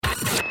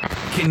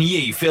Can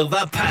you feel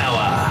the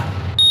power?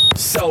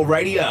 Soul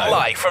Radio.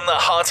 Live from the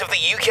heart of the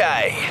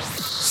UK.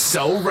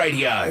 Soul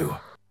Radio.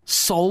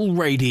 Soul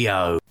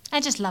Radio. I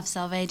just love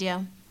Soul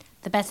Radio.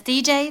 The best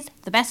DJs,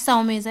 the best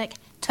soul music,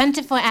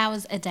 24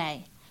 hours a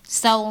day.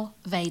 Soul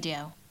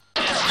Radio.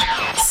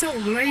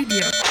 Soul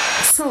Radio.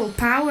 Soul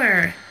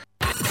Power.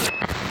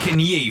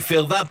 Can you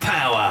feel the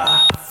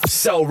power?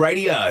 Soul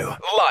Radio.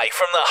 Live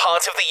from the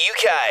heart of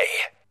the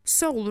UK.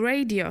 Soul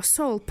Radio.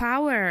 Soul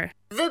Power.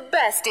 The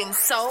best in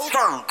soul,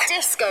 funk,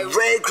 disco,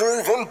 rare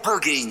groove and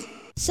boogie.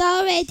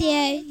 Soul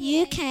Radio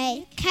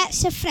UK. Catch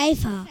the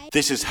flavour.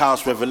 This is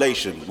House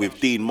Revelation with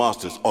Dean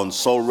Masters on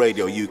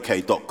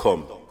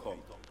soulradiouk.com.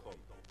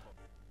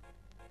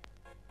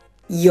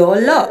 You're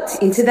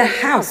locked into the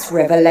House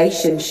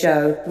Revelation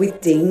Show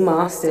with Dean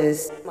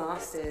Masters.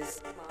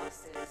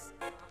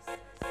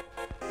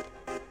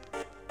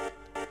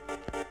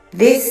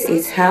 This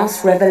is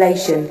House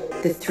Revelation,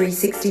 the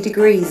 360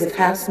 degrees of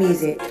house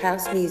music,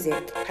 house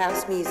music,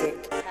 house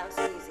music, house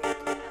music.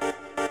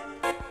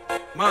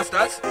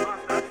 Masters.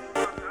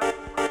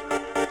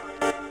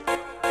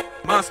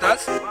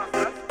 Masters.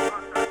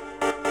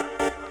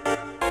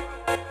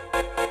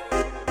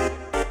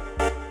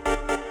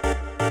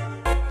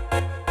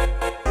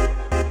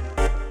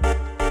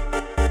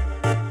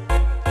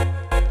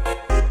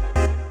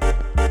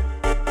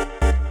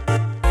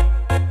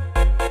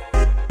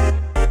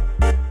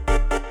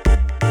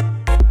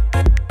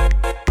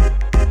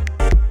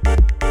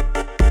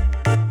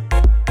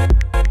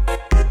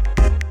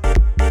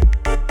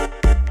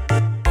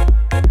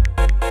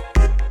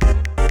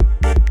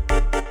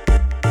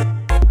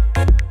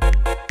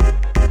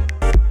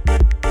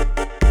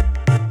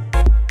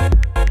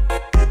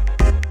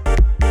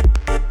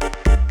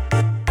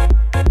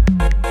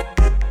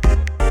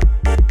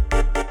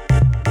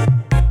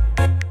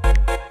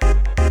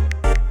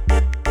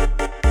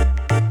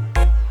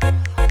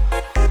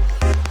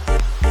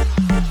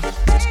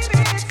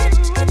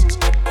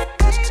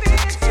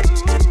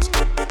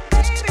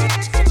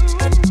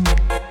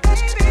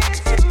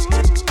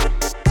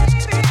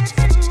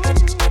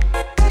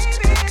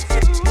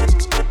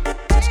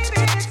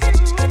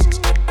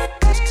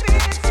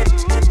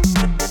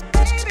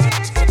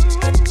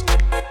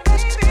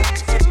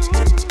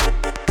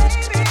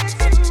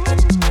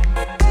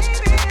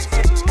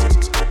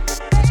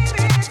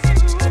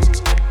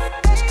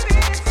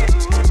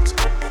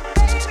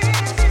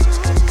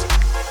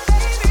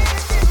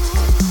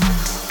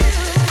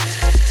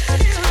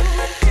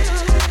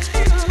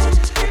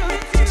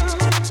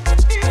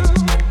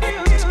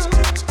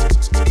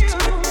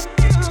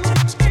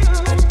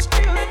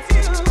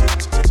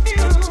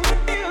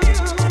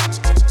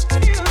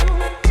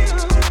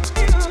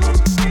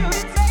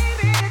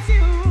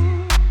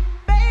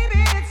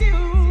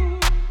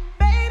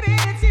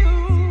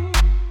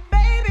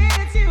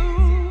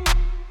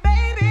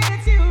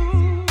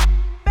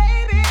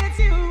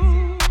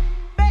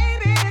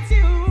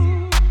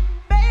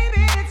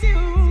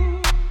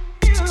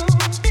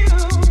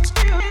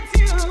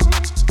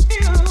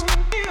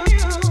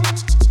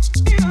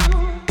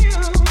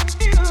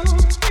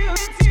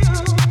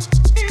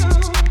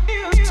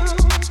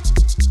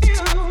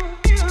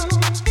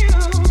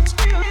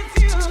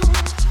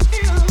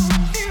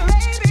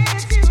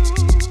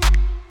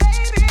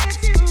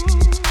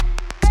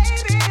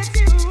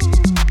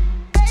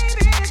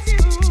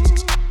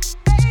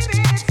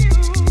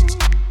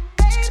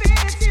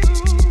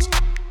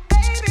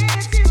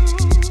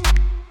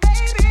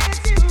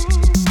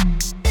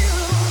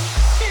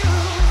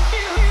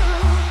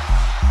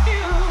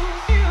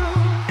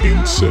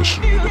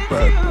 Session with a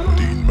bad boy,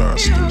 Dean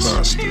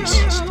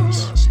Masters.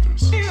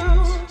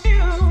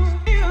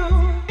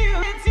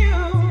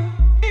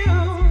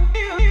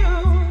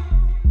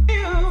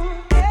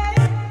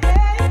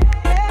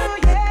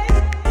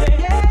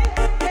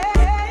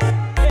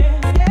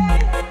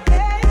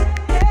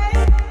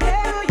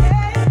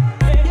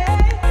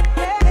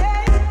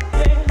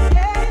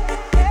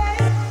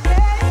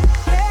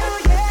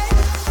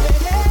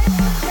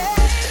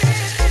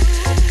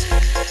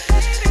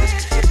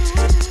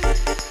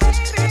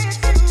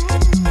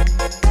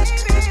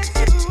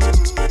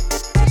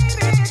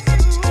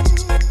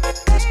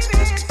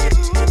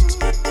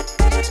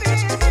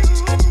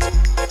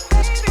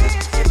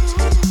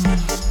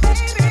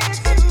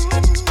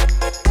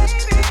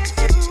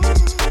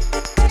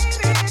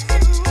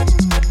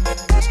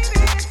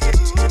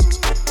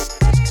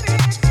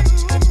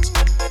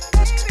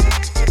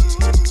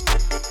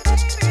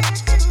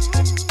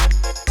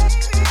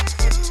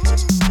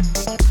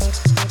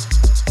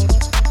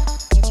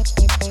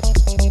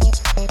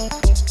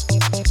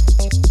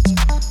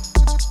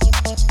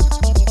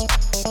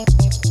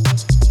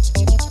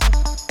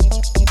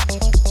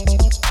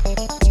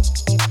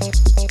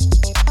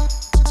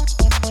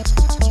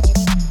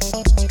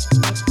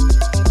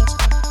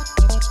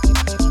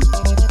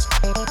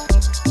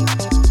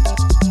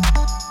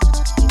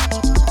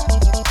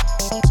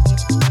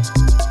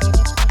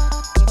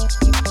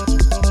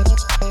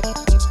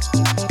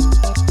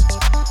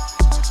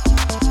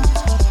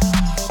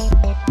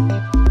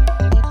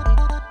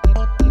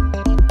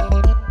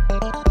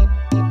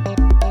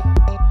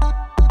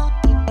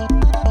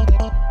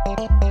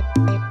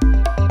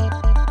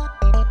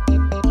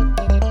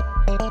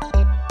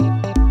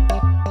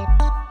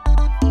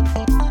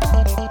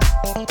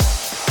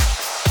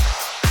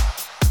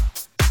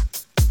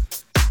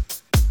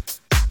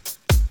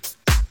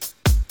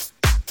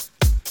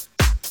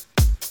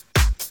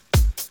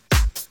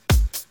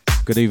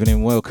 Good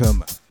evening,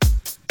 welcome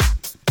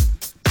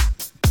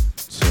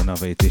to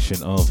another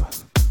edition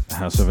of the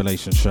House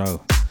Revelation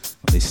Show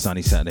on this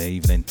sunny Saturday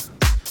evening.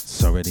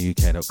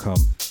 SoulRadioUK.com.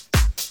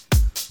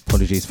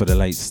 Apologies for the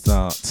late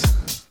start.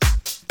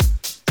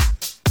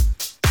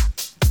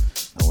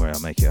 Don't worry, I'll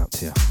make it up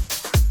to you.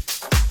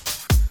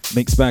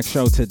 Mixed bag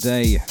show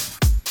today,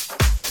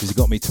 because you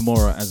got me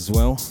tomorrow as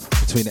well,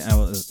 between the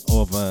hours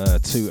of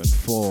 2 and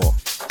 4.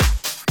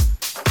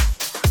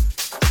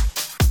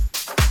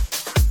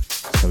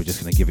 So we're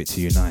just going to give it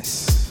to you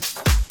nice,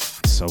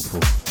 soulful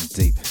and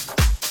deep,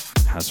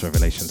 House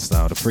Revelation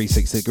style. The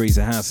 360 degrees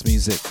of house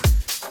music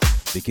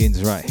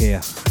begins right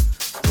here,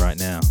 right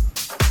now.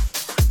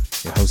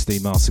 Your host D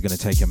Master going to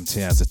take him to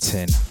the hours of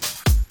 10.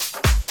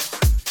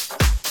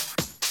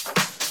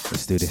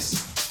 Let's do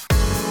this.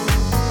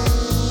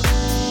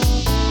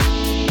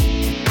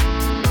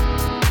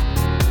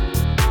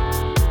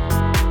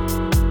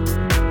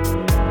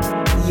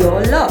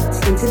 You're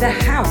locked into the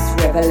House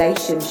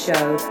Revelation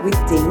Show with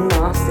Dean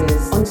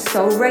Masters on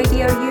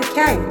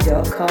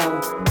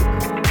SoulRadioUK.com.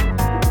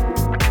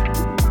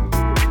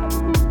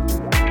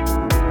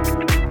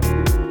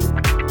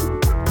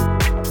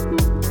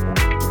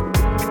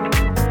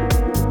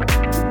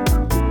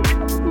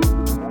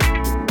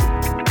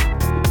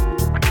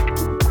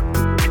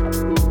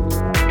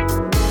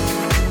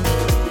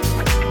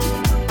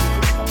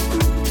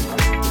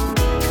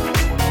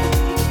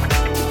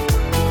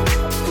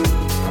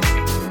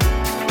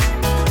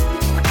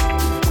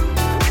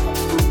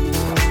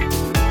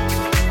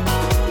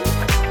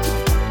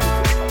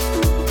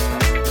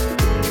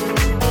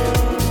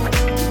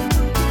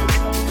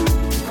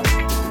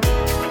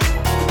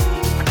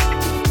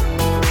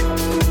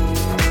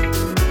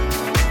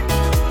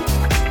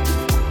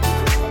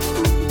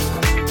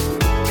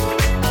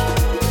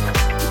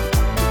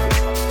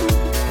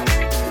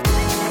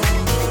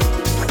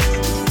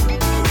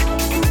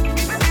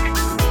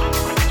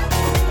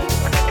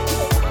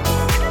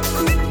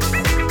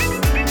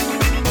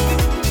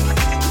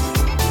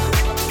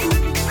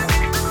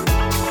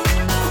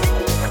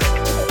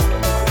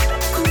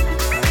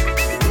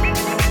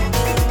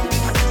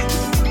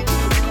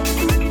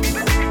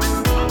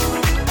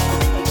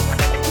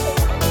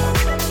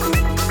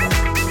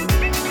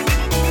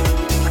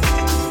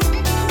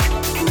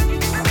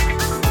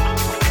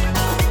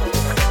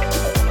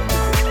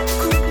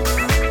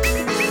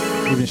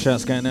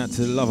 Shouts going out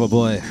to the lover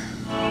boy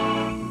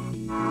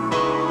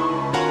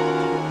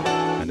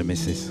and the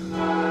missus,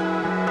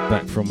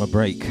 back from a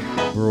break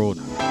abroad.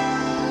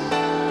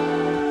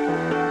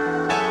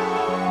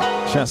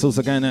 Shouts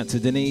also going out to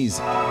Denise,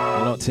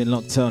 locked in,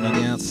 locked on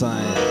the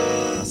outside.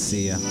 I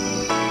see ya.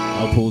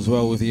 Hope all's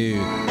well with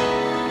you.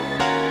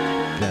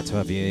 Glad to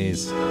have your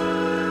ears.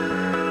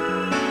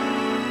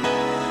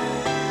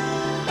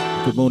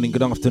 Good morning,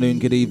 good afternoon,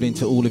 good evening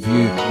to all of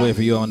you,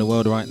 wherever you are in the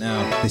world right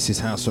now. This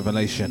is House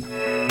Revelation.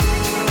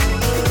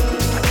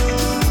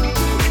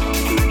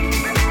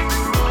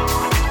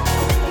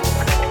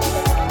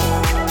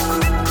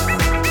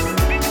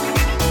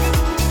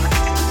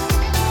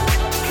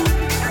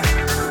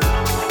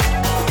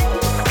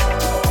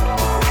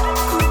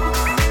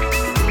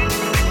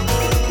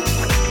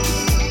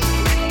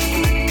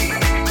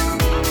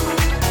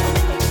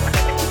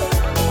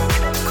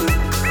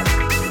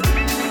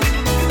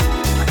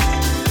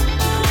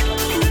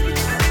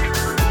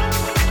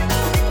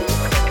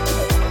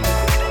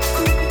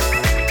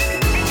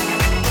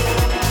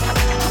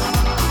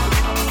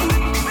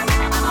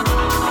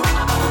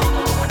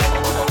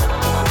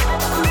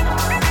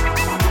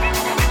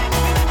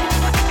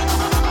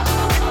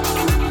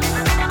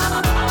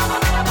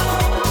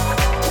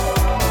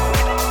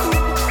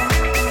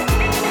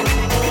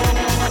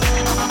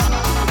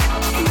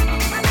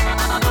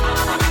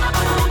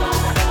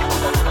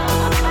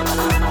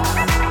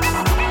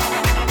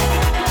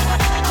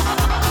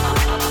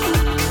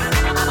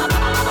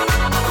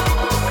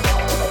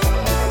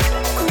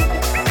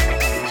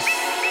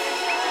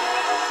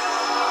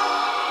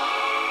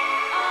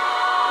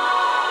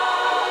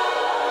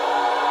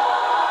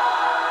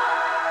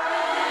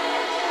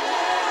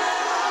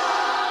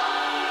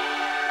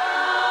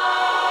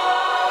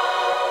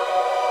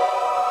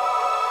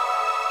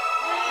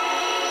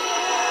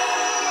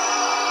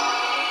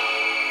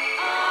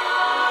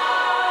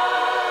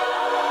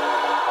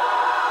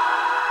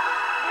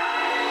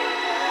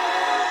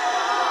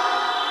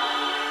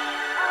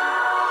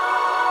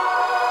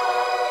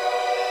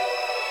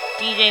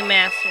 DJ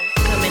Masters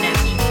coming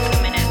at you,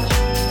 coming at you, coming at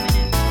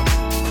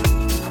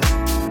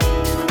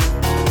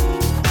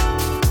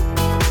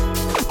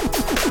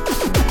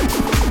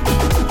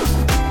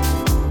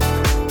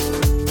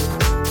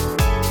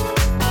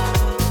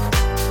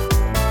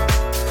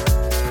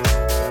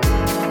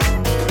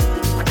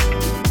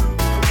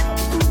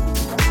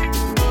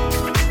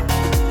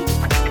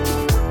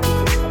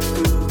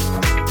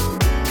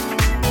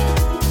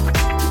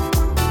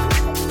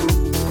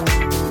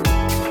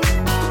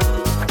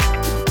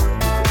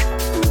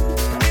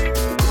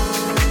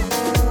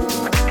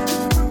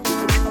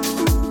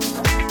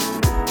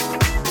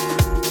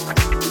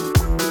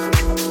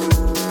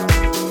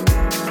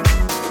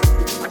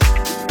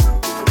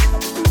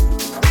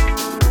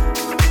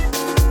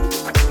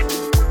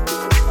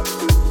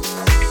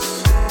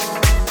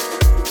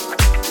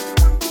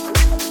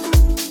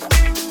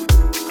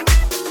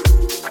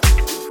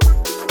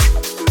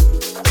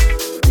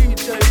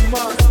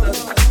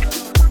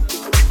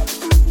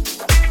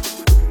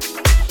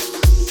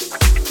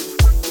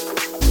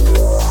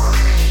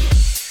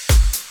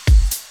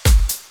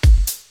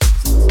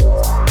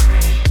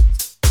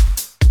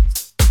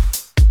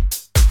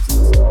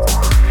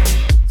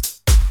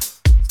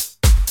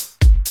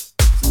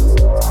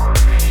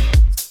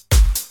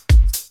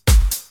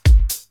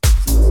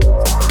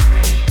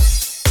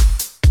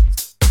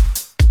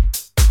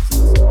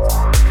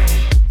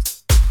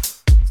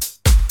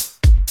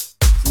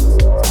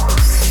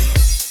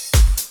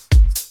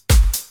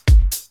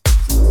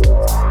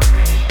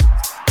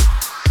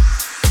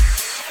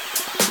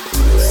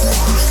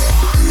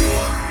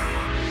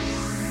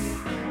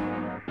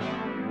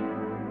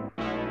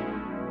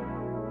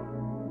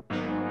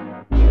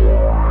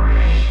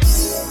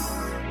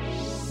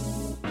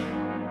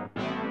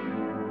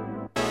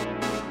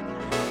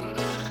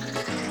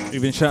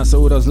Even shouts to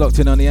all those locked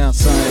in on the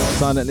outside,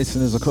 silent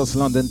listeners across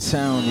London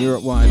town,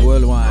 Europe wide,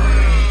 worldwide.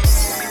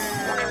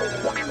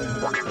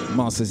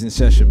 Masters in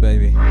session,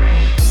 baby.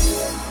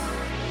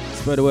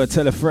 Spread the word,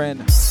 tell a friend.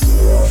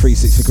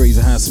 360 degrees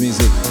of house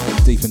music,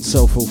 deep and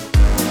soulful.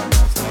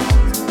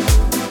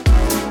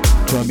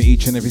 Join me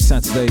each and every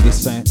Saturday,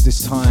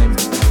 this time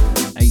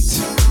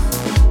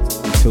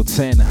 8 till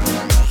 10.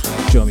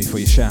 Join me for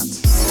your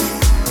shouts.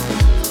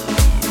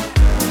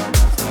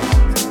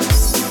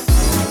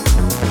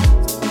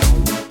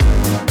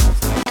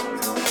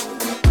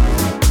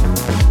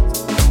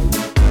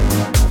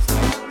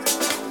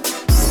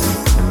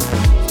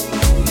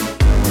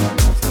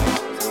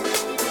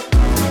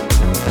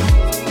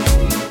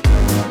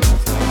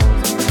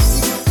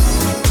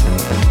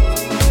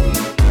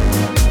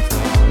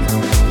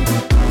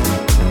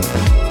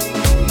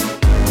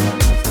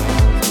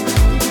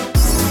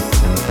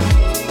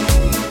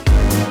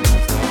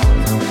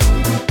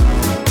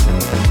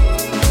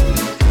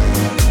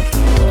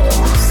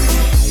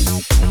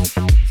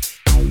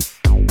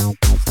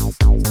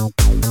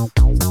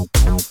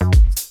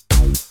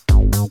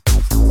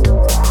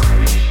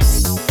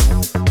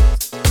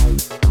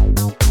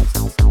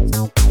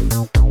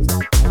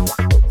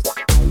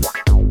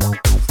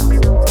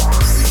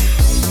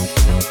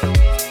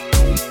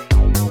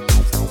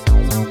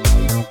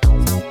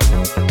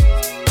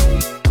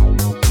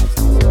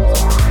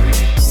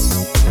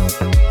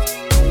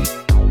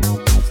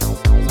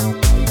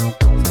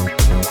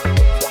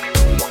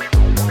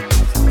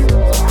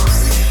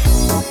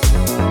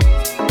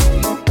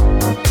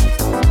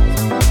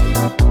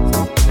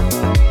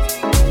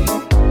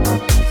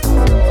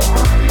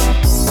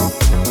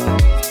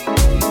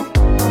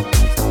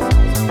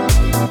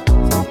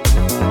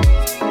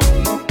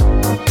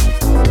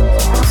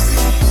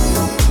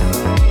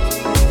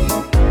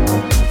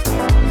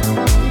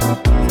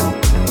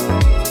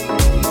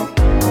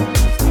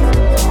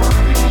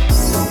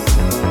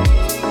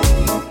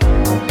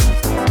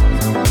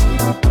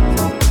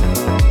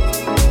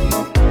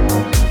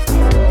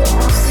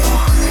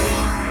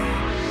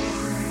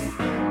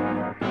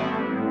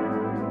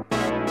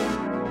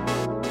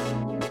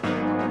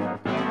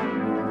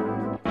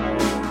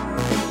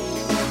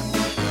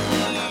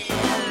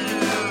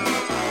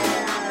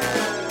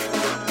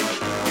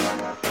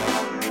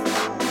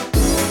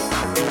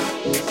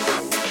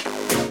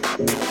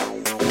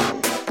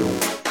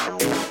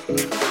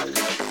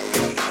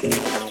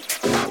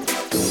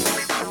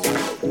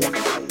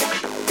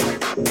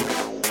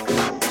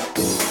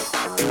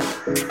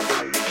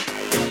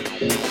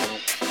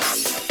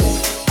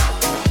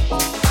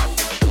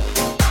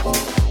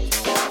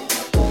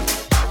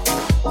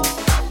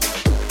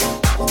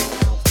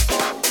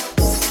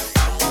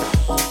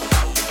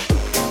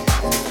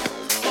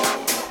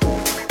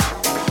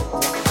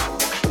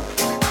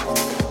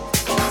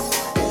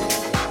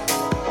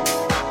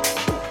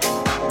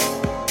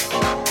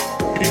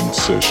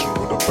 Session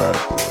with a bad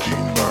boy,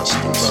 Dean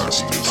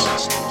Masters.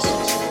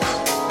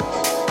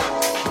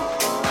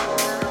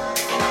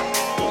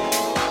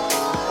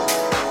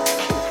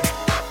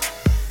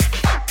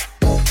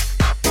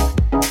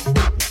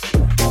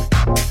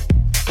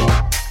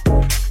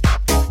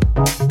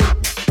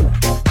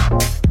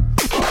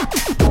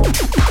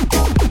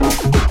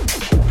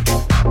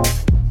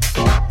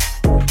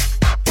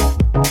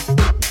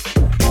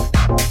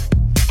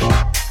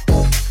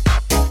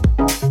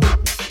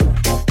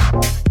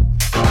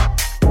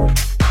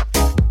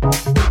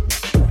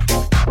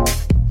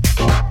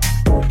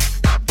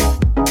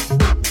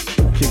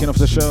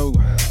 Show,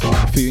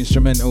 a few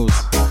instrumentals,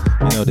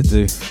 you know what to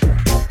do.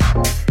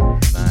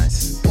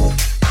 Nice.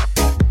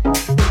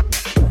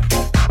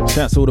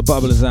 Shouts to all the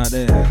bubblers out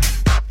there.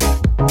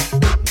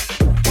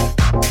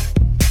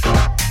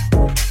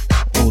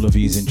 All of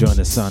you's enjoying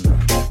the sun.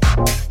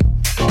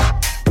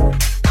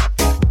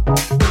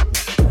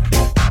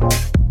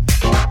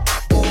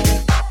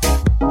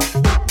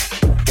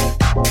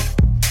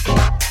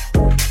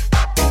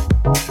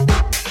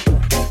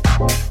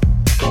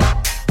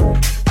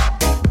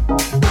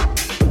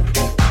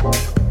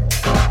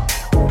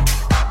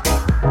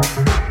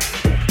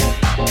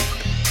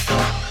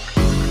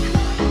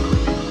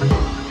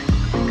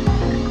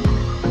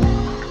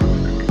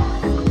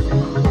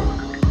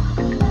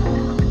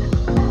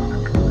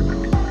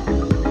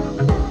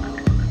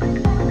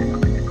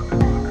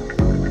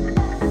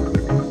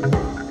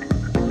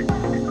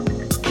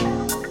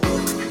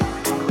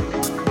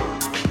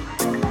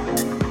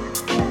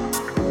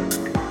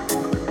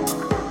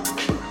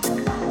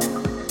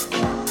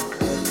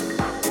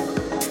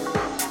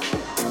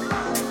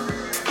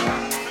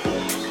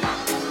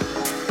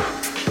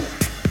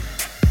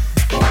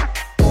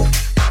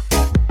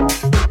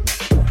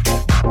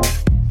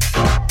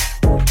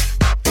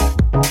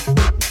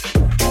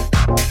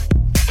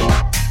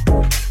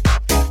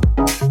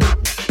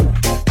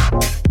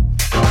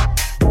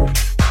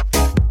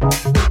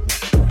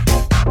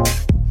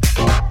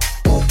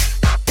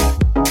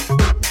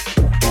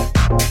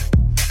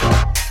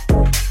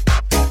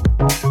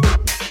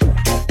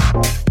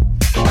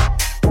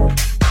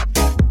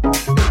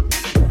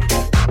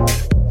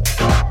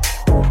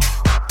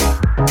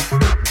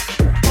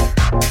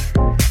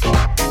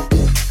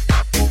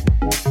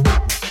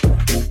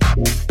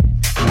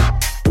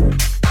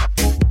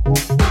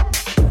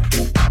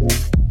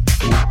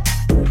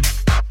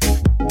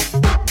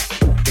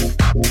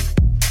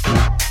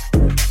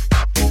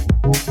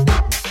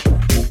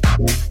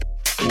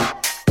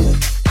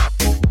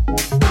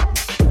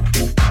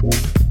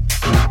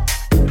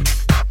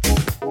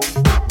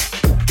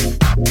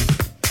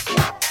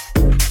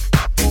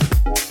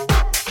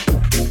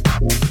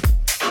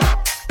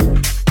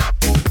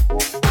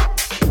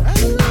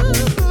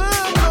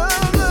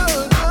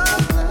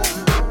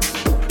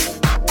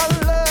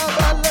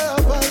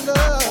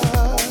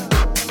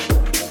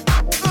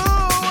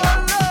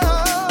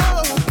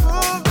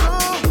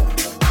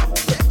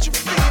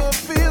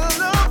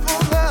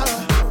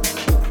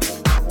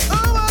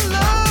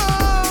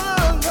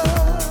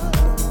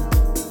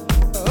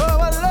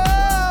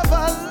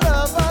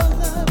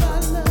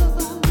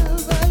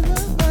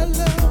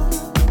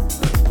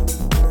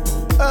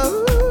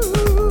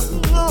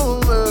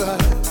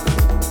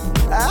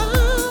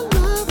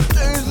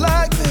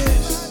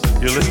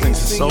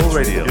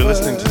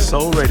 listening to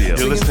Soul Radio.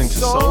 You're listening to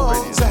Soul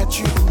Radio. That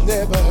you've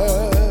never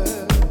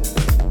heard.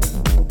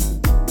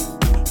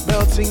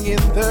 Melting in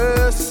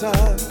the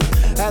sun,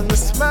 and the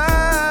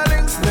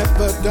smiling's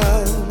never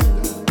done.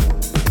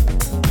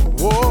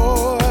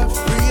 Oh,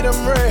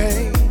 freedom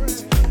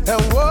reigns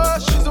and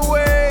washes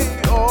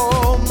away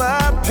all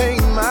my pain.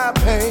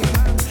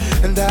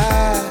 And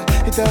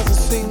it doesn't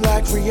seem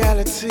like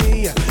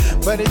reality,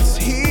 but it's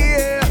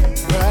here,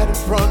 right in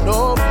front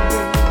of me.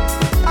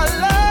 I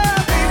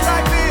love it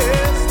like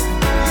this,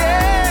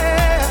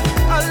 yeah.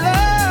 I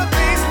love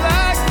it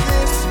like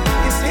this.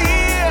 It's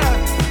here,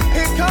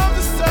 here comes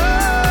the sun.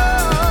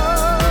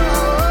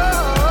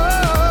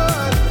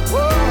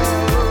 Whoa.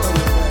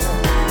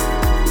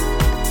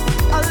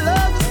 I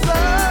love the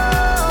sun.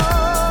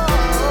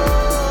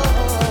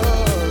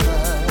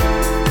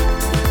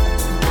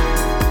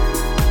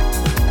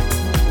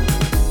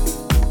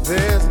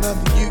 There's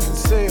nothing you can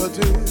say or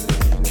do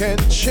can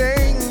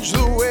change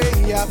the way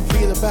I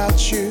feel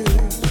about you.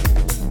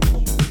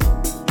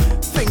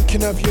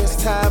 Thinking of you as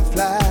time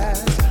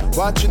flies,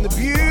 watching the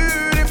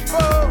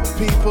beautiful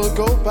people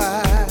go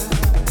by.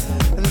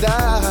 And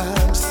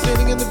I'm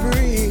sitting in the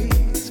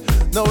breeze,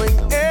 knowing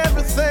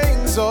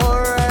everything's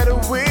alright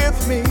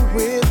with me.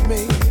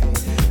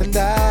 And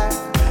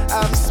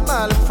I'm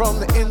smiling from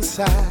the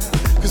inside,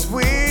 'cause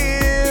we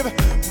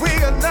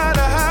got not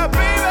a high,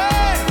 baby.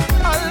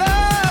 I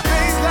love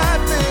things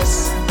like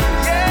this.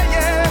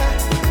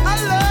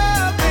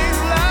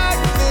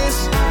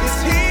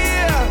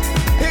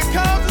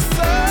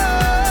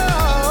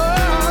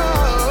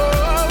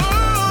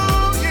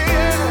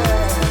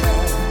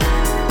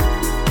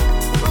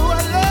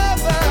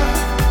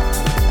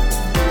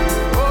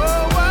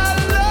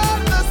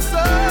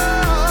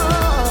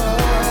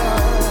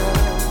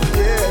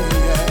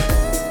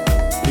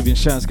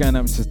 Shouts going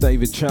up to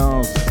David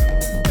Charles.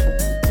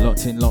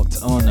 Locked in,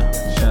 locked on.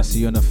 Shouts to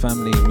you and the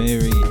family.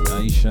 Mary,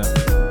 Aisha,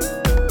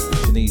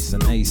 Shanice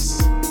and Ace.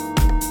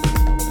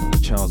 And the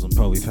Charles and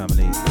Bowie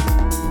family.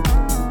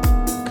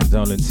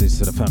 Condolences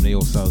to the family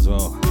also as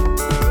well.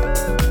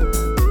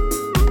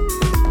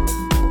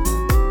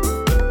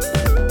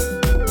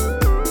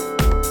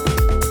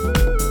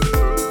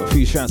 A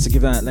few shouts to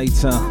give out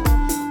later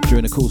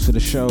during the course of the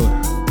show.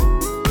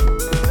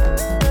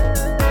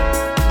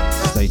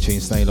 Stay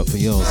tuned, stay locked for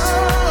yours.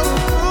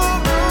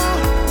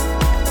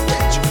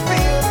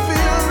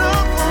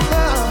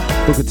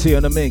 Booker T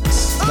on the mix,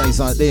 days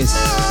like this.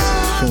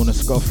 Shauna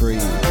Scoffrey.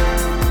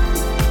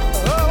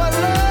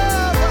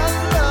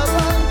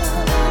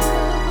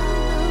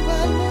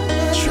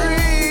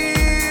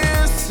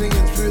 Trees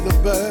singing through the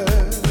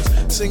birds,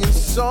 singing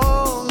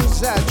songs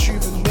that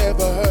you've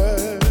never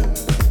heard.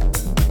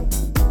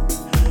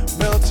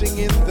 Melting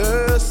in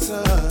the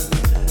sun,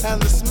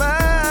 and the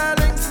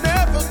smiling's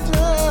never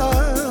done.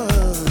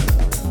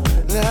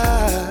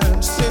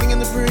 I'm sitting in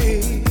the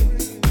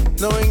breeze,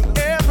 knowing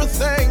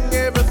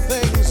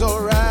everything's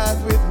alright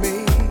with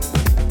me.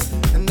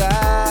 And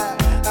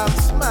I'm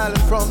smiling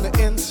from the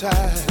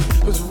inside,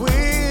 'cause we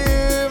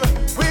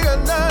got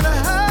none to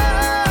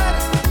hide.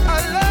 I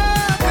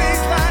love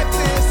things like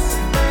this,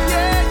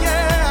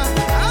 yeah.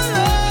 I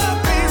love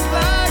things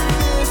like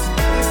this.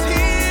 It's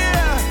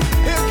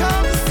here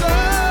comes the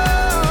sun.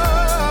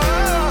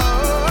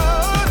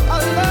 I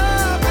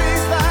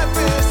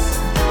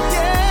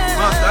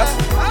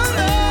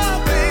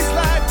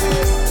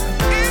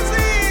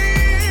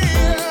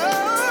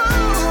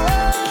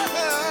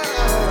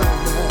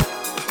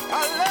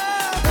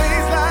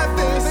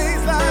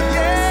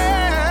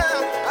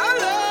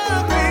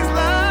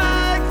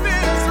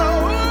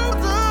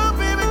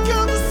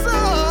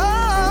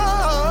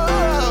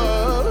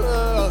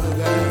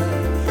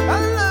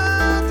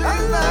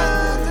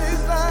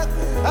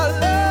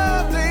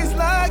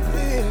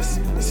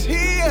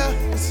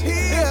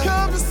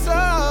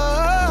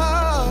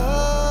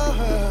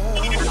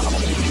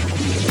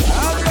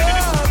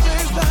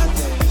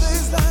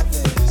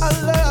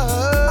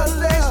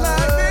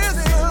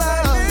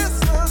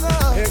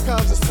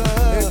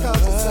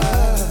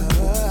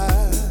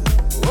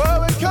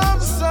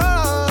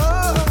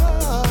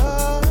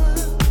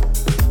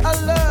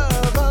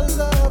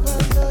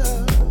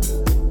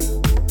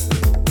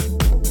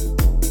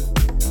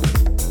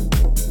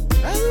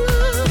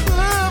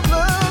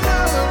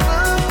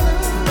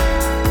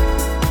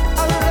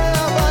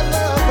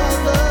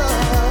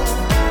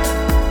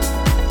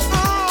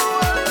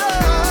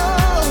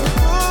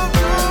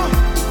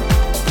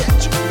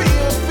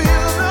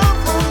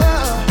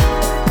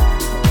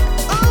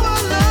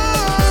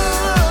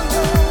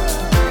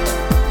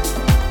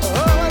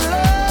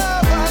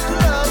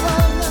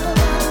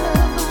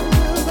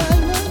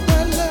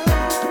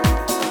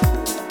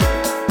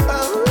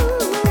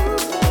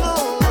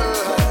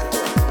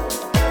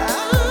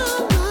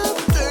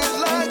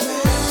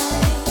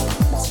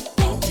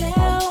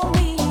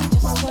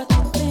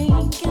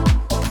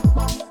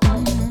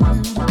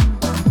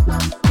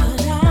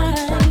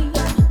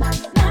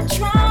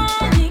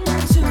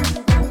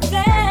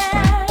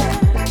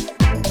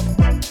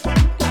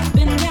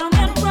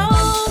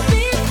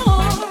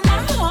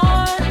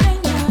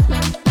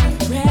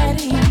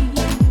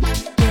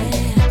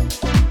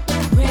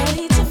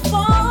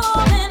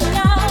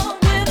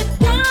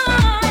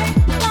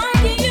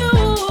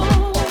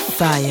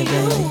fire,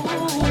 baby.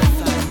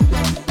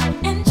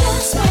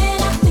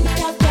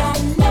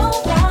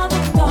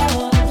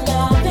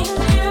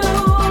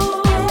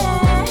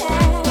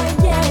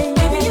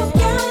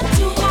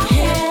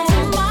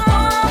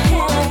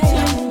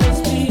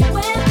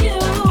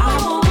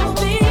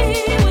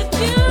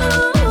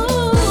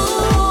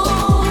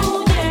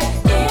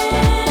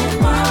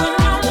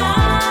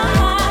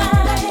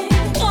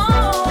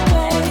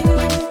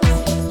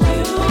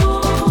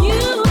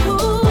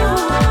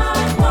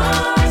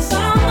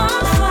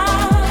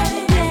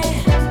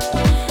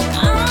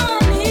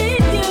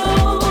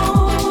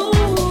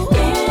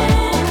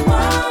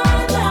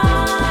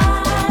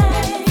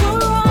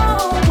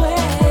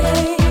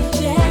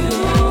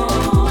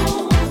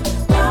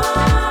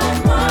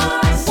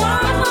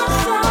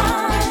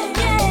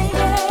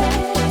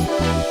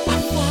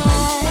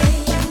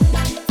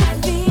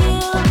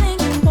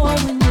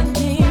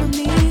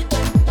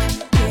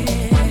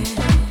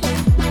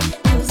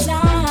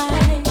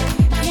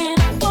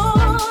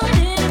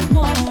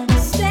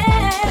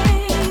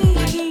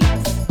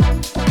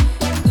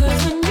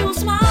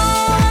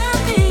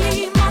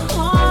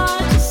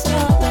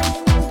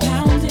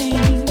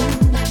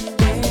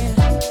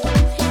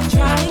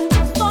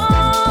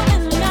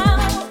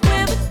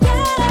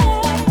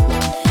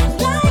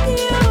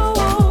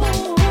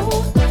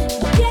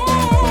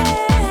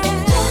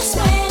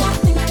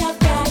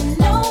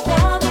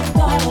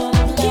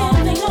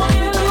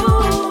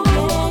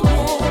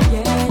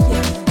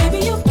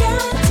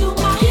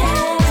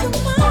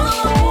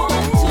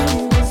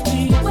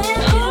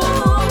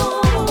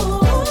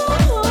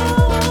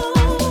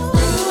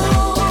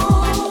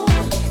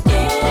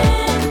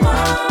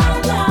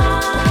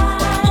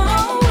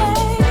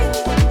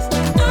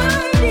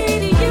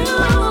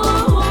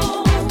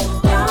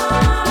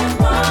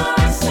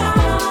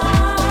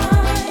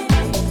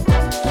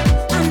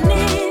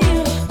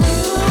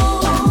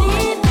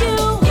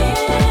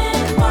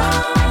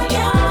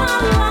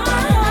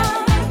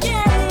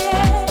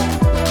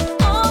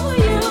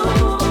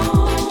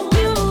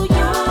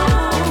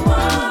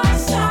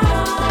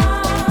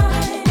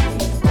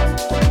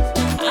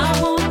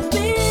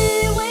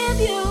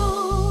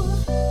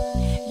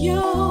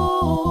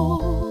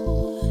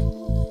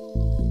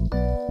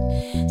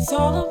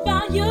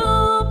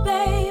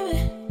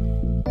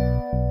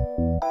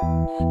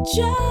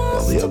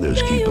 While the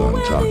others keep on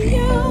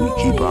talking, we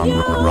keep on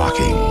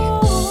rocking.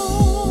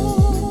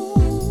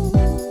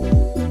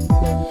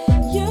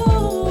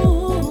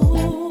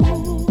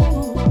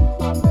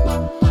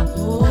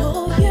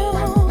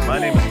 My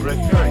name is Greg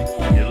Perry,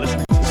 and you're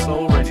listening to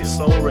Soul Radio,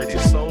 Soul Radio,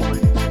 Soul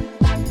Radio.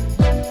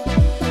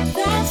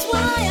 That's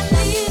why I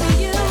need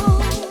you.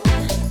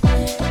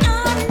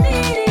 I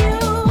need you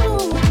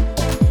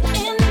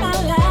in my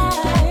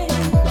life.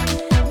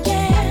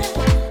 Yeah,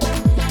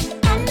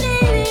 I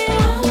need you.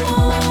 I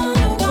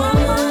wanna by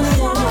my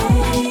side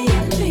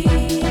and be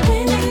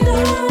when I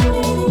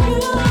need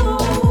you.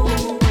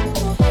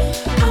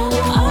 I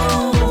wanna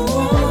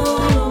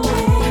run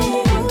away.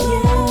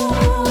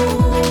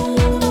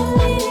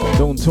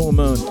 Dawn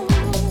Tormund,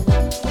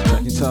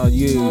 back to tell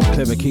you,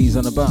 Clever Keys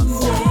on the button.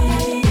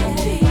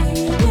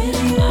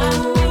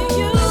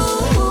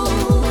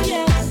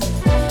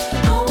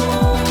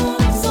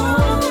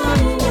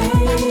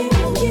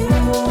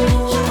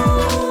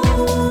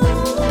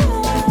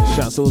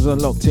 Shouts to all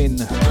those locked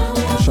in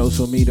on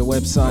social media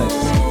websites,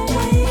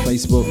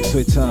 Facebook,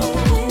 Twitter.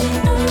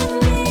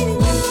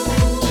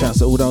 Shouts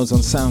to all those on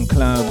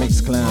SoundCloud,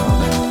 Mixcloud.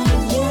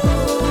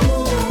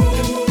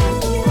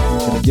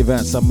 Gonna give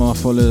out some more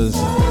followers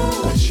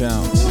and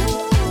shouts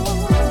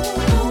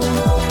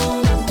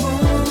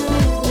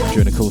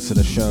during the course of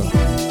the show.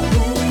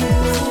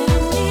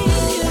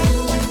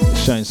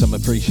 Showing some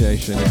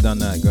appreciation. You've done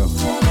that, go.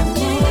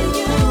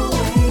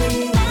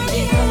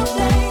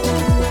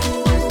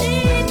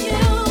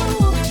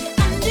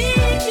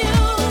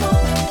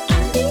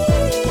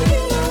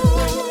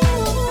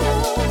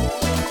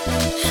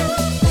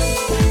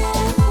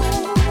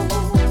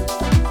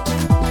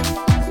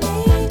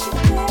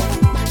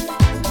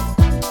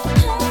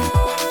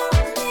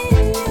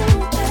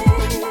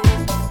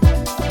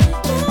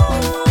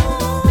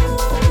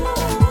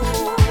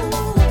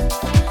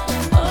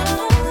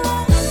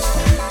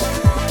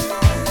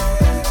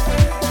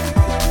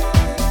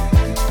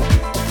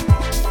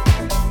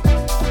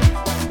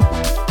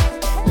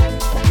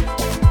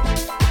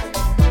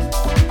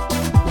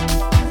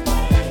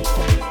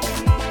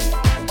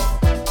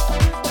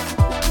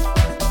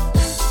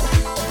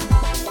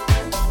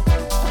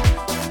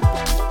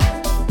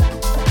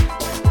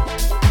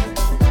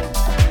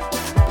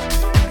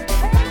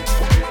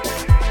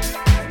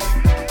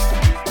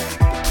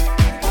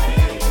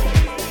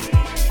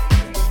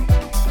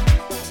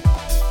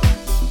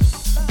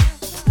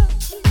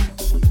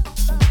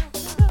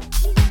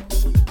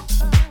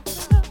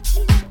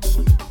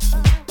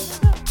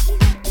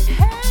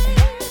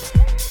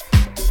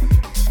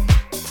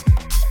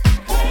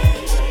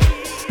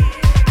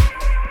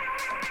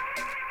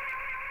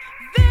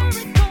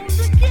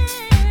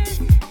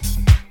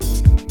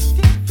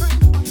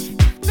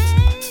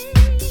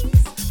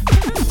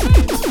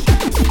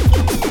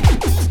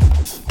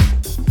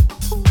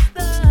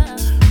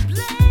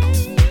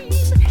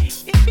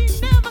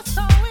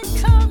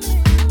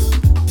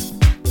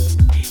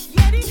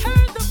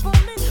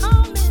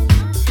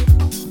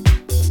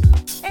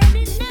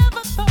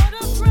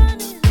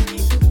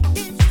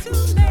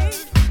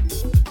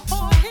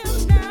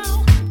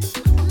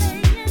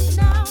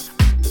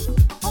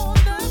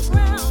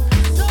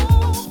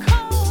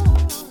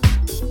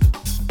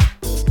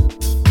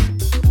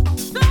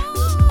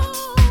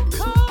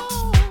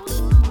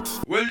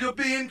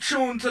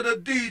 to the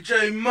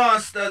DJ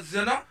Masters,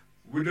 you know,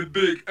 with the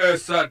big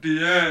S at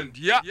the end.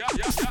 Yeah.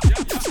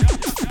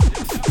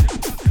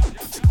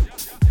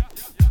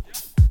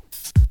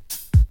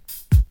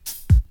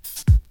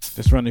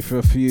 Just running through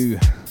a few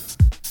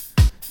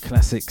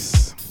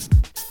classics,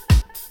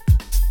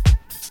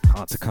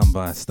 hard to come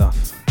by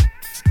stuff.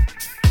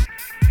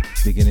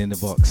 Digging in the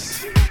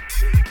box.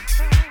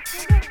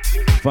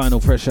 Final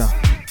Pressure.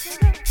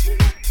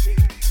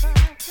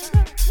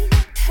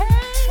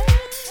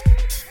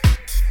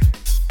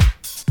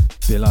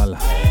 Bilal,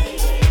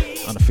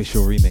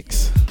 unofficial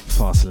remix,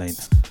 Fast Lane,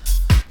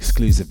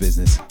 exclusive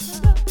business.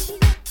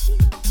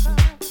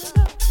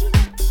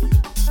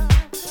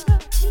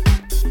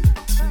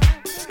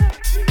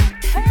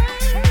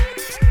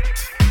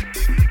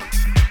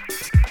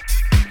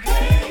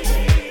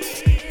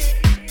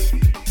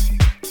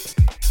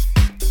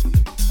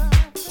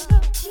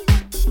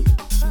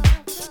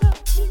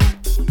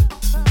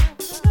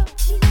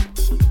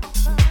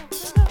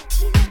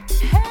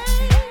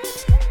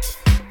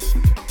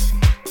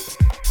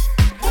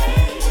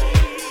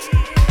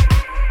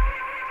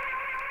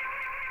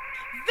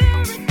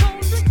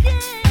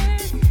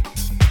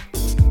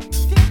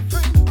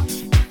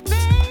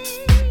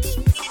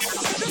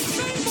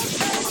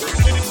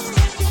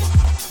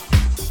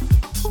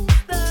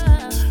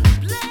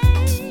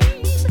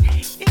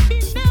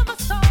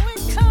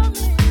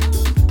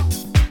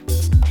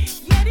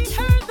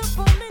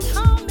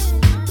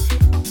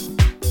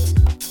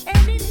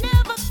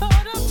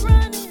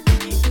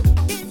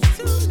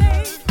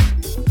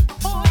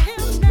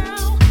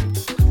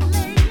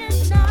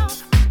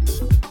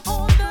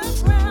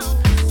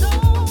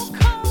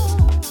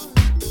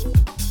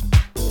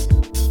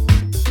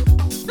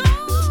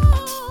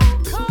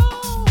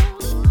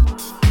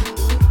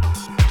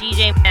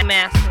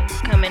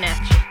 Masters coming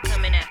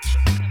at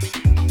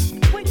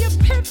you. When you're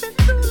pimping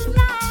through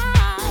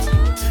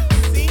life,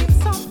 seen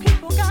some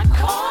people got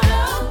caught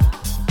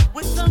up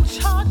with some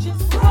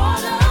charges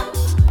brought up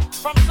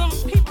from some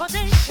people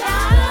they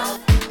shot up.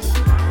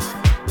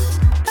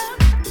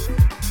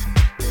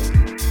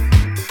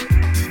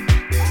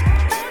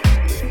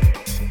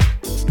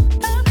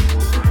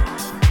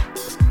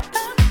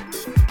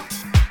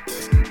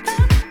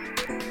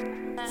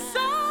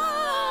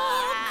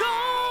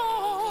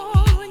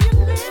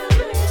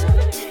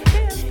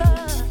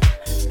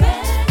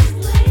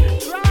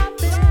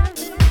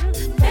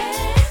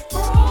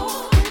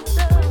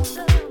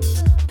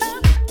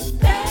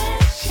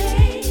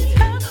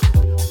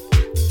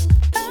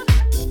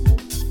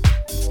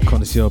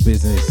 Your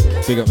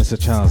business. Big up Mr.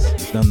 Charles.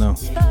 You don't know.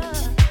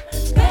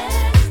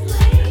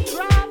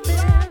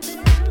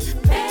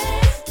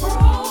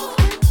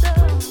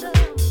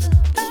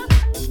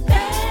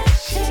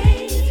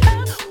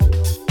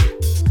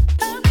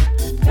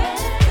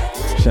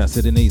 Shout out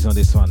to Denise on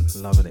this one.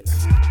 Loving it.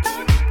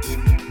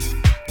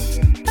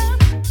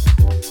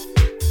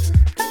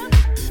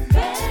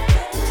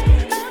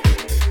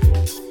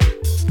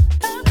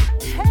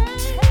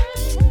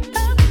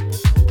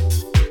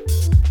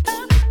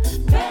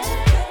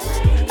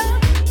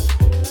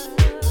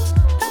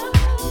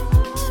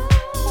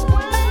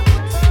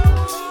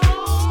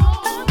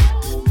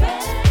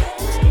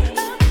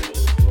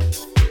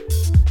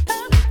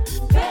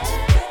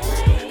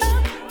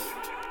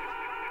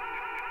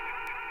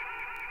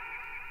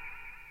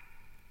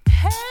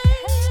 Hey!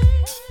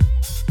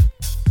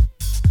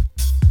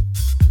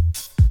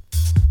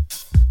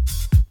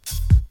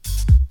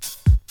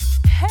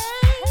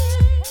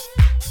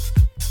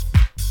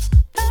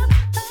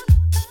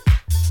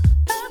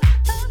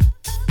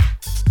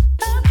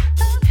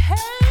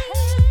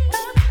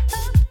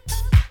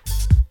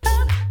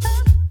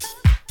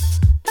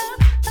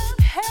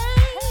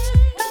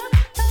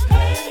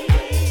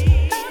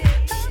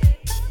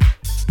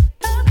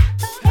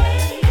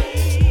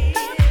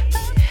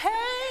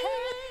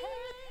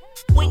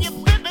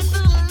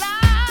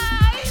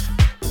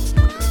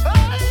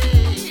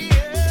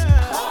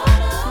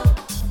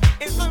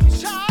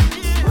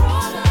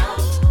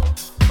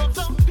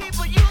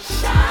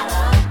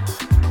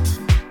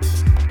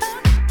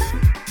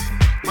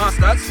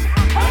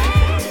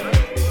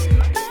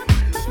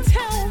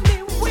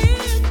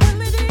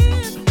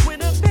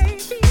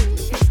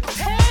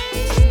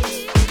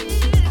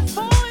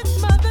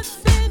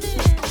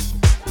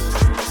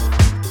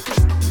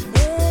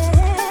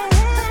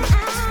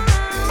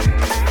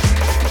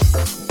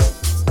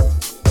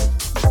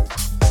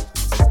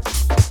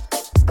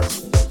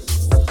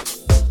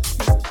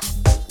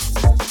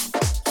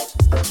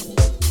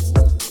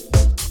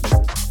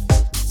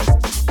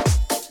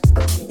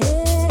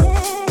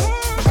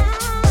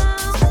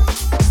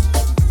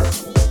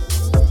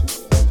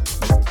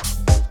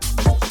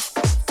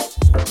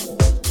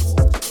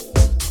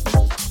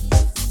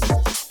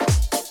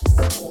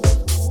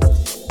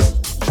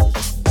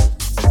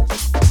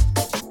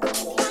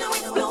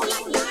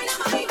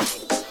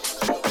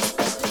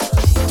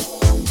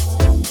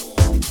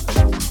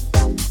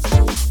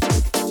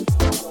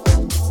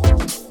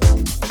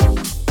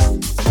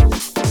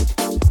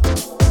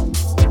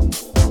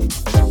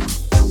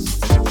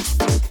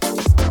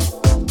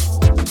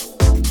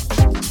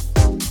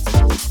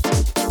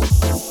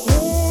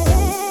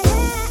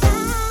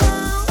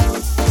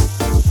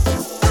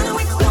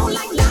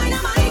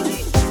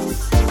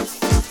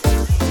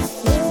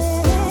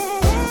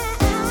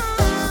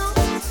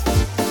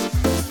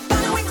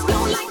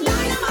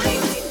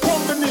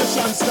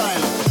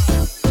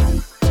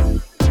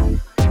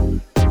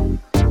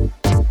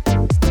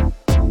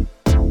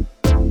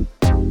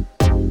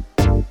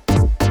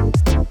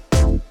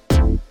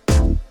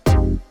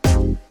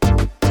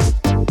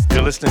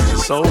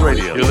 Soul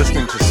Radio. You're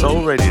listening to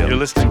Soul Radio. You're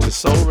listening to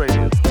Soul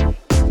Radio.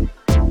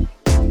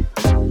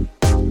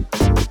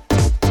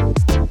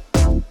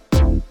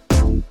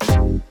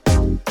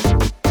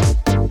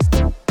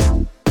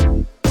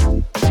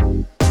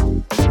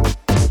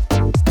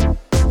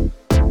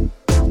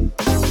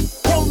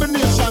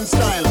 Combination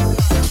style.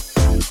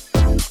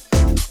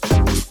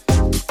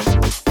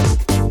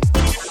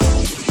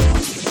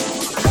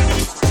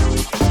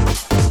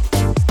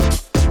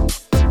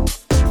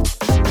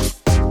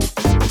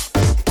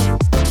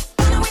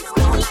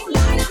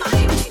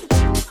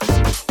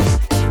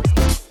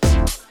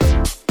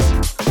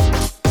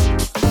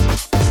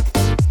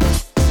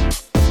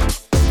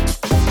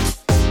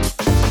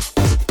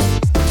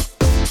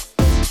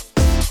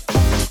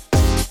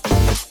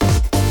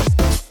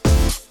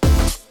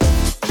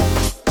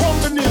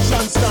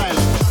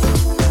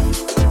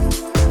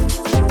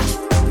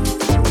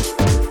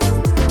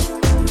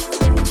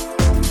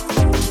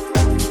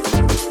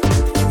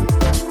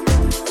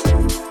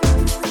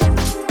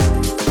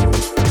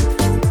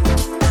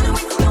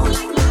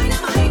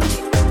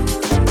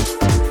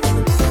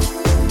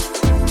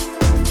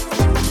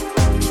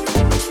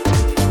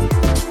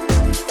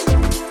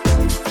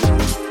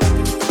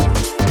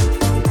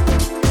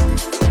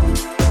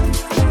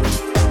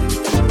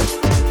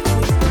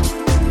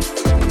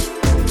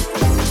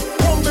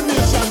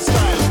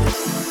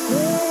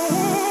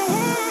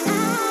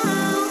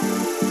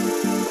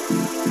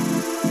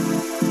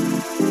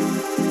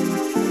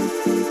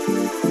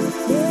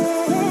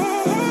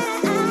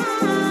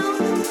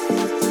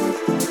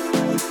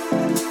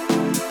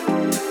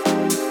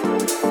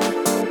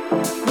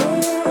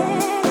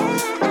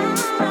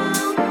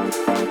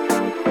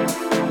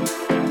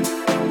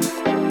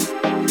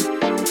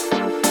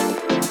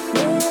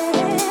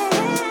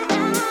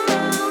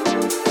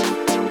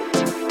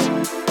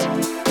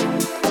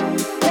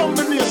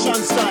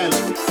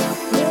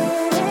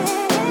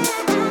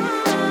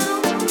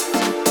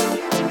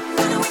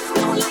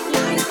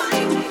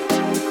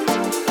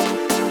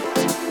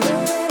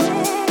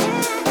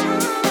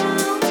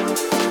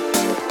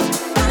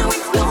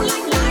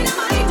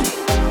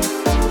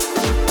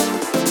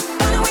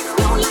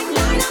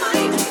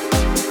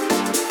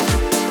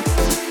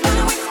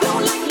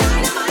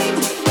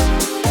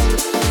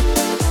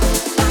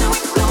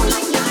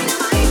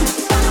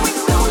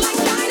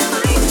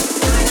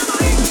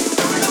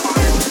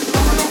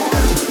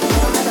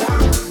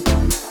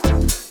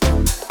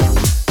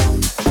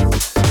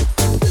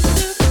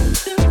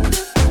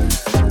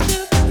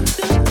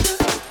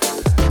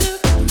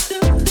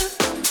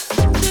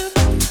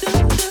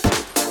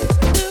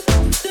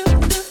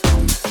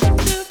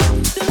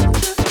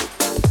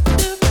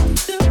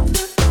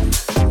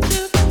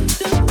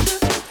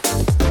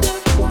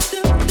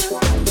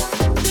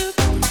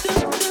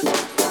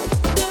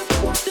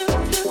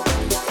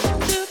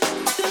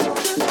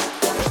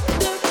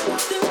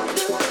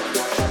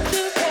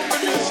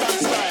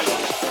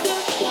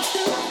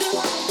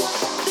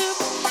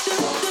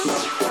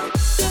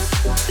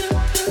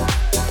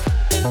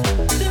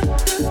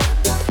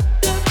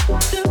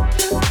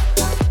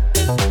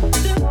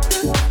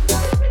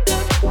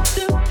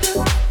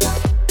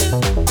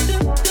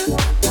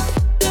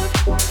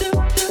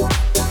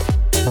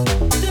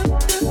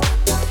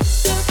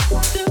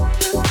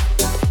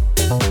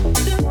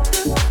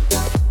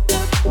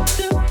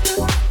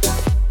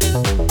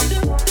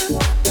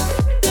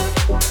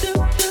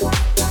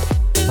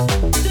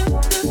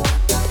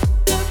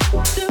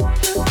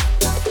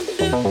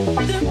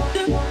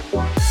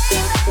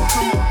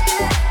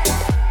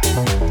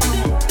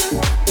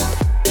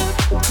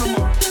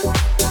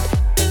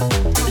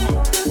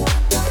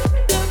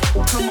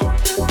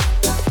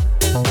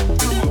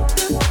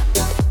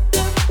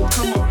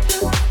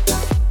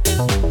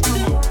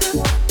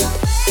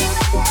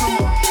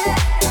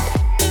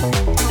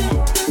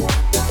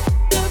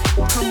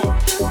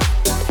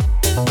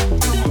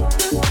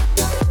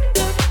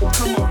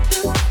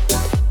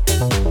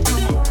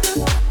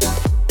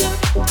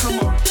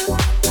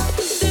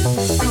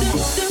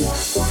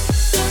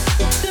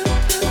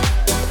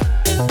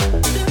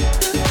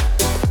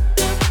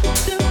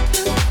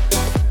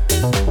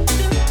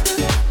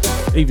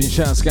 Evening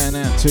shouts going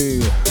out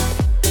to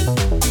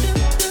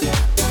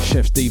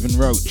Chef Stephen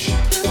Roach,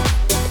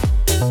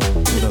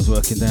 who does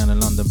working down in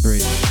London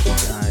Bridge.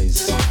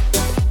 Guys,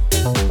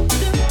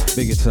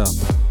 big it up.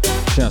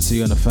 Shout to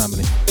you and the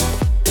family.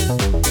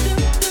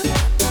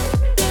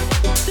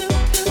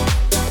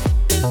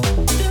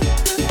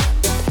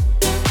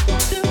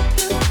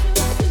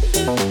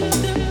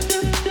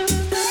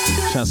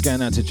 Shouts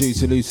going out to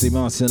Juicy Lucy,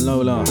 Martin,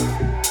 Lola.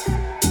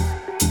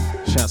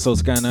 Shouts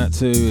also going out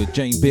to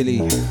Jane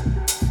Billy,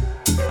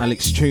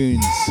 Alex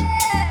Tunes,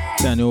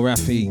 Daniel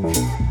Raffi,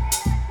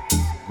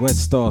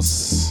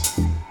 Westos.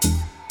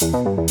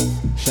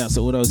 Shouts to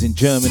all those in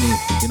Germany,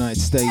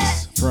 United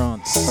States,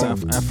 France,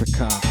 South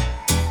Africa,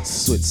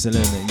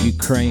 Switzerland, and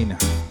Ukraine.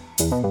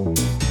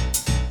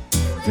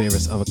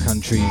 Various other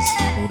countries,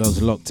 all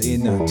those locked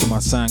in to my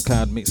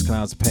SoundCloud,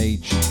 Mixclouds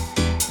page.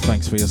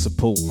 Thanks for your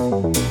support.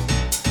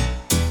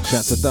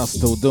 Shouts to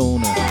Dustal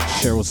Dawn,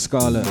 Cheryl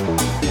Scarlett,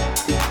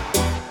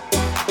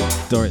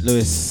 Dorrit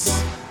Lewis.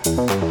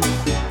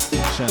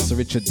 Shouts to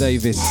Richard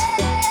Davis.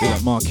 We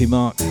got Marky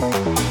Mark,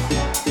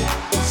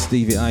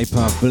 Stevie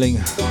Ipa, Bling,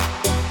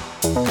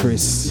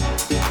 Chris,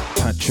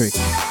 Patrick,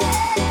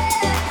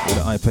 with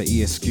the Ipa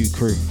ESQ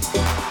crew.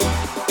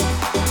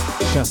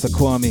 Shouts to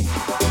Kwame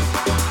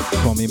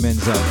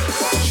Menza,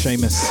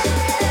 Seamus,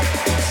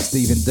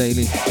 Stephen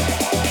Daly,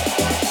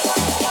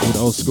 with the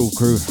old school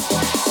crew.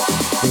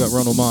 We got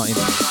Ronald Martin.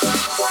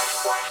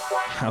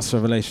 House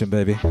Revelation,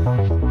 baby.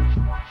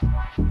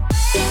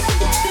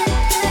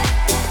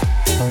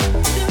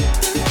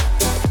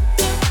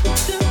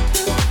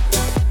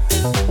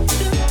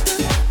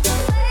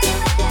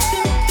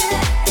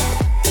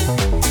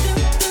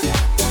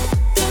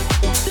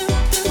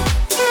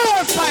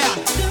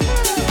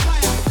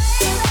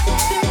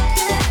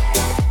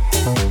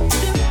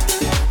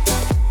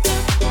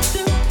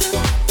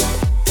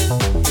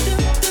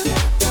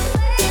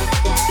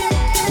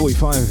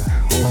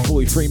 Or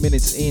 43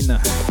 minutes in.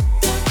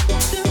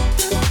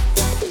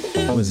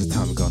 Where's the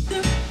time gone?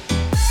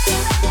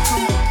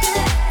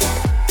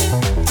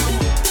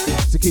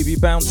 To keep you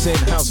bouncing,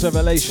 House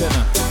Revelation,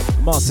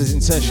 Masters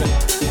in session.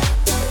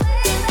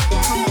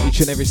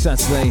 Each and every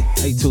Saturday,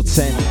 8 till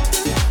 10.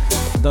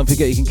 And don't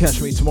forget you can catch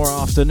me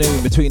tomorrow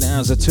afternoon between the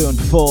hours of 2 and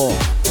 4. We'll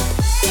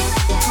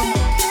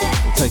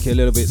take it a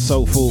little bit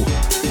soulful,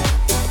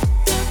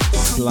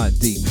 slight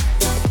deep.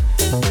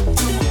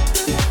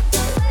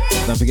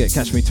 Don't forget,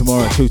 catch me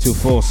tomorrow at 2 till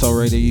 4,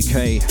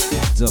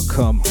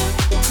 soulradiouk.com.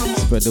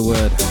 Spread the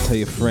word, tell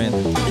your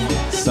friend.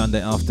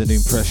 Sunday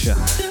afternoon pressure.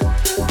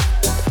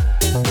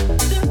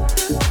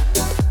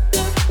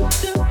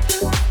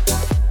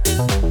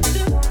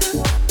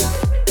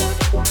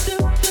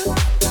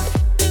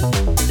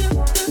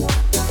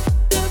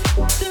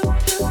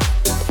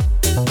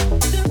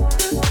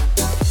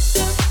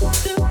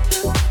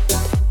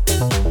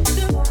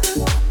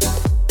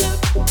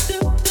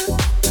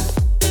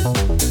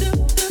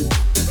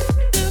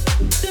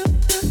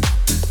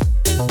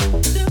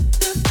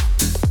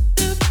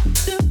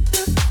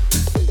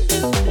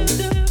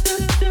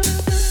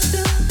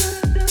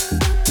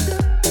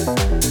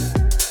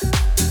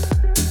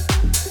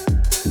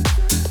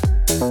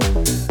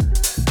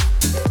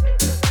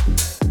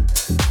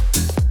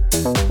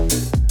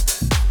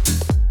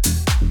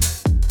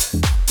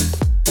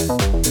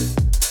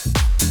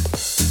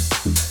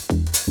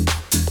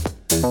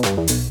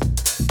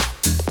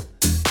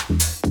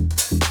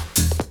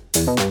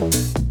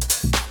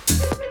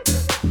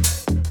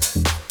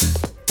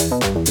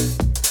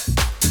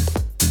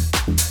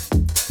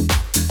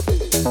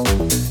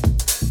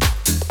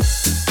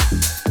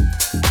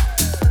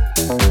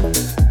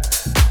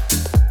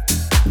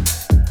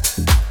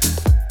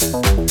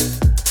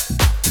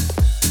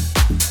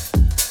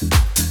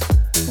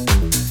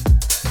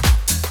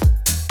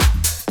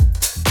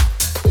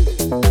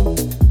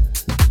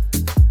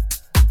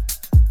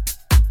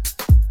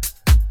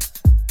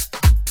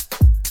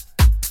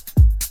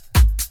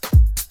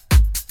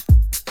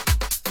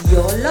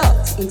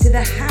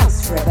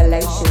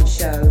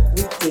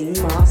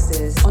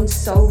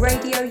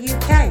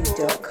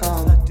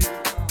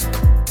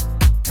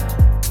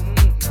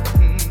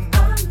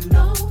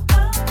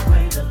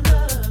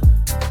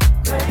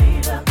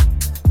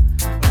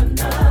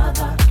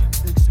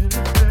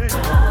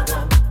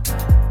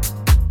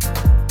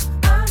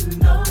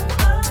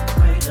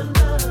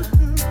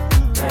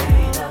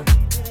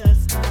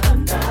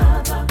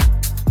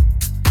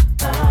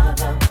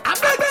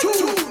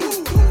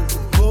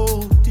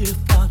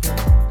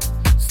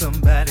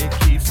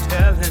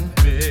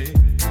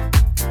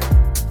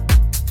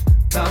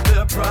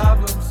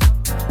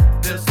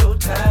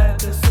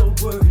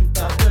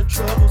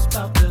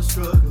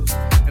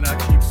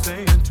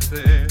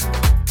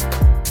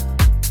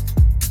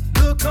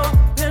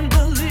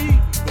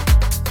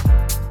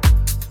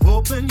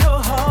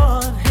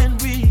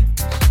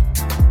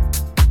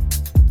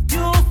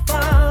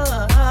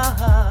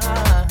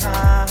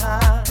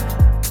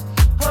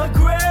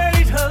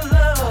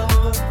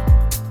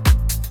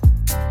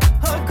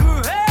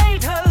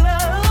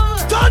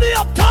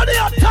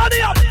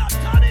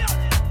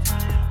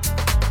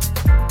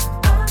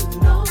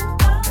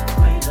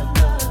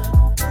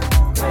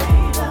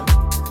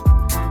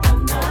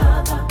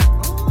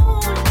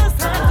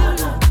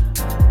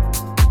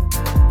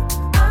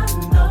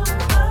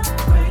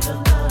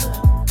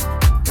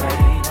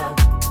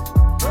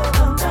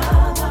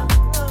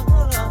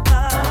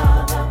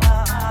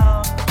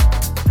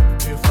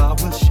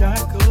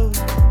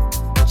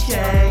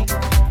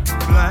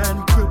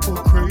 Blind,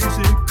 crippled,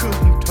 crazy,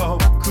 couldn't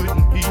talk,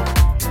 couldn't eat.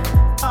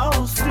 I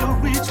was still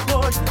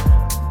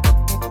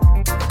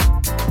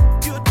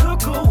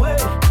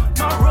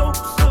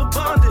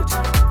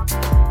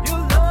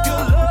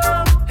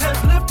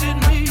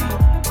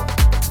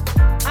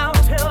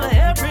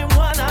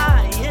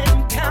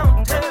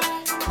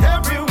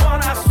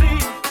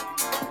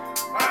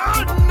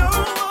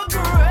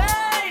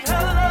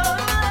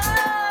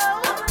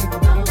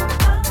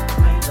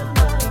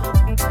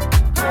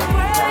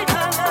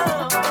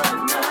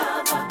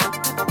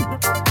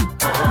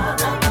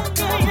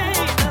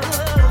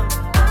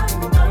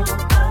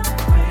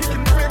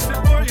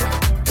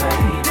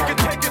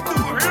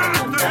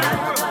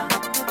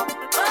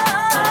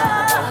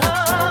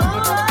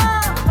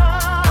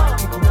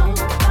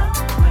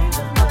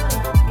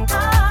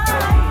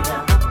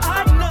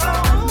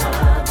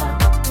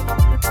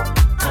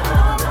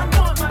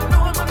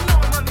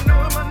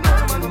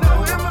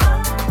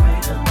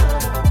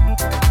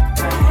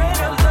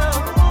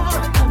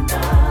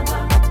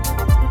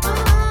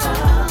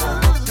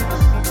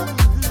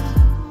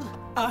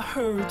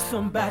heard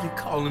somebody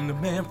calling the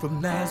man from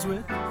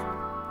Nazareth.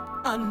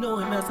 I know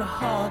him as a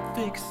heart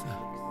fixer,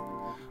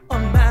 a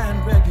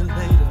mind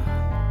regulator,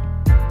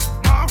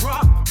 my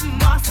rock,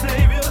 my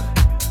savior.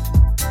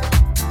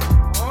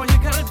 All you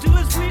gotta do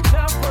is reach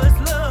out for his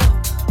love.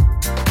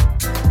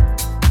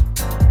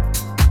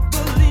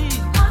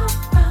 Believe.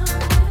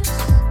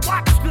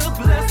 Watch the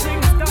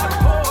blessings start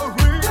pouring.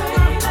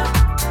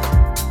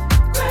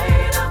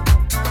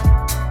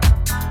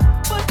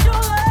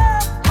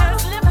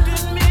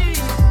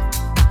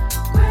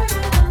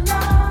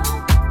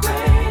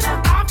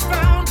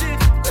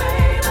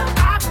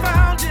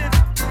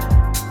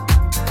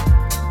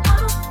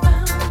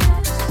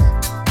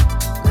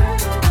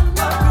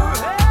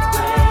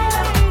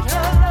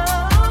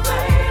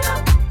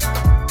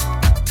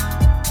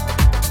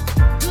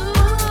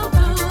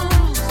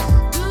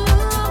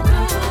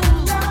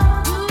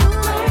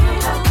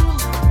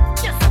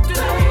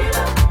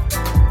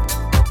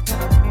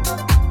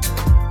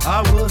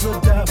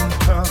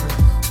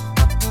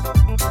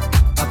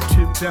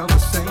 Down the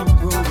same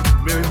road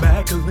Mary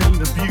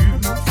Magdalene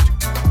abused,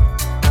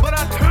 but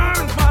I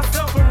turned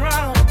myself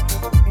around.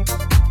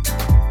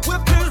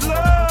 With his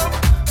love,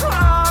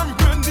 I'm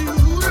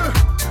renewed.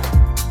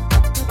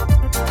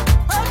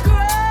 A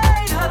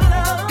greater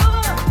love.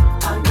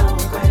 I know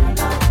a greater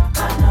love.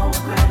 I know a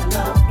greater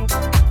love.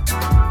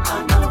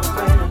 I know a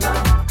greater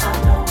love. I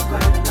know a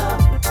greater love.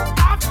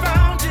 I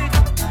found it.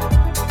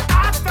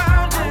 I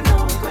found it. I know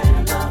a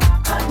greater love.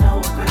 I know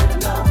a greater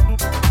love.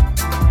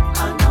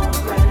 I know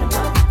a greater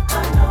love.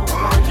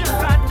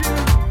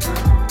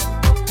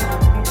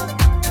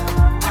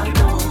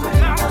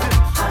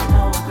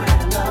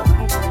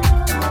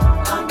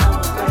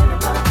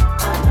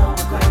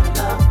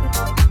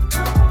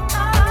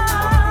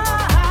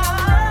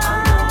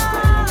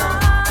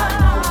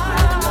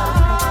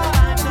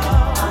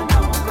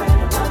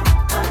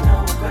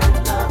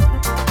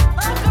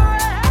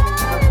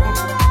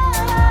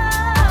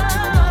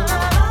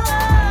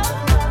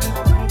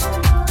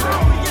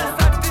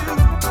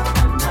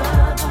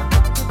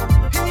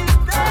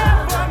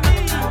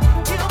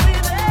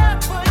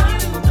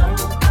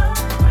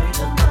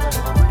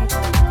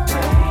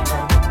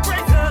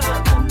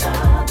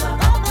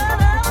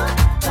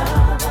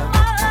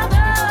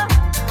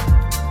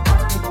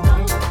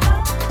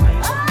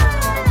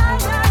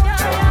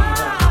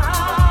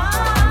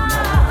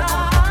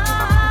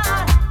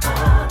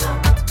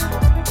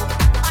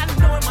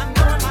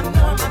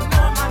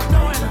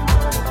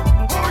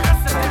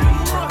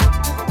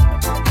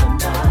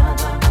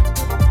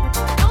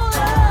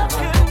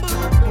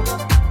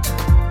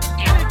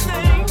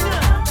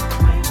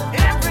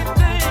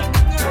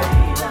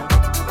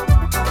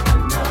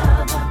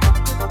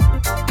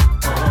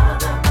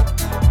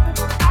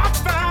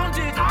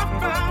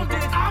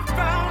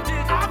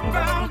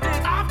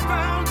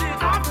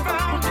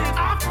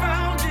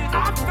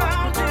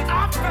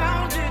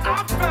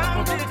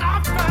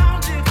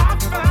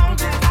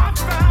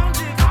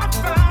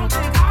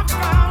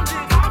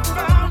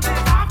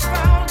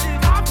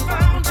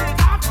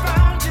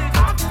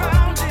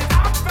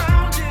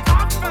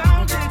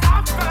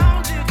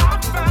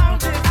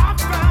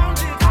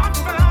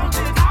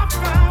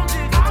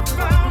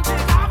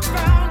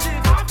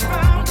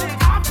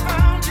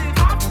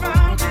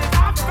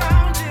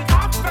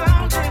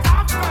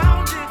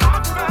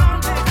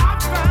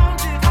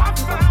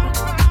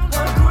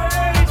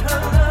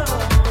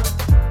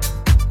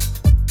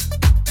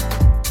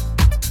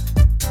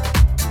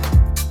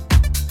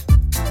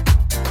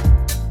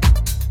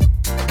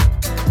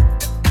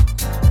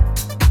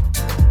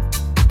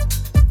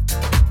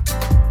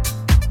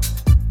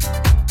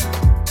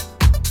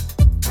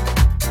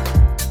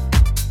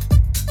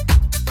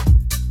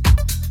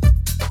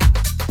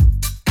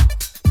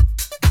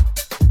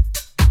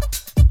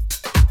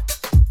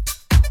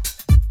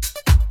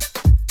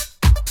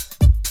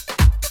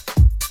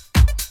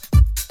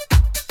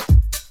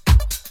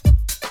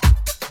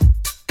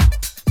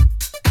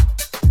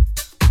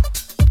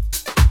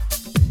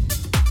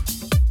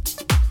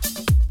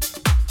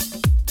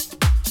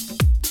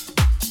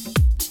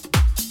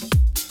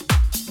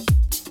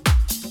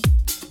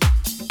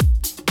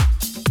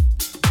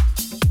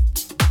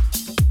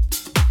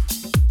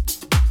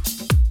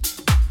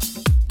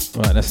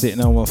 Right, that's it.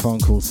 No more phone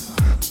calls.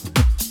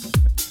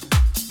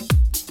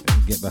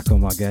 Get back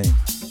on my game.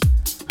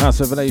 House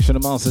Revelation, the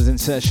Masters in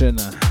session.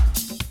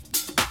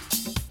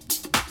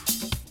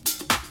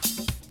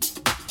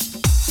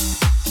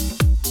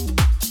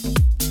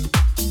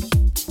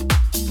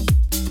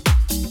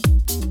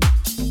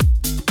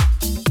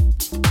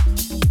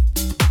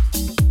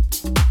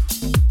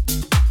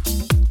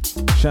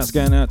 Shouts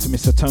going out to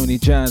Mr. Tony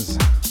Jazz.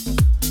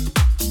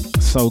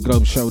 Soul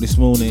Globe show this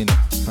morning.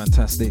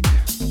 Fantastic.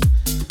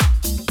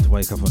 To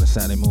wake up on a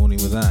Saturday morning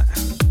with that.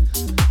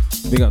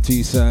 Big up to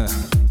you, sir.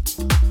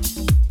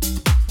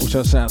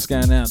 Also shouts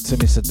going out to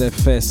Mr. Dev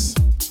Fest,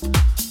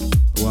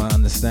 who I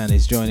understand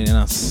is joining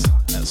us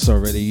at Soul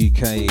Radio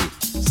UK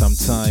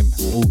sometime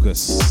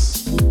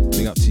August.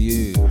 Big up to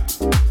you.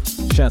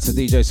 Shout to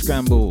DJ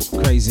Scramble,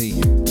 Crazy.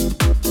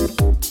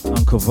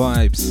 local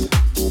vibes.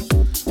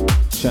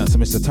 Shout out to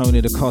Mr. Tony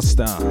Da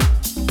Costa,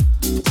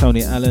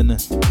 Tony Allen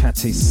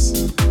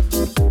Catis.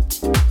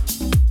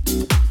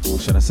 Or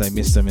should I say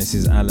Mr. and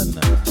Mrs. Allen?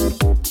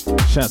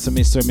 Shout out to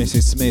Mr. and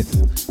Mrs.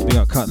 Smith. Big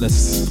up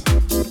Cutlass,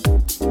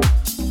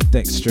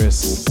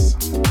 Dexterous,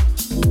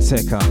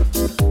 Tekka.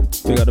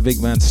 Big up the big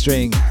man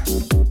String.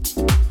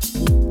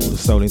 All the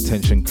Soul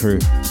Intention crew.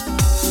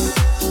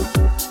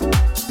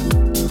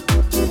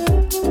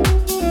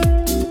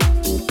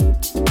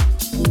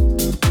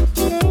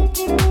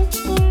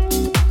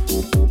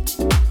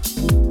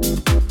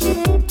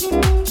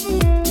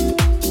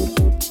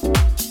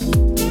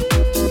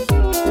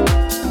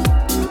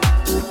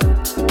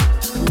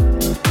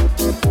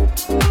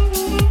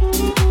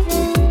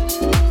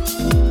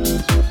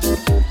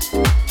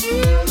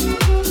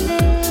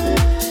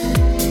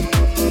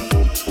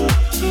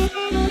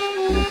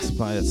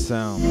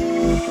 Sound. Need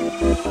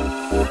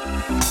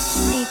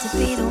to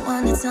be the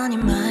one that's on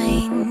your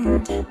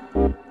mind.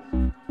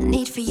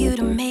 Need for you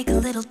to make a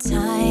little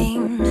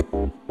time.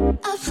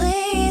 A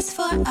place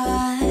for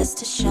us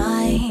to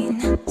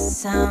shine.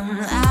 Some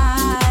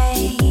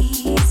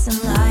light, some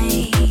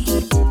light.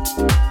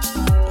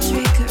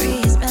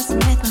 Trickery is messing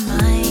with my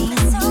mind.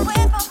 Messing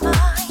with my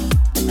mind.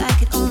 If I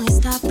could only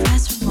stop,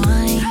 press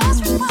rewind.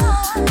 Press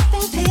rewind.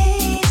 Been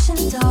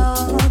patient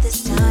all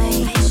this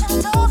time.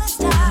 Patient all this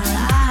time.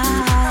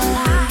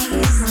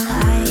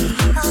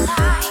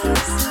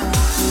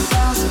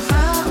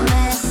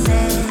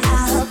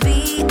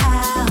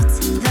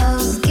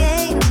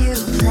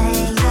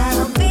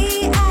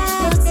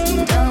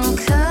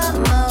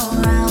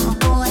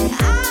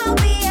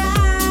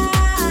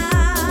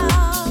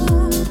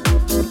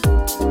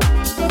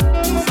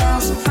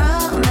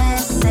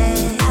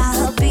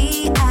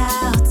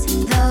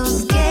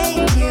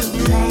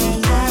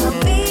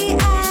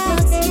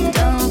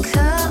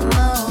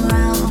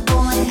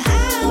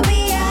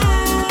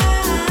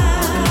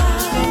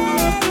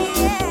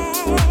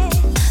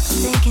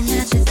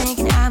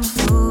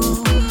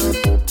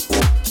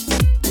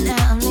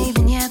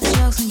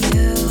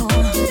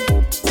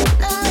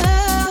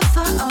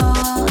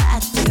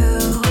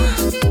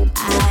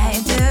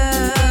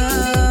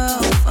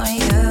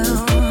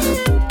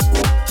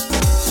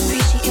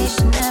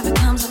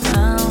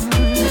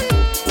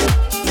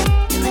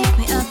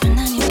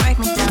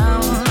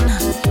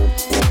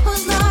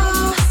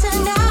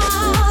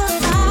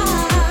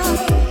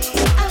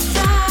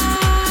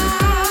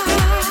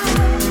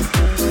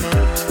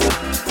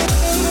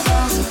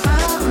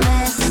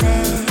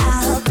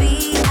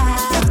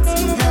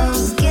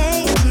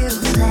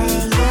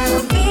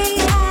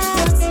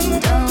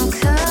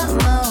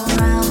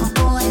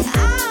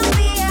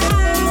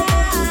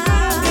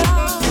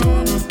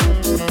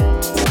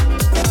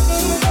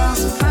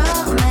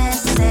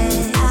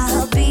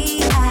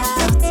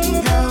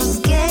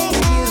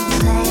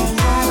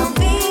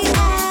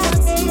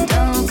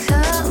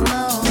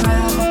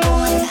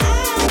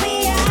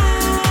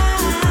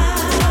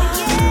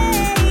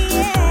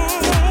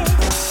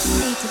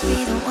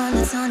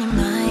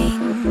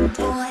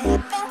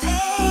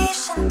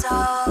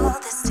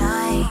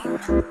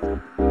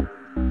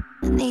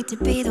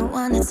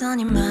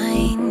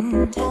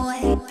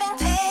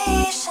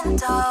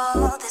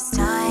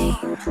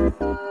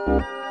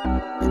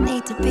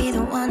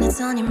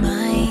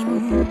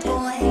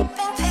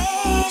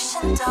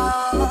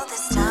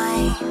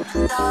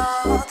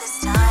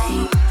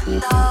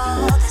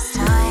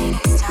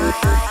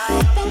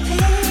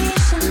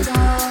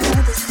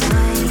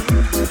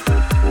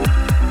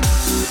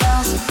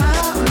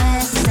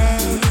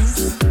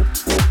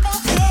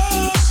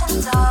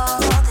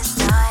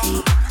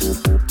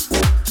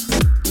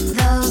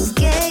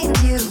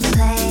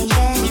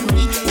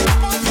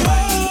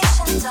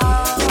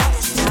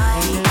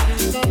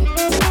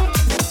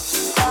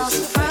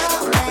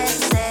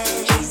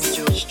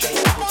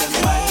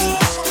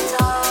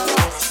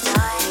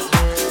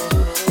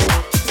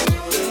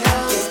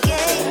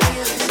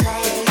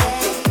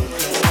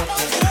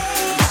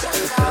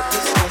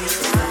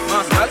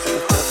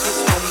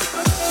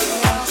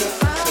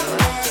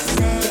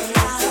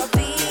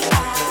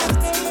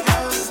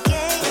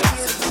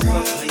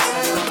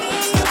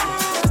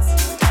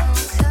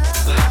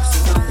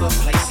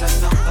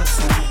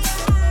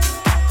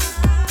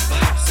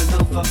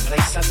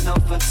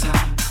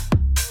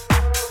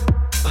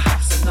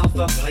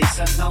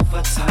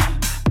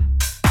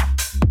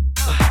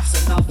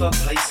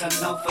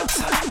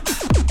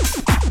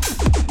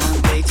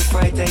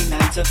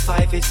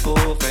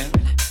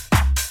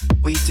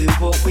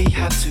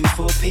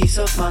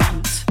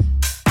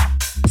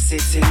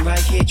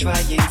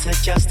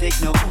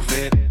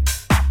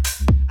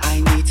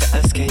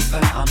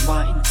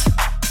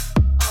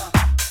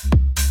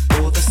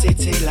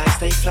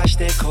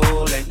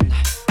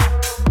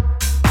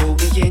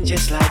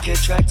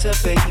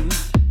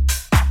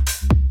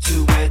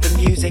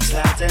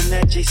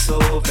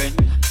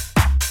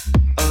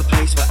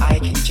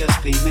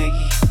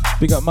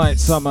 Big up Mike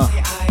Summer.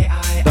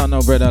 Don't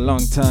know brother, a long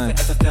time.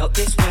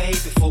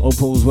 All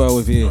pulls well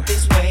with you.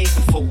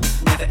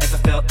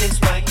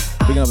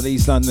 Big up the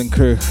East London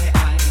crew.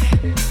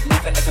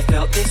 Never ever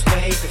felt this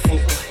way before.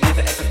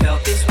 Never ever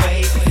felt this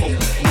way before.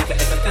 Never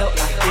ever felt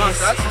like this.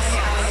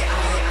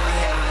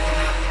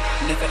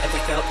 Never ever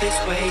felt this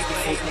way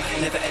before.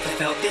 Never ever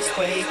felt this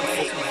way before.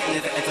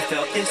 Never ever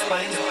felt this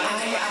way.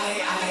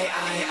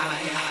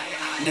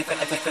 Never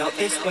ever felt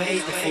this way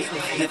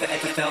before. Never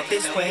ever felt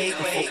this way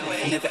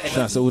before. Never ever.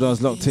 Shouts to all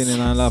those locked in,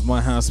 and I love my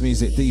house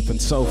music, deep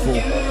and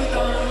soulful.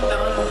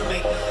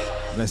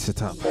 Let's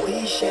sit up.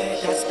 We share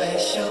that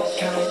special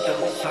kind of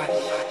vibe.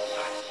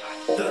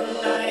 The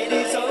night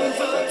is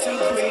over too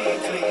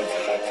quickly,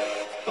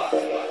 but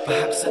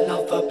perhaps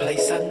another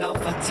place,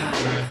 another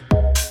time.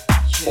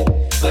 Yeah,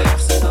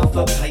 perhaps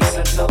another place,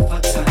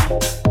 another time.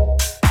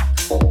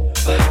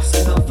 Perhaps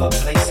another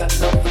place,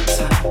 another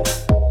time.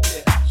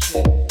 Yeah,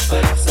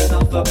 perhaps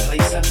another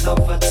place,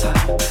 another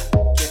time.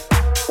 Yeah,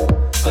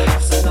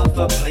 perhaps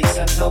another place,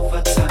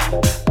 another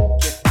time.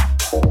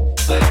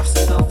 Perhaps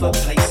another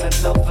place,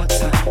 another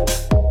time.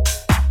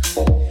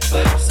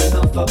 Perhaps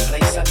another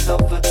place,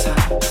 another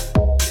time.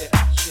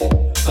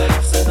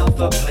 Perhaps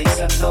another place,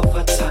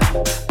 another time.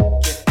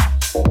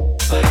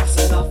 Perhaps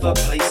another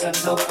place,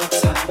 another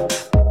time.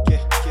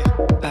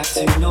 Back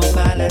to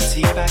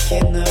normality, back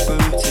in the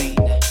routine.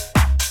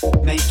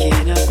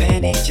 Making a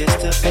penny just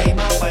to pay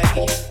my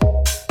way.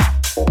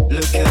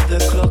 Look at the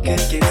clock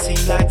again,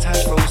 seems like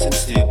time's frozen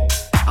still.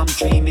 I'm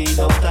dreaming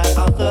of that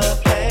other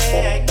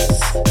place.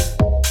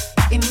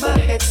 In my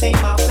head, see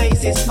my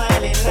face is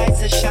smiling,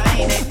 lights are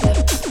shining.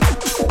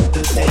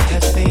 The day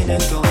has been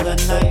and gone, the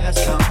night has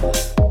come.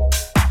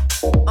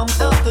 I'm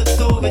out the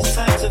door, it's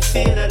time to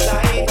feel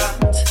alive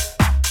and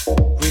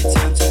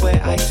return to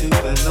where I do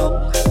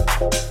belong.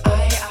 I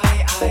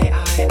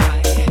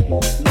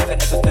never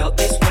ever felt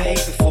this way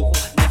before.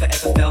 Never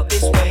ever felt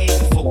this way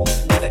before.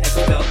 Never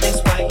ever felt this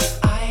way.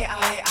 I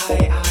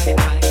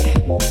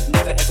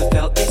never ever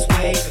felt this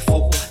way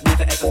before.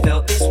 Never ever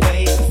felt this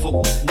way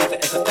before. Never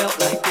ever felt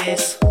like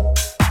this.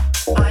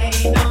 I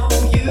know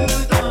you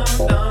don't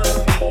know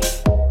me,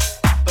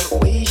 but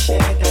we share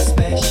that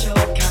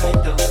special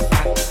kind of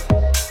vibe.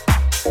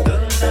 The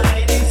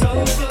night is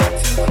over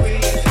too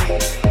quickly.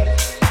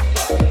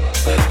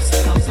 Perhaps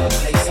another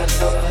place,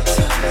 another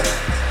time.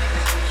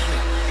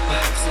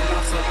 Perhaps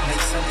another place,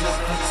 another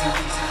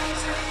time.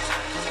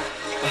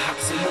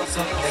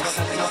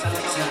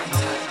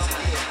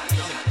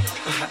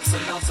 Perhaps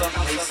another place, another time. Perhaps another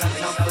place,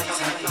 another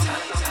time.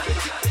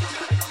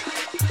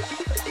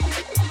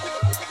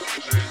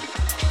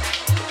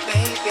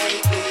 Maybe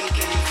we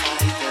can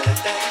find a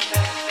day,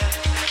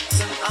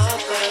 some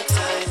other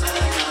time,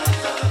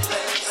 another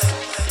place.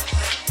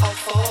 I'll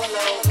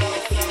follow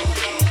if you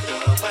lead the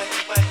way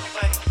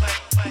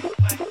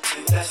to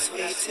the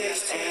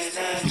sweetest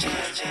energy.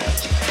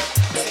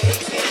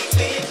 Take me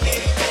with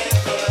you,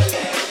 never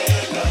let me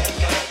go.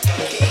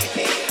 Keep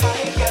me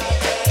higher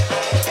than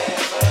I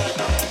ever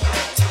know.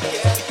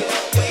 Together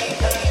we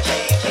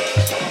achieve it.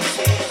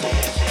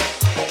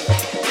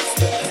 It's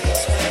the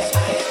place where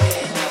I've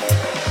been.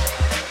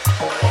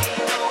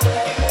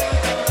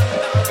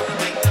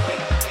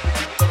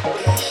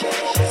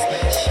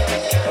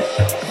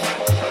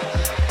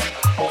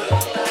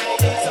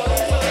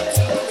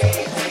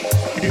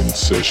 In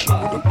session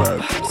with the bad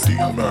boy,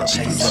 Dean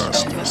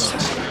Masters.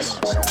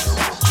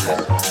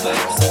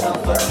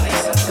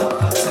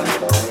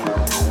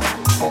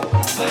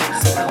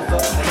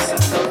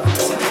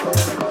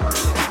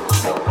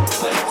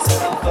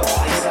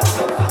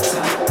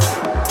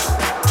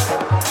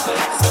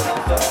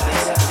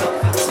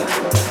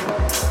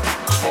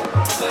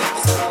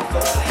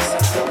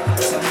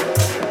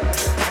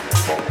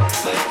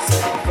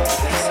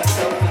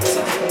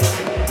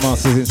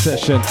 Masters in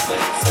session.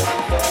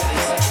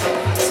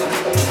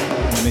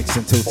 Mix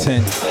until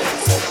 10. You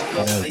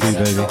know what to do,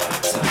 baby.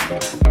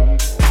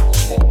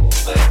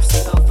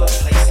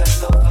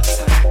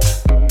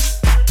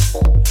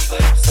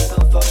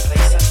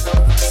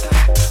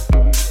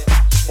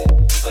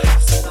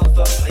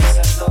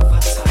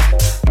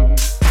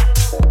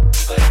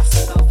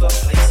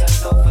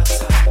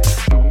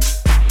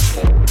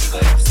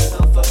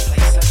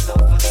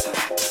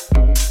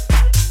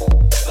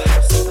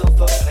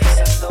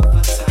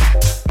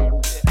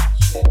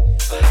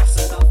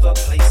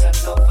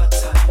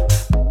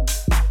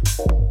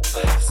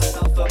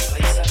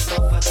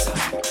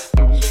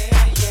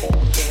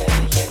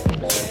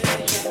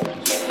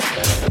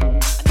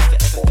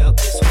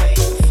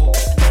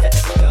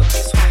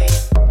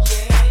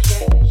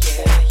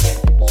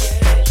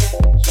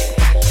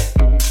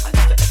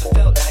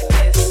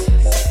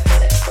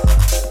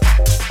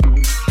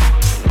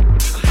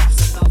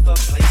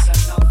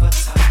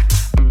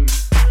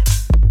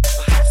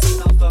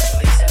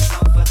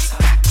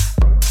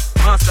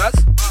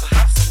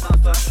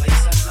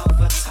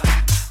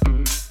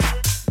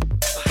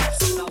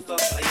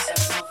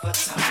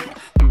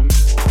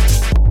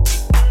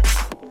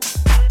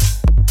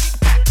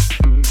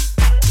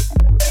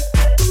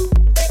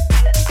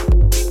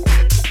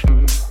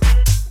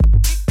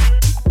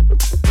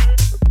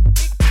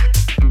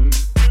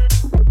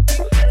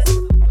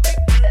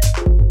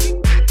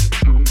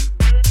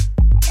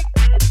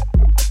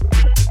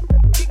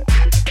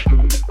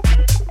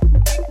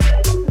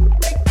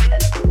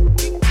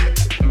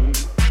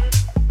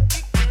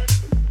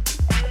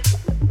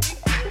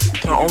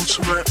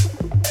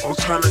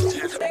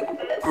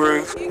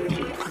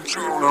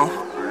 Controller,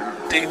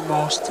 Dean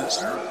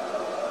Masters.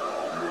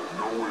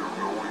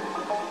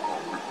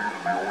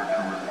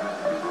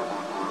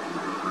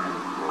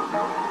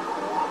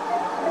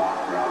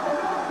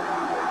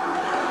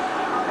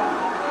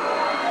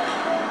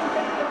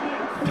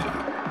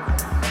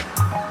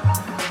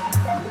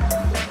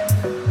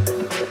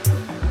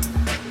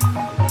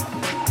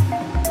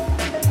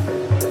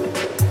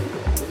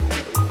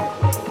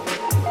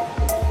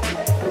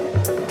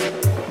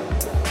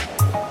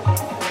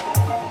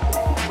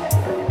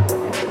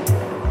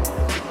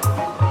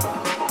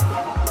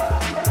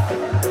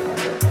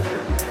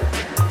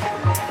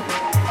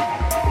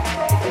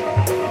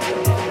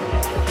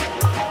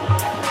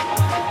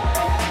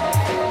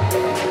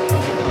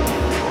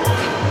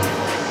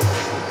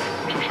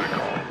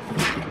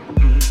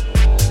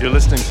 You're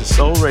listening to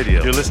Soul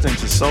Radio. You're listening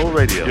to Soul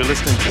Radio. You're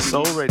listening to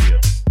Soul Radio.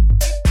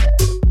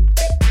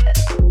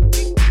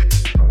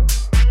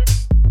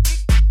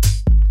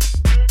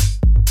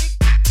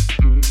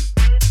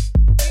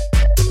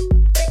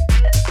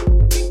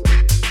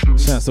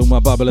 Shouts to all my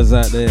bubblers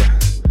out there.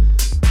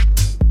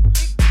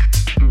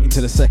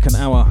 Into the second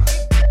hour.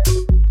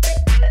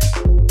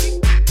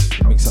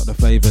 Mix up the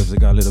flavours, we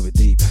go a little bit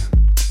deep.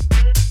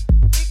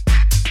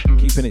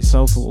 Keeping it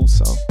soulful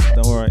also,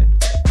 don't worry.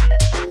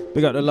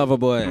 We got the lover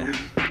boy.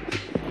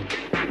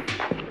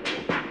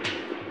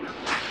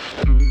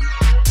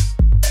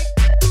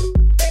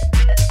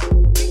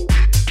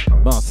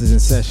 Masters in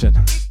session.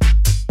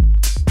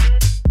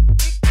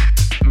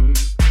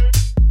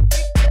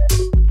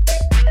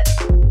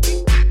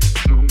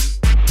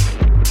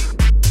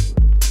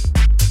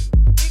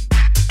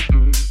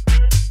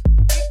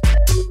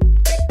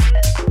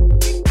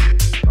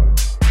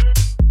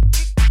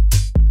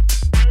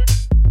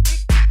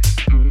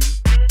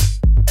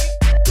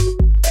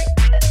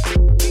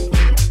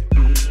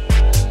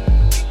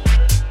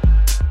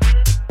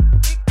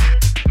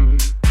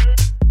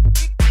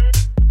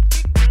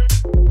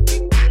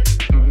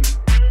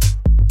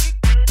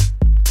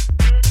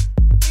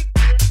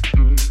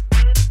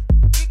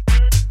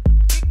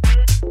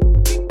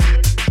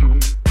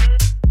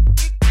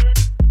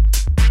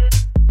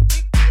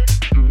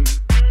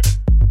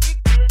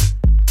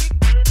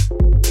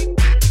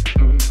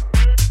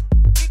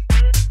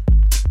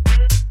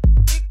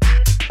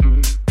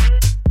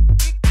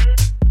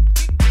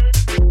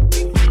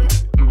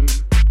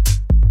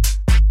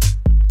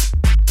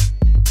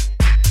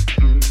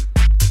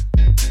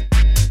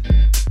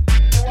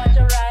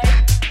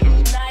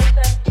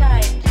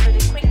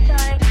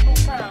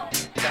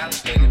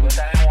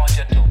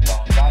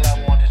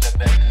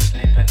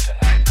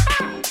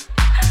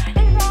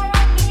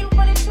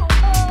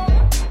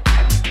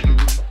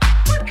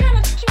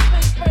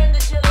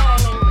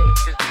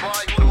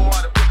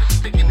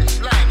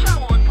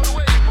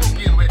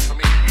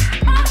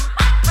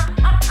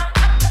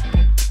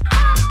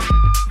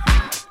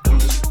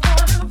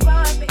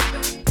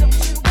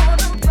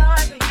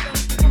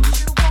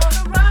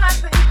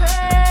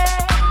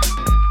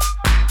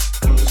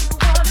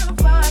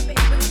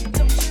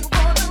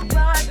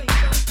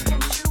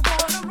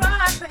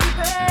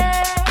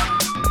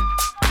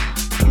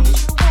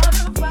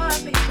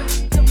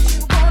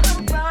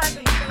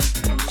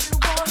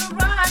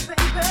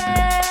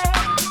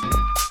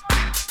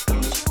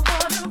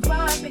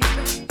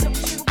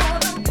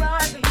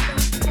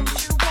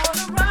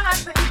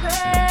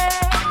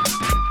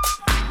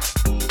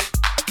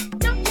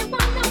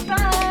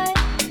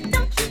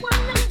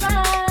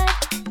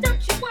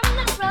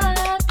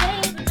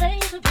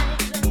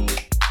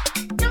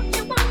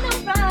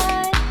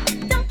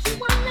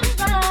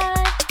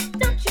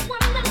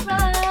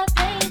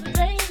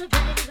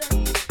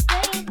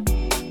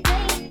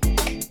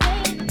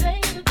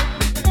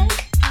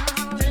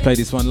 Played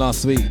this one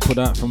last week, put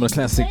out from the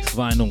classics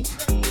vinyl.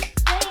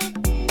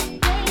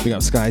 Big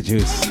up Sky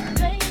Juice.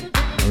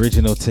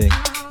 Original thing,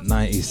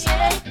 90s.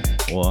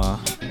 Wow.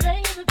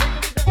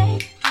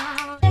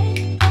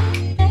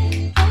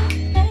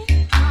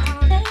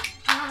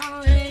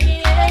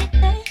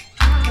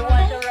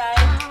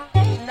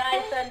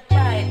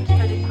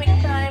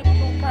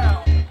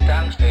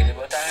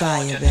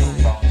 Fire,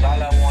 baby.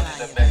 All I want is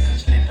a bed to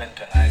sleep in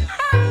tonight.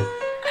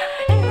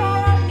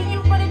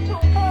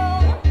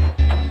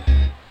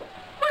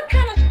 What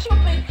kind of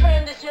stupid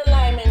friend is your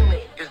lineman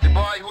with? It's the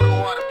boy who don't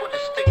want to put the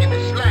stick in the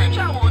slime.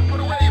 Come on, put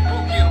away your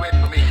pookie and wait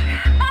for me.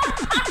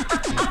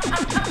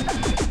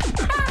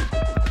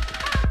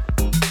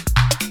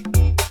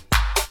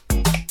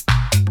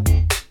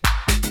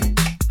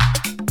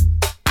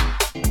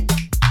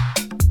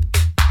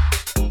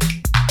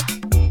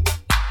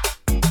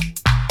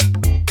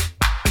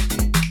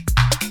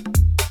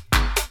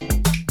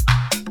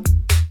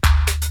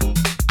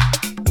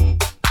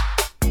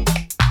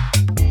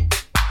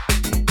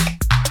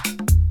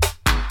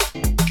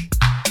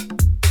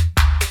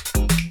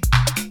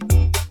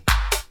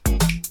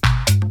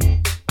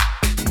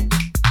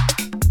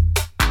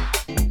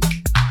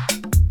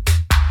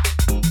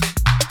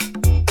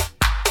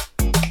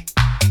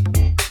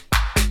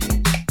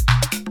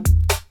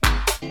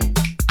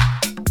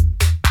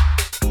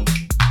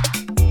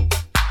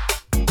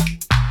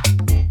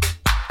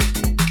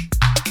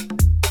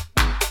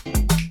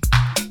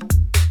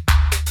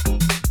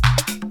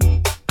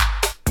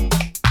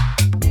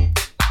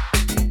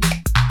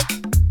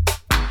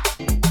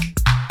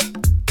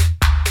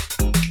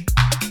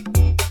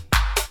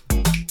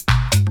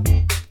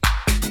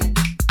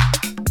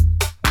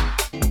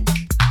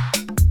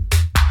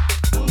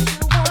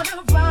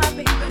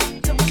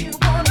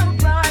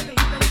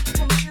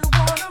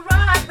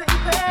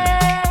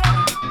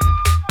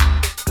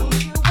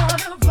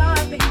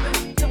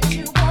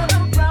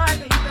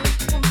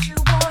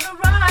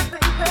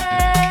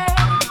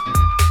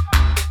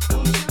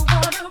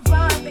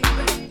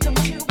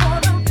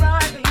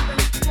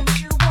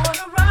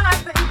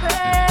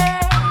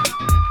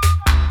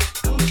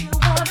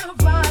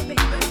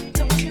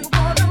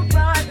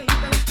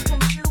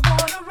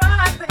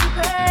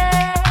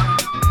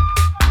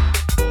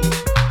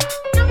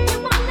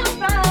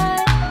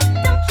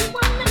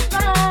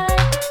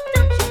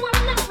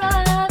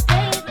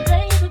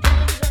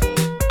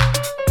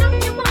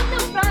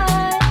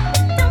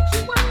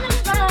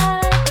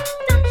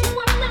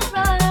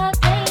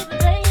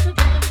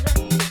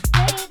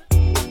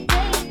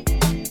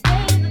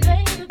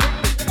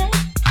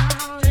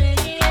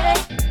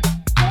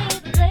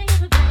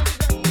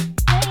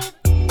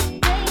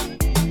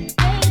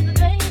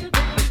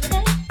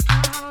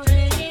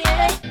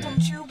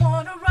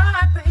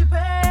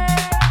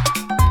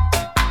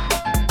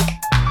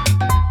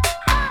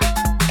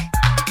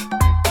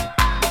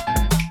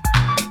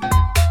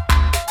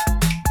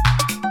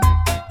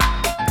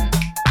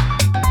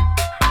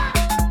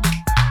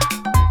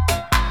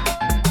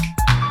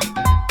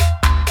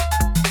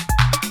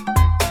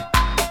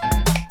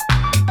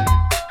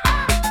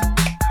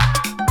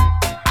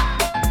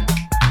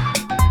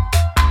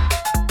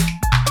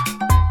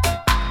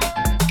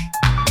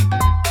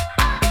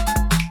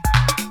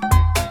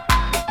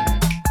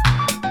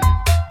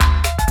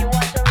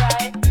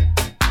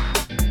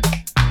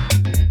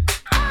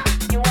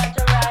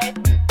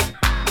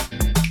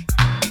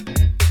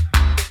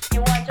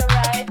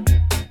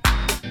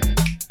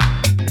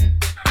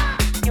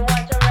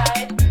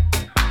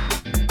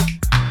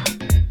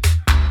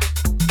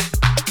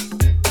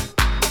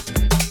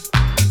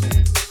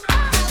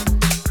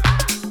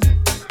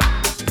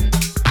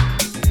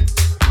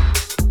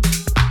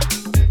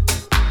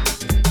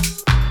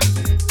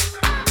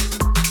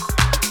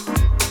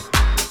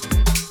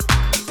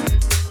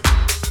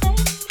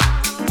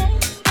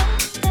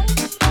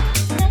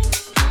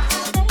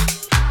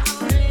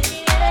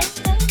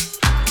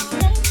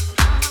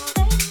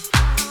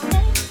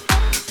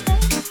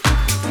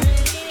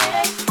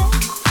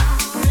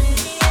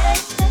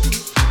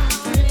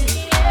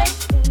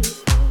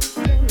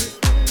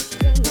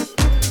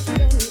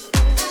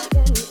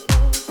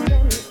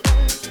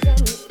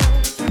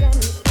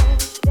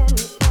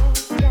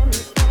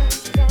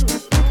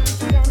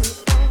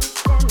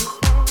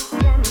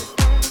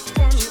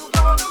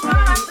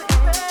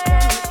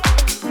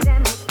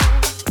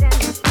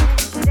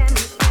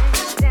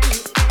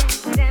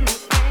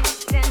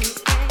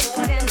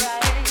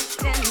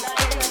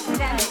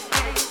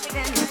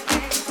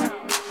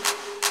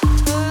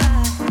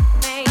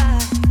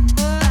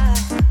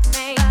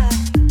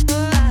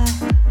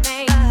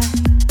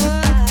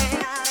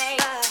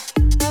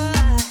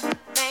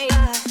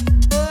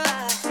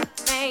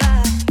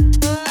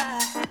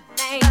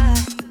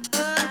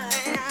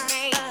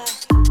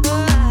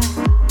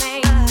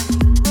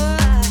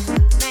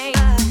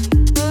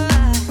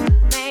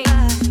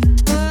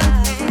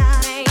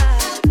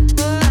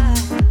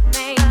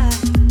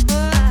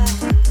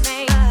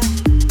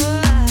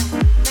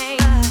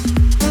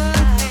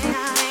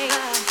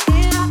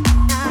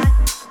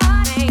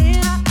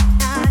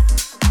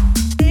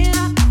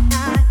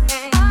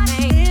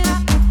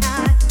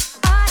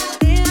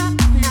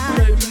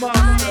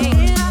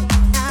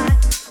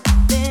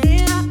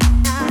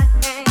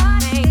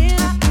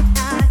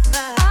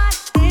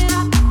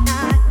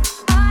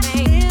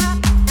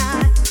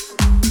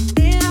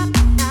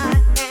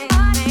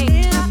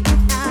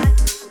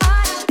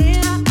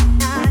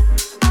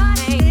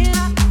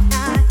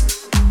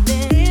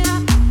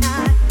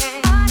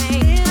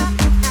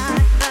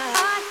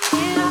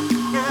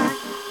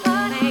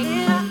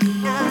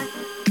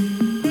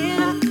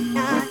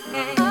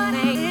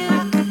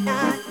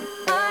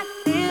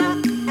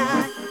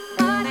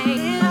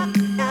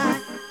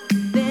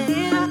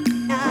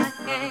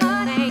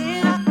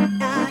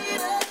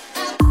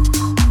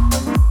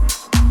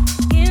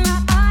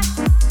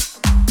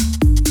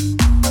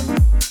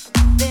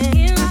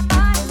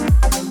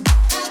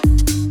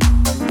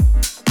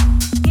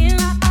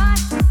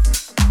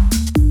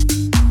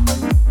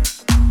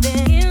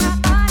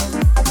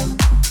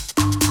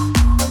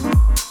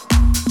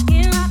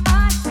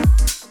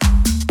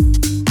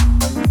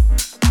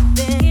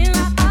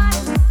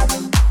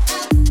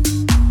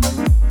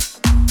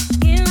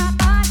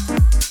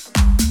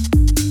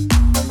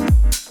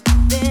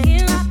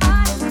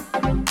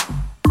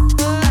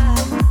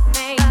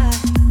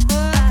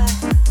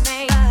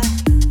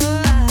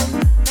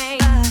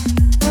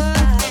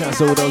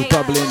 to all those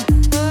bubbling.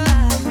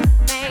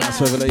 House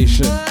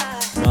Revelation,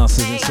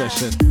 Masters in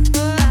session.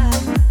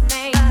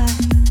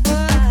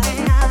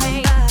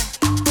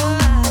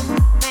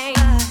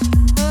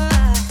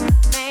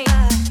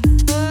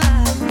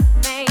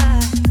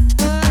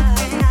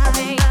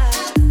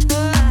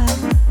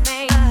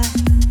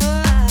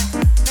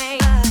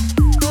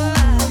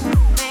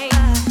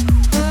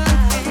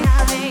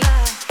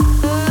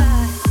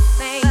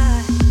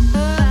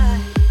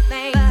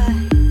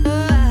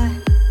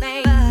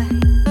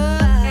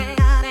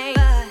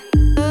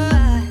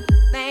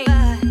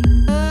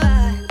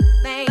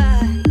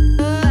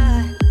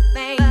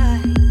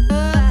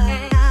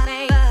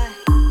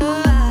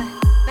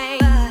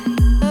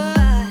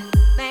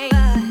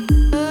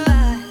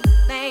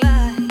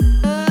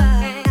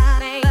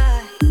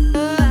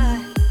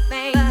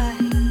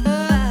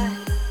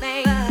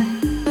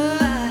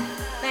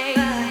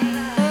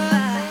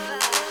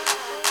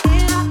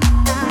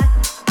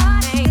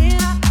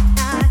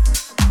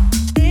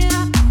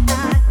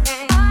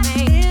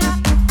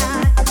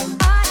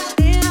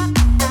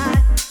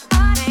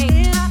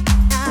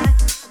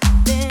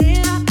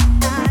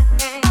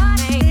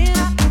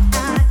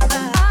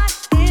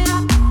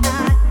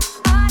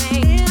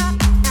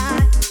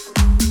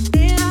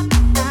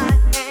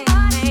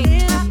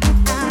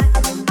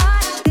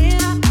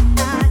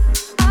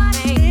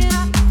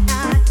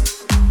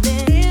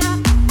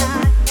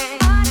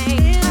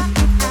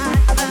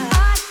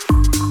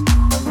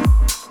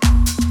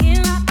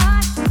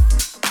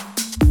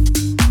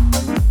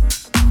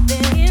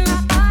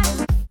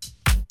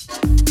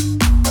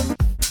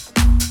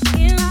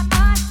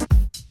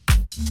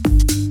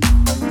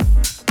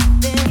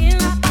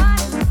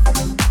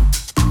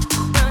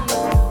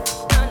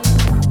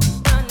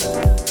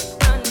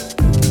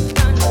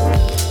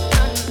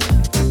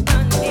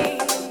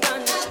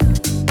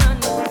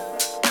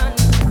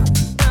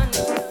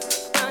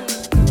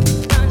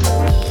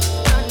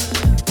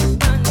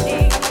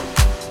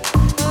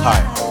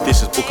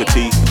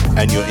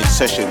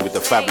 Session with the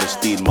fabulous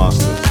Dean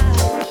Masters.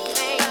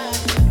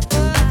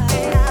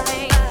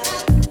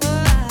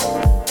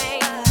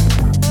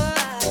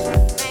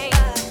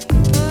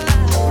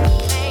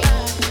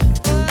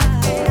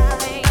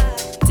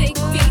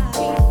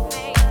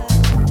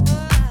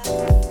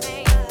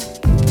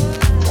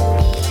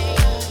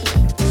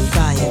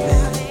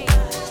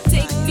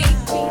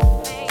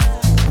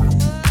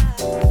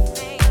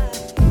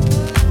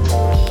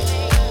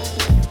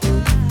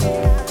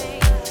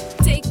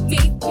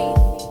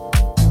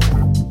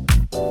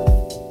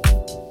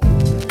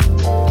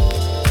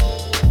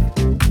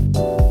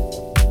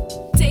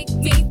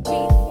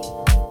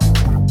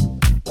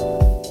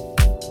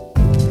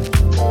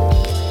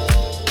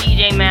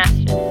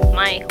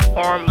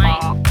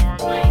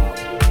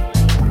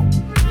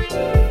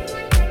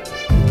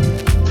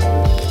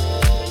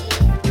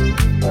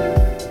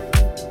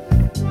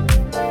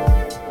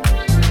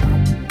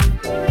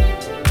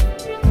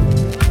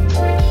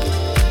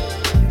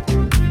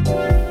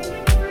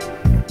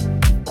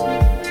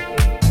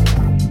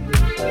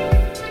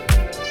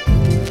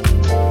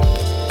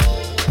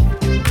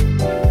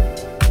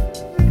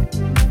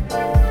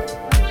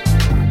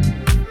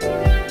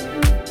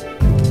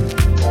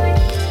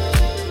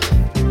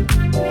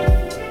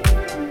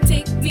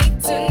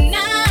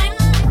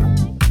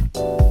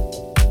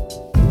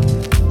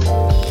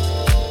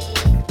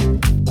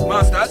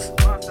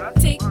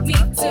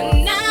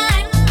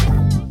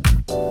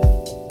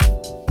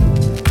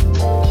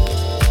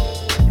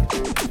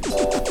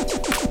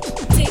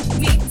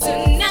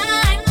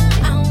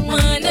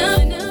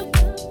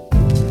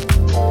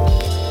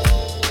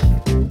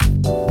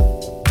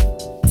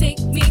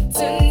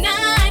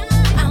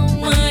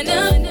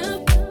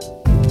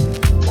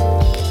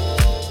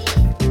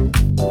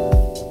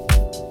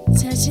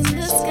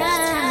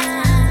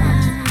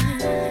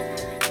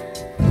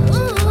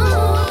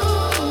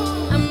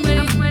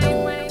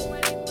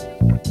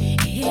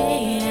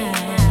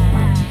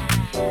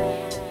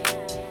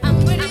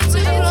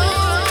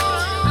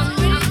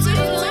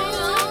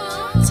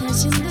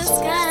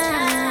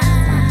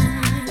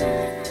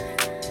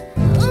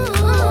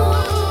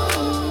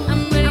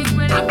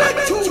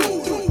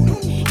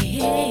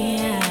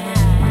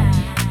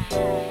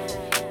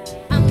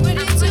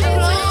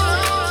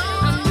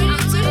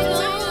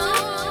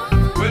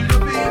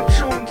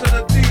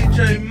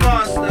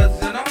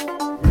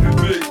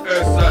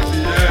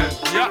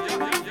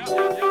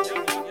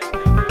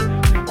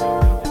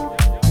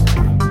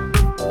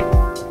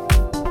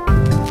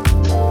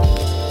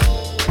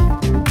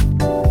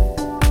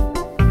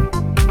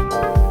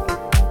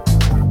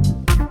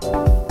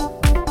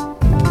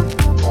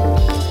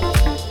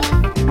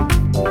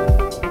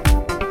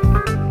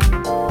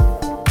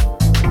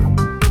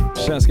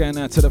 Going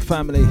out to the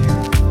family.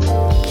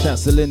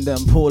 Shouts to Linda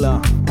and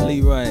Paula,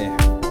 Leroy.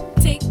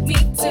 Take me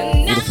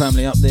tonight. All the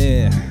family up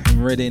there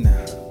in Reading.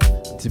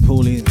 To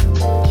Pauline.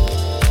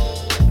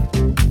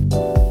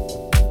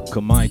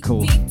 Got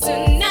Michael. We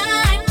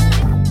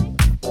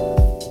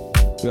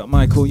got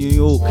Michael, New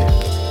York.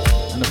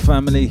 And the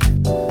family.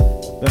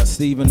 That's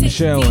Stephen,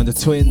 Michelle and the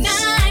twins.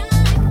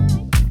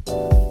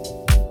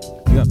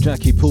 We got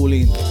Jackie,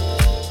 Pauline.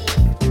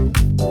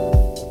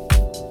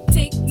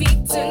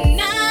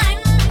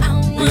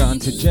 We got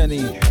Auntie Jenny,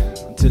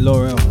 Auntie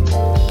Laurel,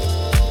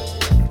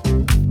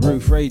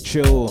 Ruth,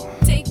 Rachel,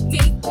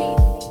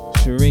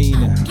 Shireen,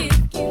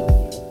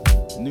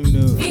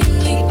 Nunu,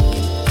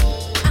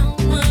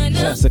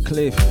 Shasta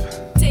Cliff,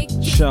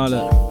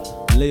 Charlotte,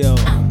 Leo,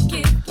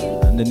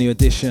 and the new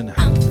addition.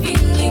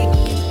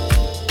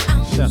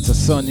 Shout to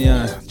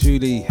Sonia,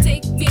 Julie,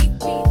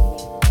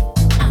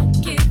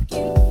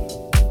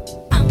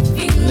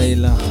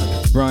 Layla,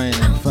 Brian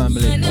and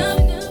family.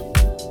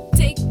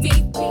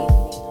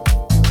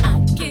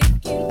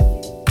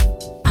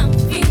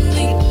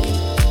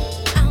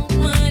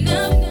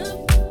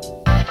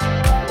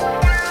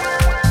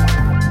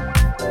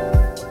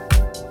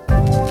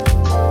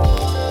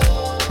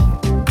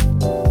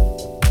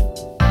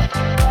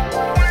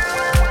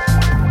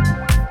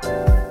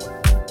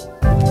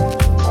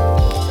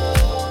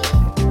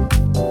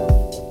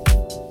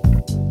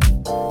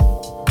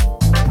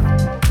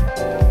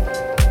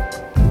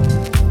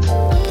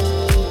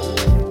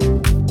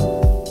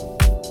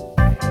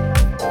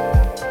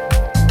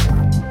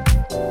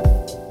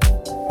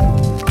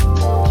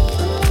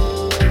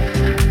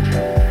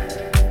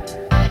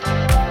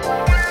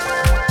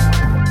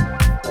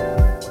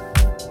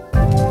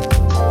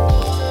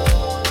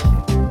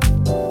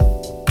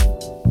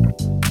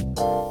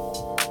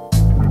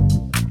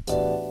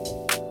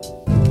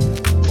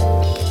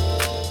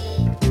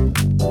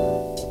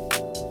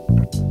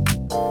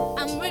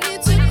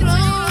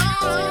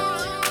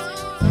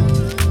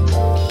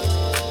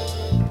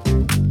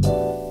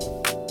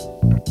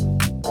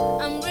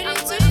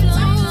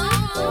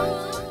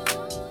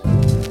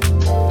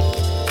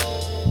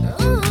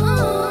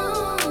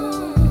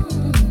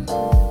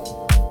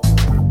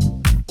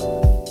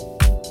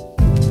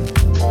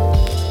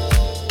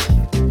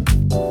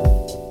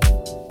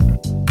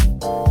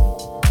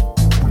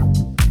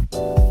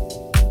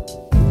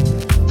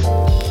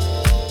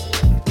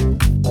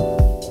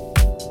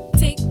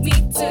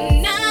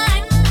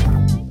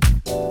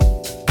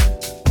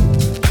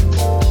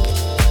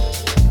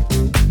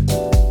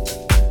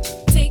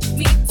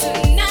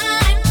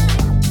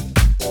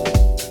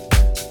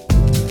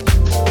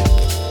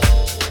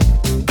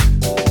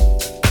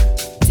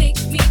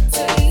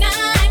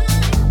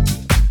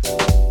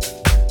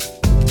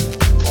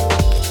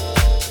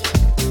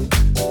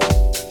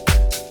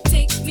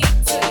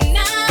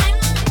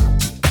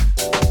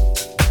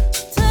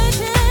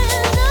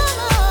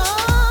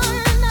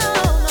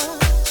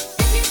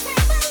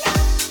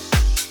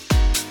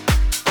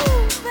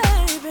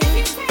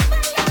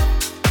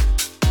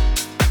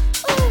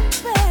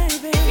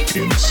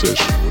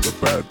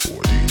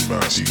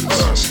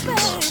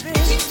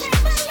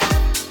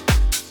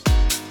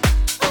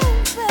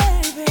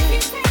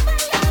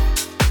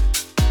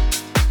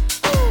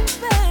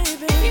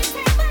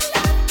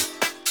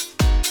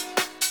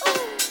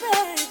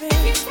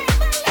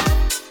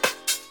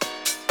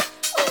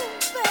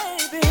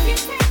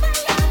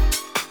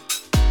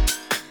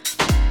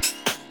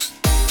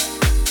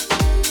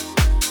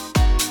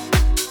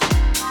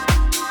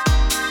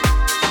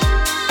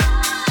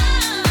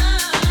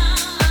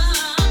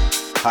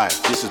 Hi,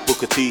 this is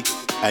Booker T,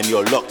 and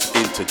you're locked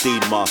into Dean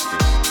Masters.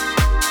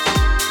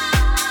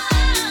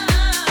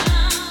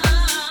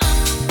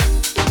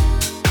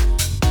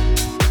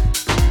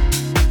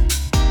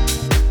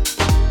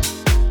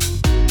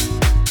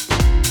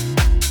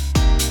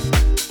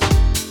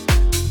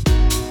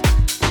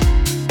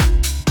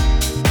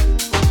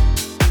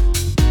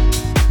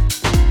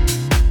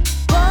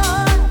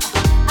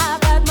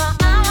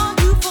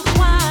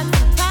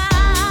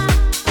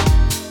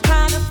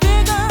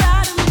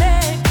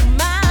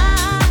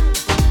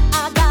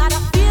 I got a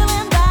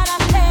feeling that I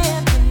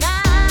can't deny.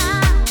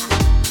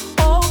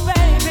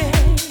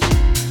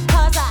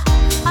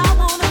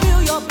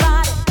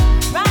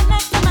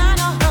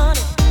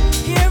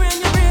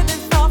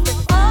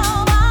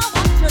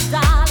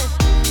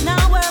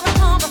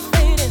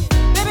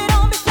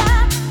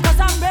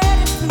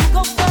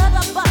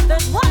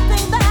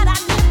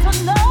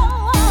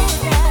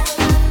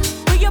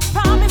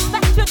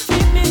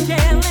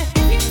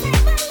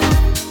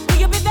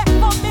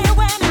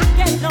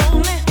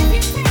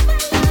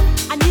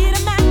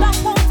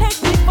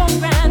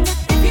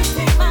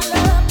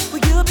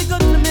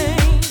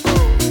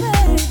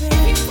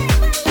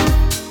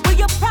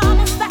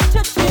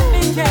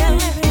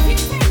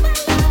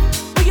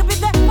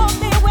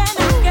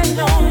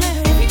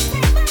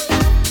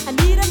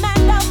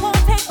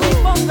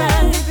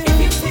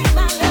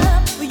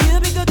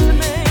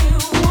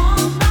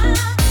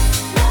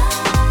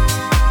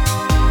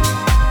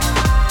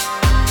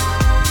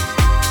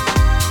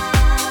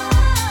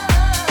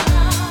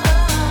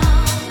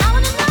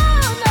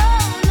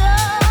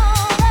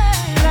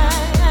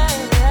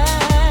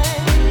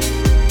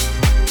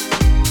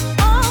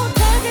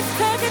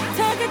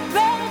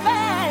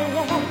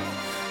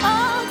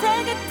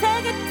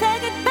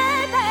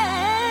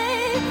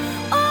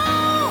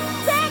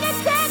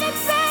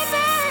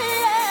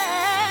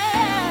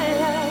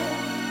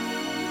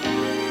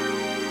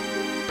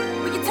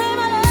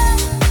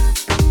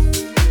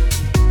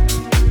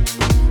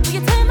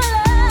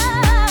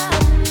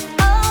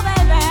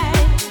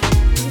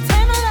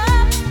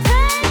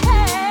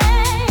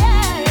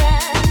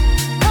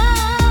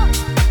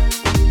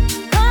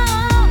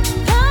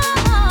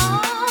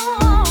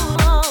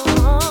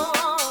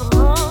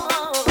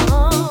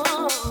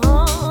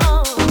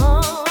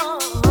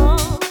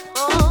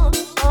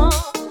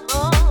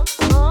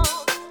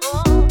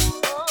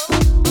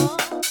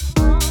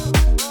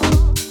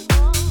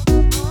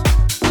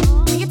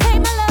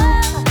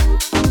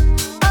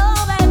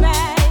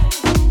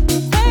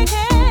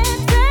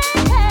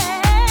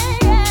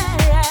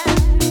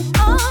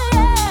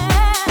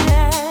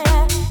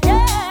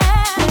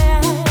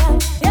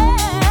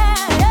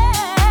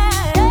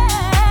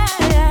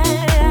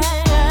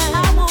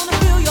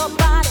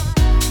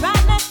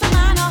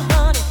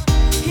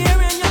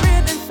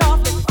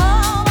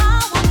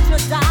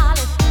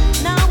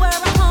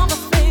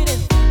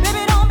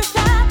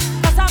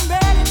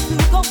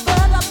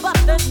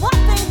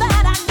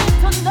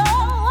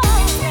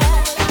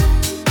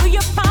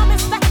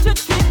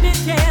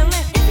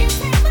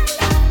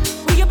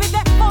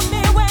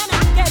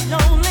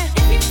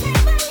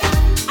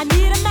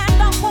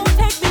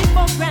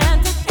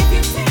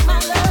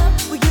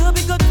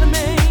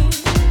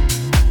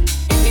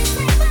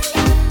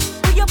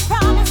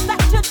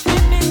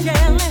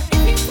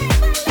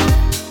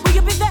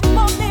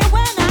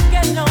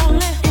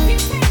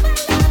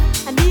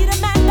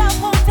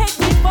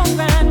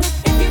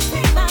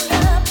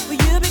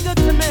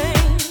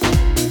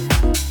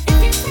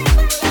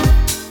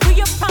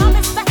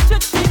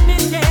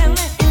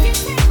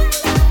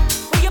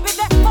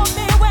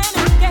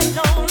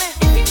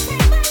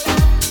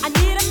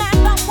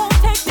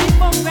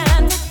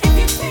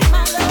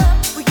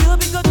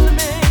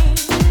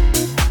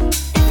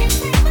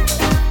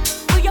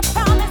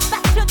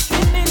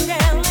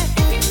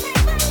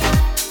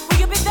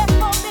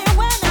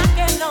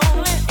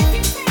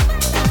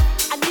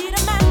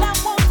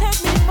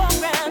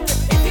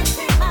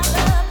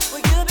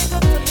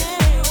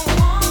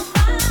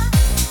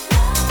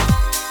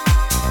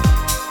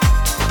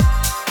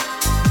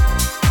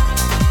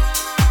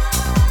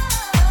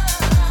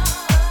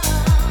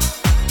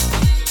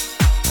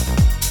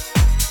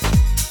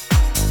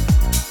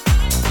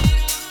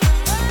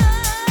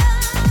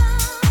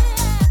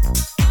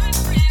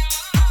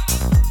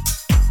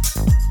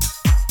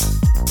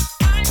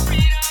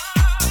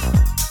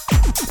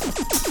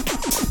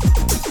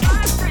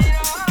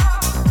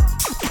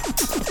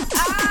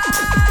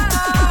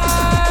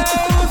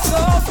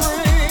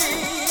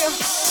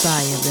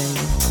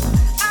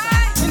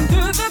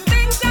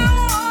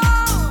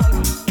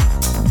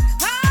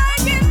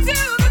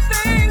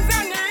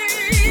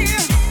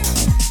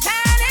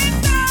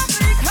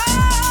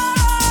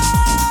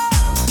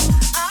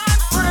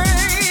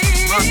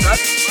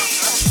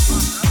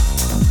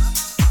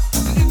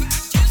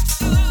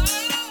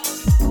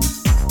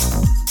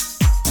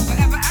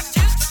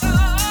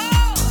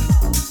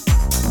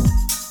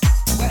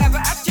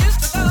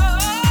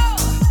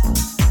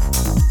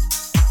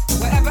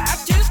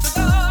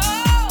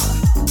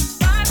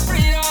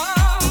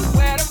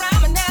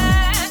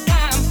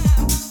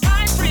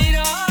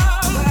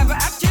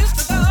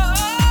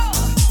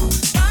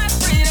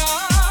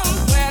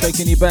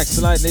 Taking you back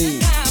slightly.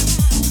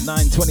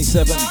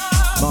 9:27.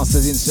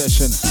 Masters in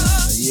session.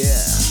 Yeah.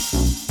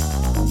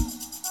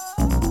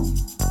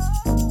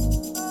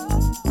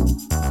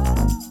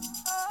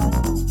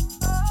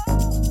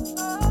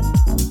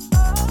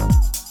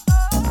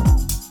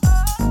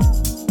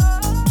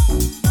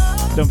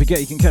 Don't forget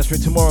you can catch me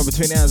tomorrow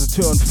between the hours of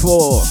 2 and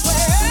 4.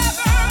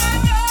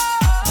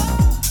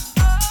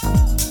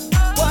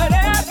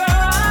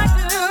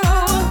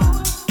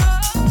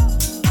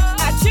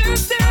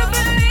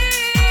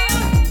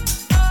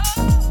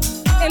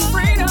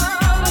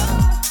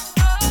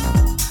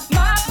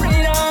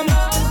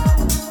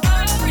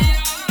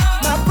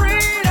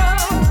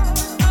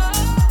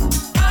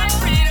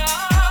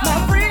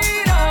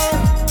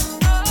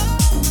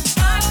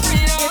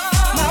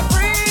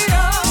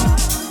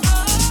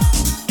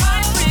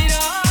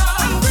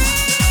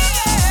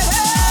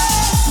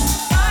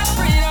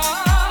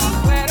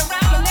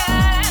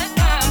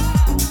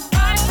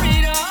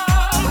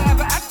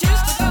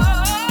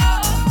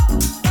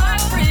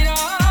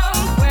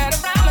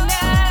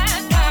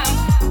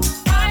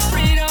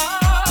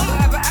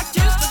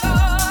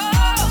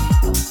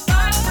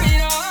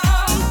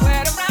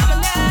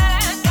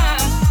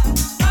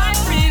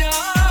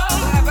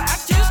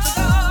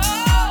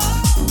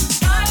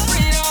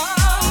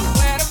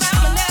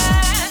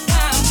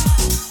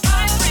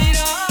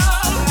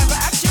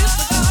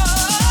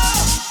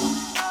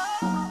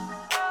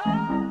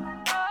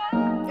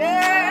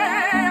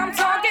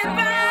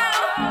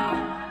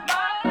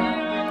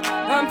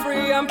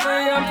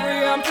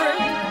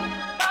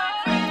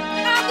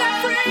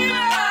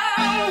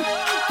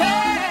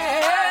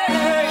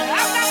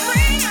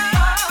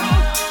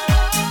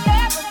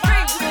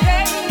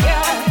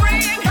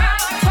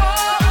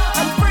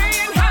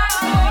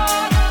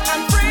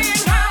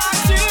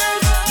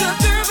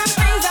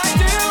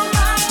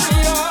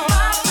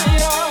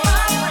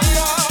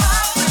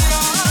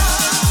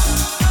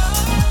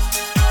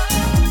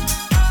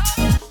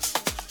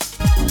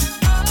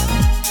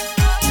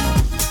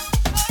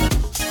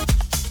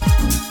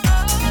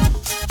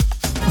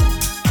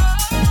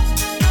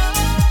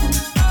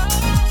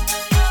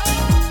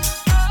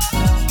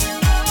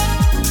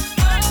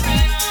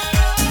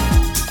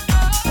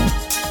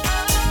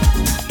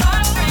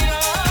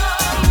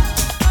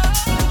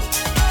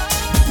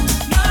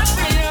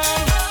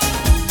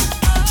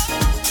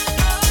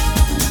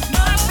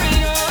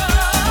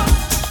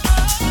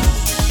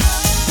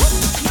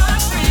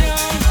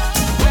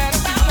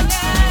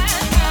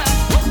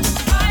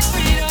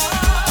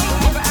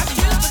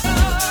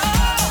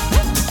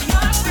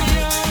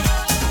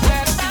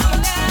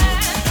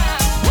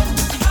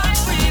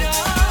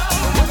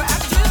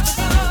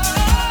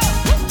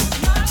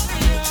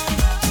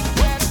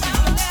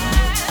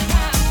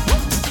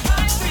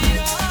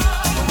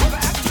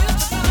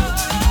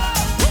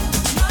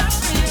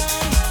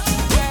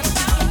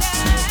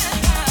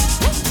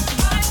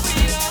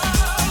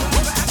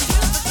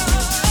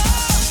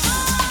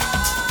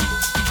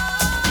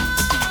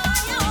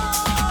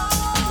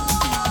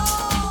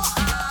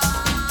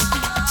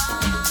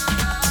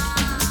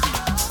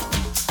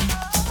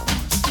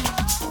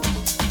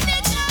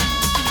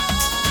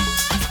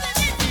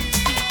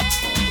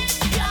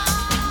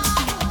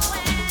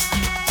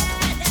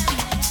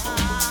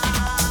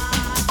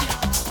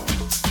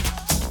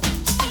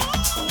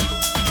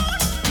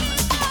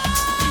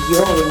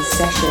 You're in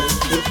session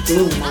with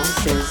Dean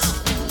Masters.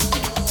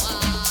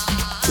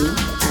 Deep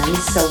and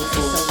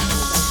soulful.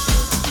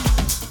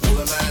 All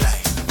of my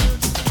life,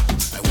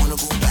 I wanna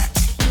go back.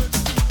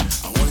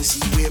 I wanna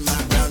see where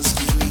my brown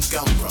skin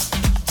come from.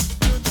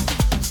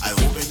 I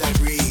hope and I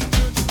pray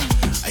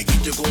I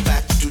get to go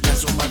back to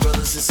dance with my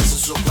brothers and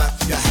sisters. So clap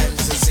your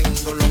hands and sing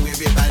along,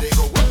 everybody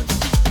go.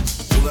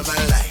 All of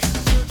my life,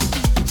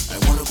 I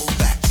wanna go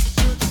back.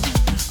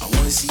 I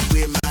wanna see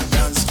where my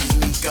brown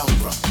skin come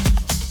from.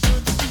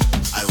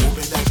 I hope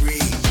and I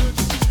pray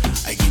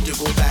I get to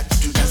go back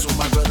to dance with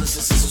my brothers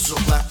and sisters. So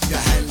clap your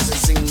hands and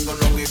sing along.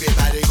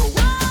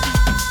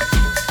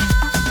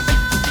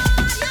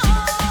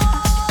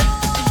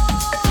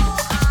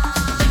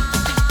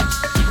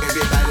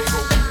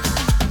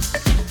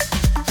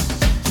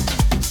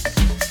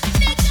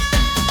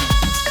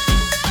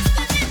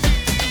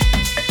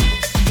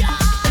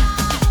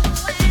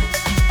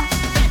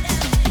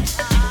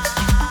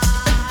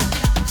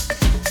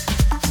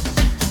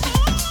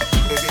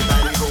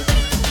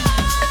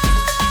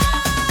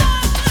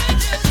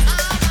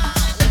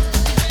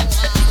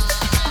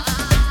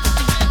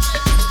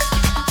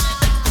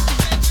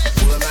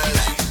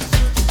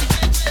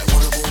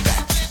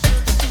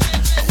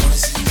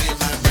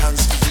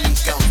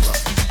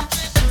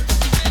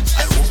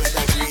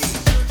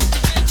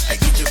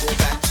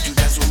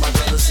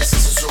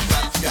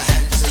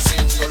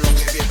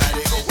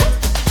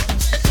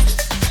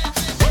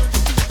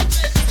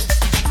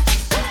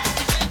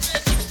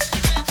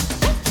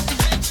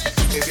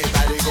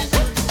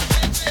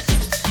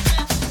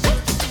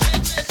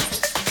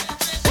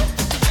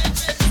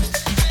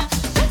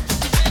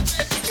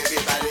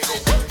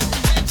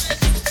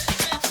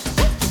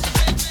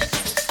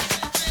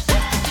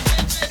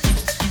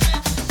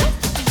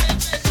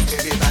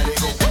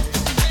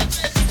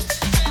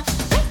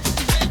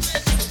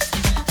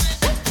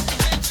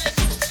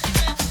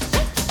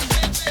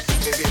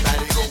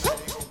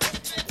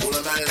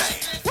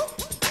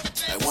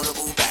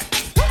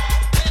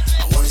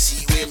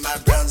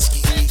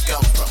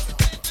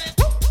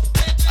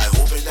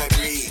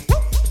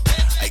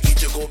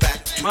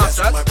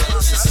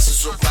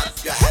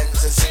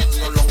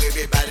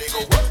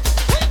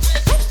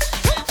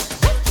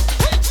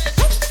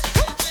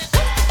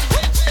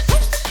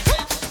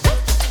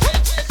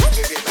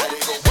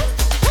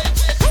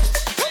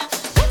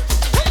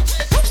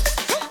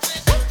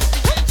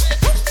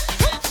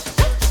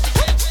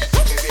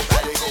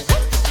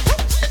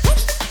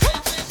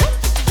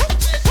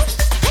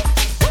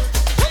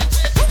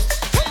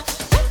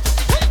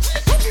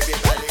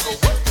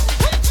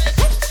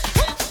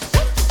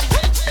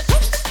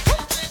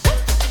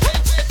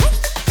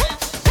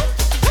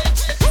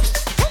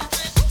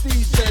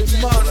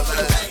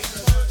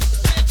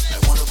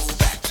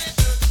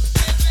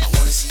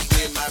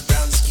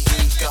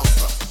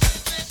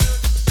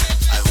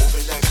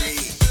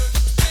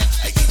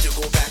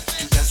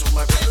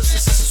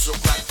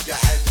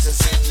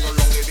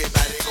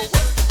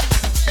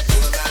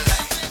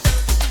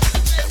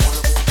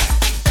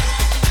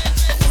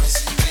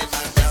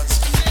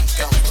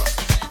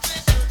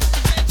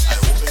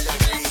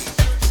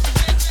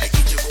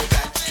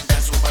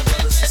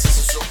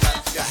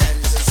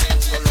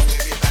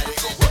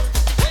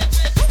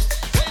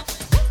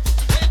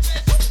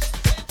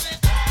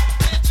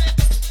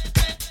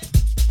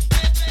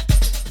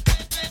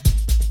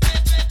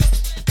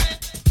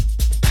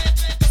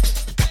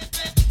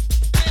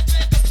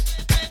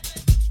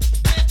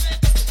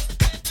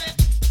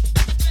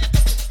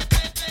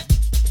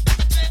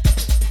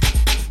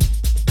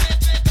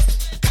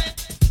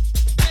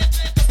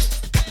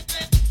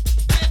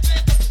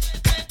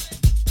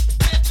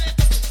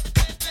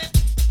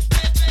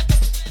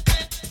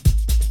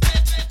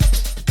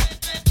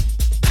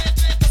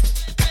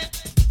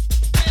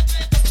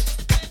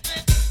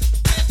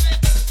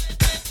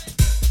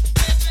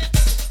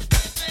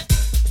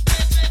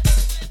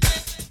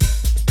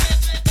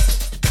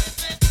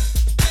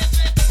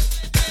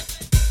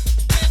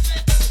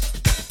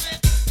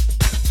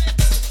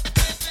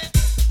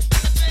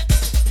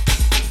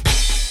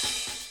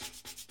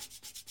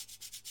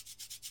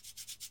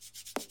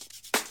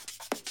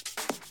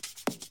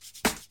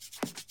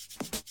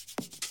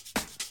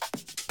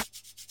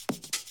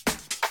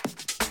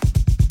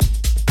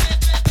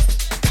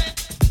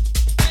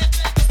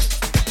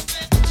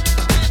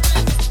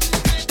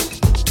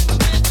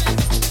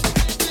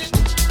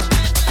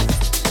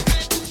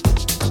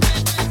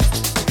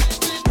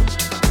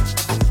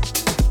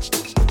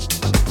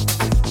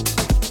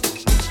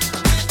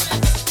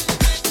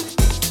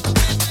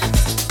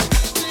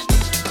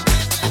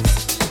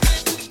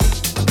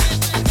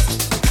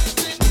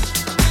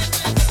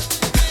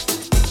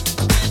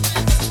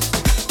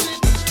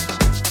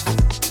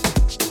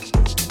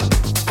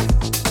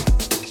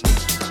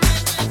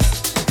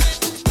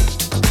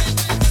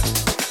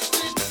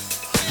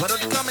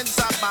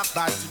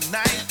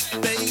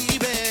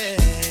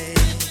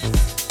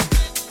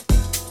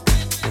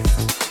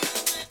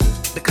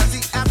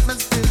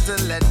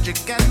 is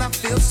electric and I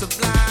feel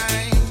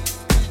sublime.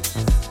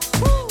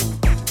 Woo.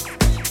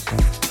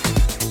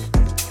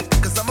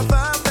 'Cause I'm a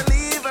firm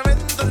believer in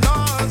the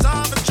laws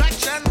of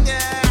attraction,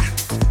 yeah.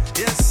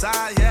 Yes,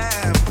 I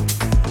am.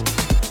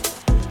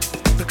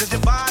 Because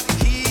your body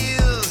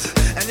heals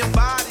and your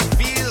body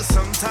feels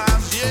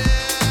sometimes,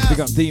 yeah. Big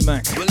up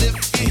D-Mac. Well, if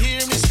you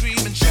hear me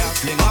scream and shout,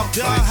 fling up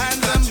your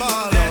hands and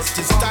ball out.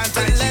 It's time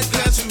to let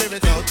your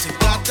spirit out. You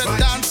got to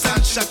dance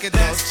and shock it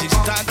out. It's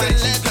time to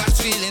let that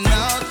feeling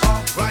out.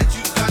 All right,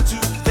 you got to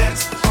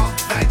dance. All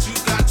night you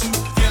got to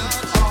feel.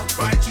 All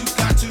right, you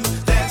got to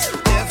dance.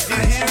 If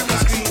you hear me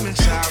scream and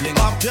shout, fling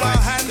up your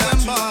hands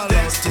and ball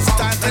out. It's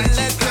time to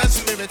let your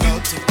spirit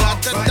out. You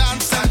got to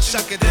dance and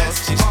shock it out.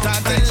 It's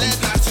time to let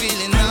that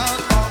feeling out.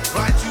 All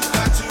right, you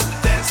got to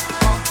dance.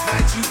 All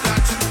night you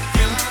got to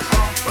feel.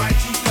 All right,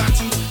 you got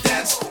to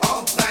dance.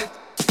 All night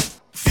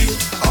feel.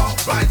 All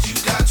right, you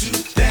got to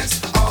dance.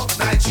 All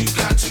night you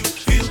got to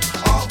feel.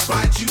 All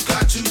right, you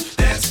got to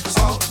dance.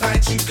 All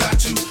night you got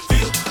to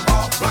feel.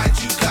 All right,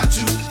 you got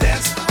to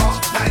dance. All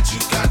night you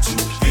got to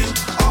feel.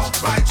 All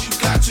right, you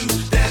got to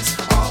dance.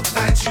 All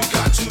night you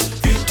got to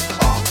feel.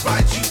 All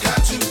right, you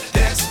got to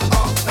dance.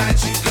 All night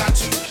you got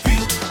to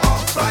feel.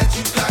 All right,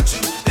 you got to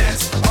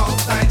dance. All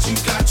night you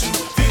got to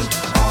feel.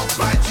 All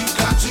right, you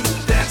got to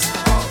dance.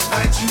 All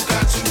night you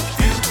got to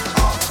feel.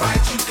 All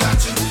right, you got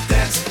to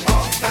dance.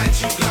 All night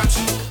you got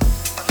to.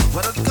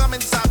 Wanna come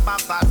inside my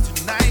vibe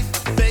tonight,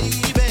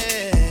 baby?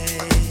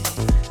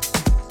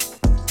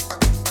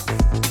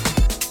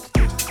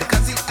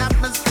 Because the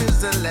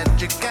atmosphere's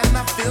electric and I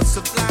feel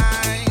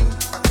sublime.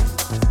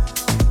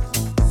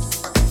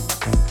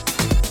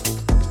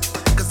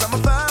 'Cause I'm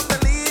a firm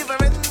believer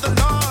in the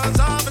laws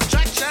of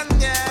attraction,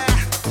 yeah.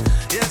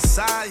 Yes,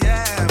 I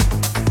am.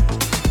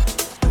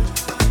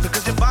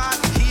 Because your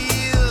body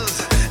heals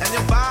and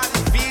your body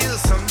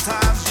feels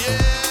sometimes,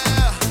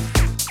 yeah.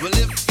 Well,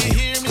 if you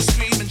hear me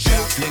scream and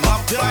shout, fling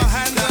up your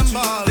hands and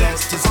ball out.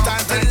 It's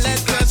time to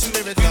let your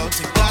spirit out.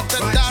 You got to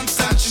dance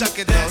and shock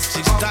it out.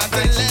 It's time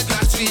to let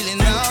that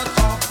feeling out.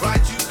 All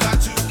right, you got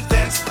to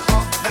dance.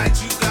 All night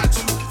you got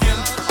to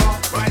feel. All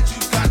right,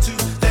 you got to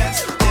dance.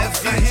 If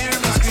you hear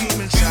me scream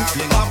and shout,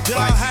 fling up your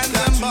hands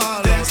and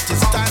ball out.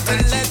 It's time to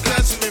let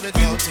your spirit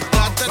out. You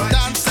got to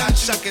dance and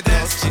shock it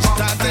out. It's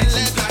time to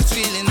let that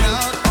feeling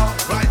out. All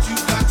right, you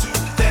got to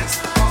dance.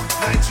 All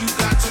night you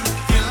got to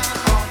feel.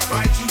 All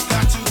right, you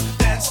got to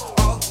dance.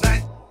 All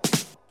night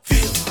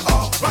feel.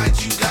 All right,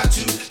 you got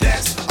to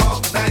dance.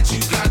 All night you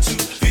got to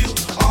feel.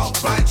 All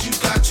right, you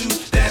got to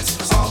dance.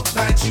 All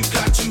night you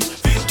got to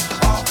feel.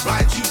 All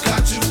right, you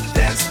got to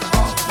dance.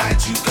 All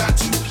night you got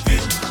to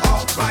feel.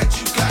 All right,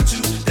 you got to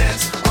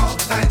dance. All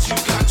night you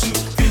got to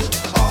feel.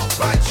 All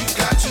right, you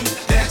got to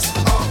dance.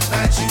 All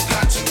night you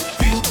got to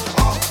feel.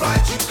 All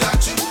right, you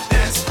got to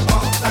dance.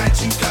 All night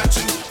you got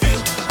to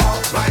feel. All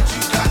right,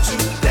 you got to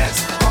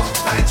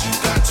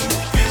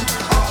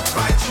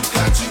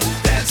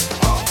dance.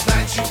 All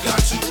night you got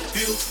to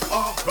feel.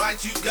 All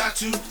right, you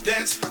got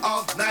to dance.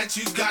 All night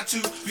you got to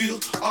feel.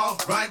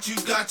 All right, you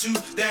got to dance. All night you got to feel. All right, you got to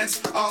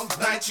dance. All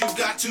night you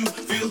got to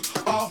feel.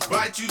 All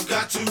right, you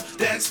got to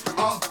dance.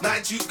 All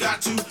night you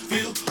got to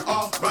feel.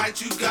 All right,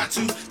 you got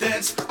to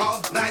dance.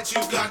 All night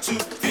you got to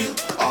feel.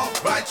 All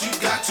right, you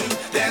got to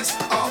dance.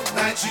 All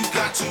night you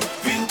got to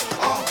feel.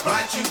 All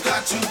right, you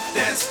got to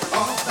dance.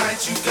 All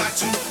night you got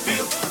to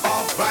feel.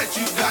 All right,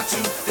 you got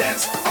to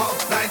dance. All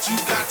night you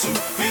got to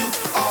feel.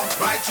 All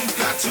right, you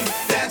got to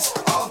dance.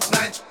 All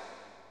night.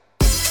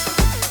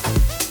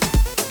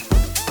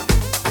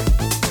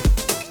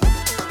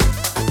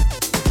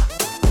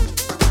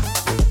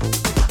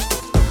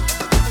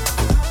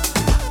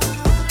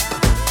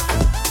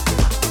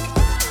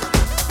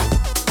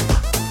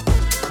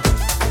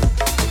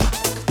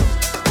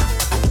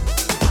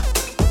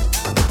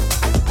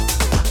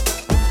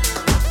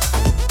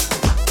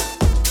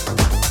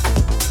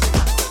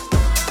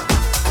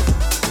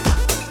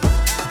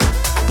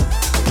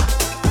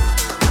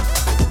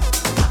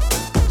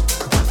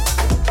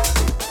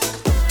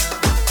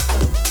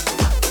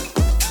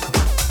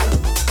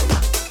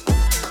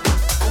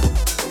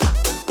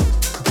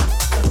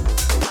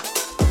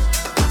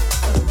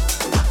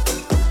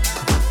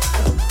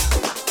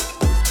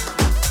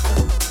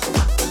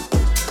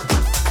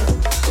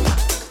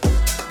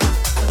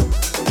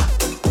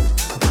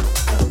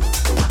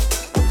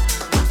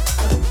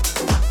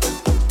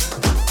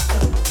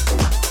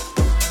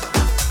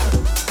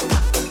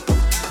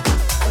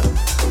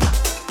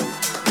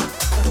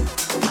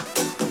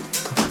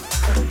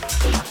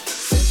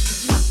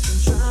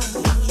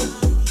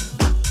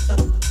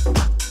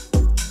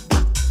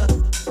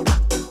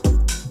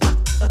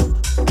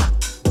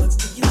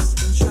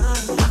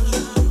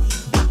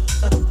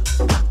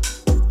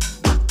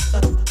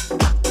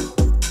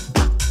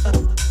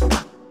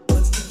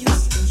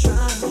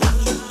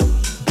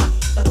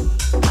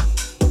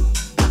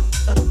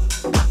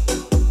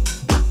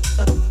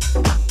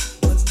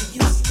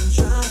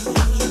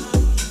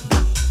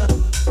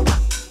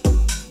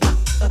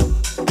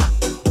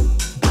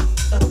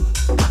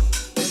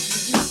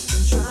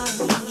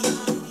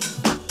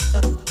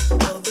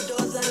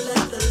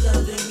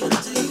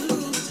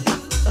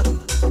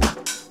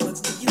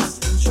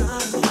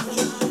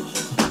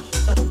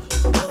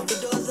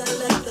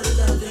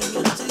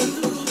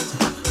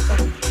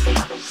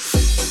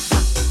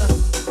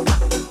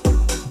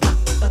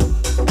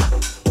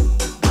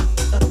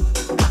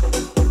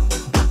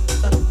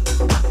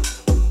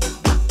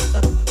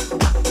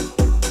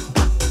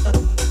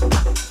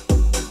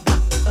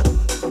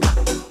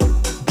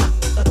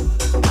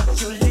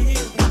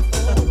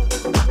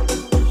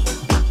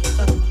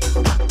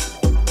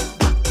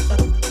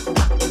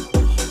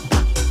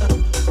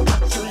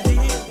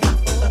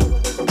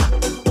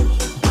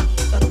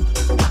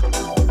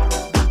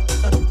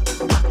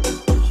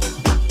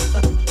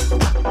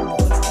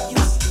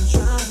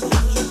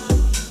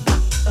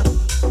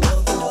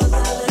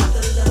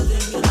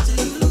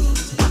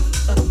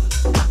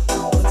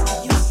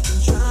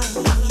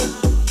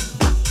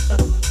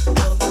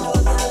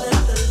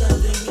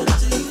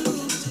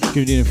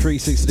 Giving you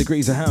 360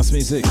 degrees of house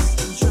music.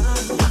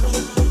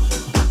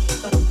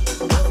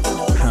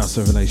 House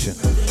Revelation.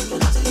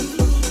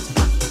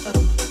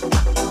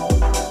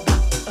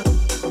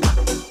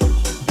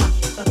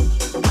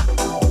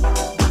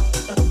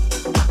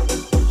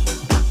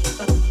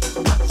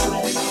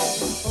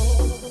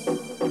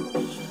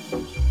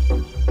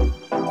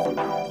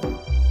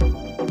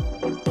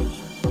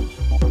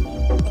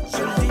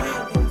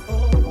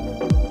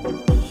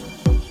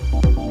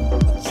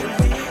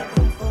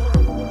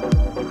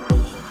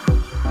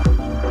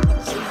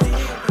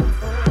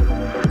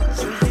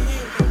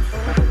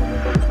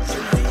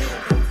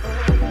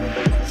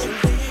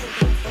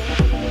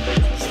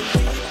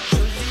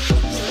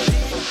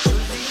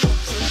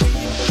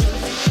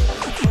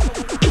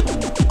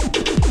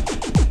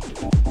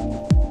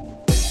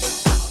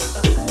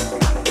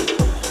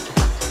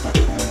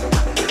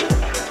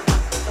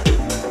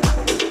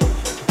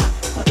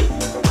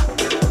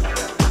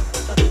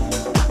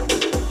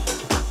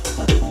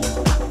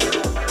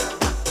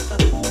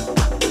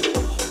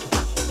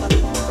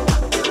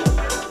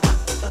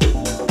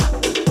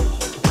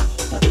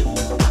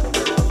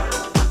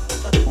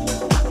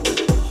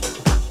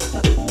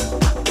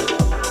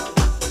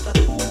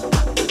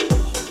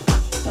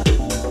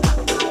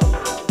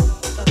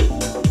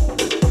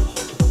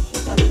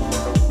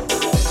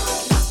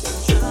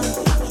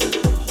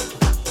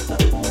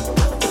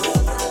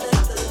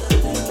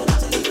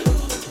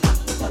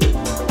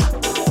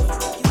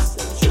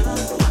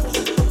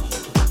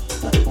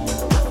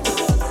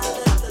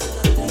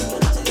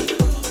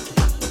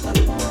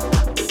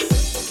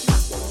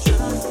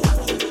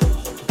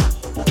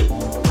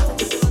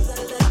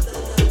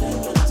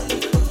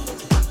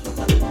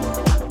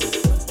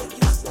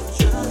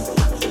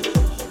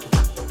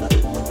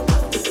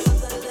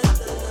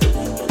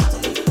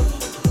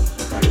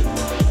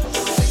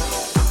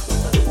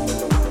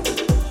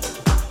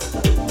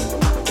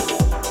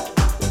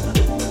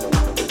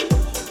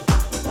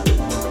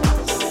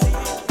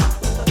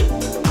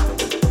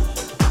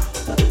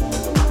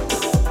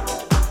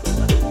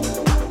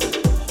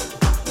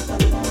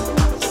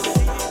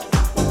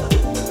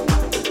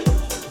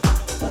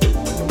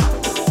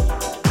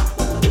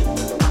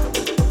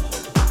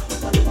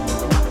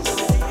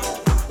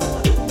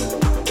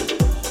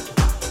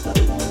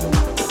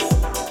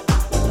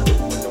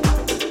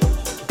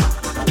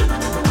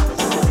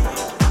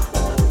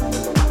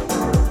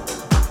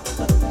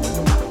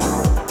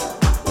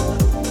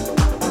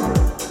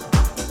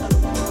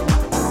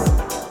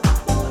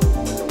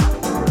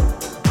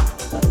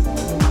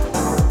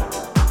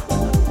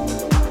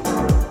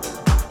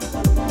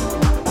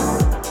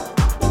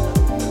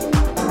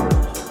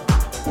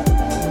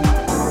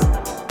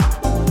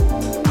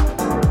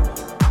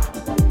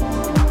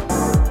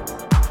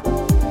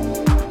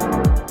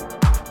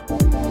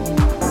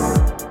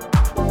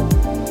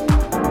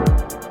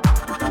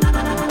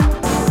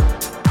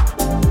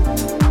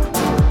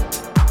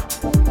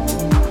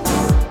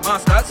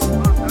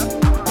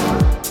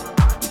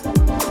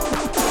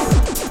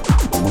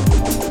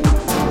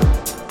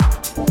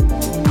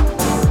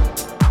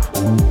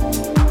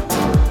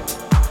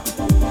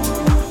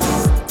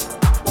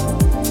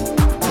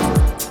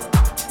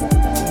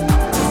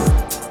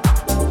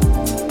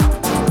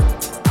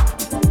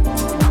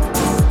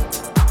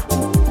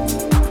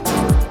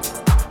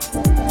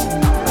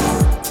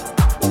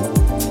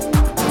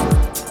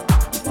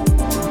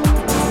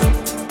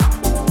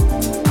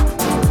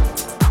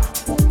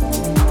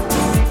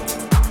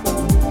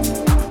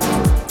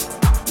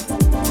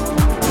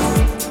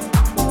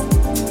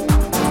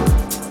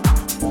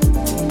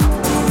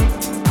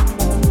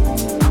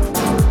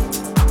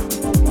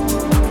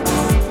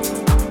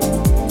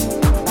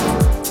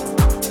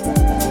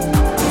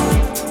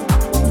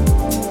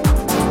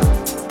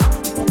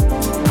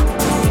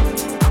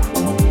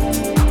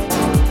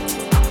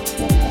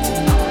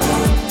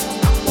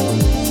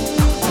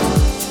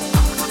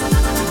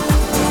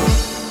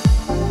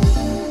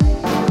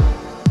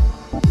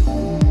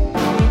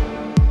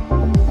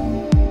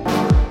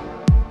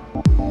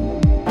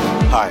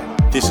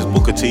 This is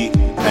Booker T,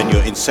 and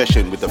you're in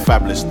session with the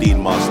fabulous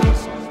Dean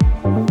Masters.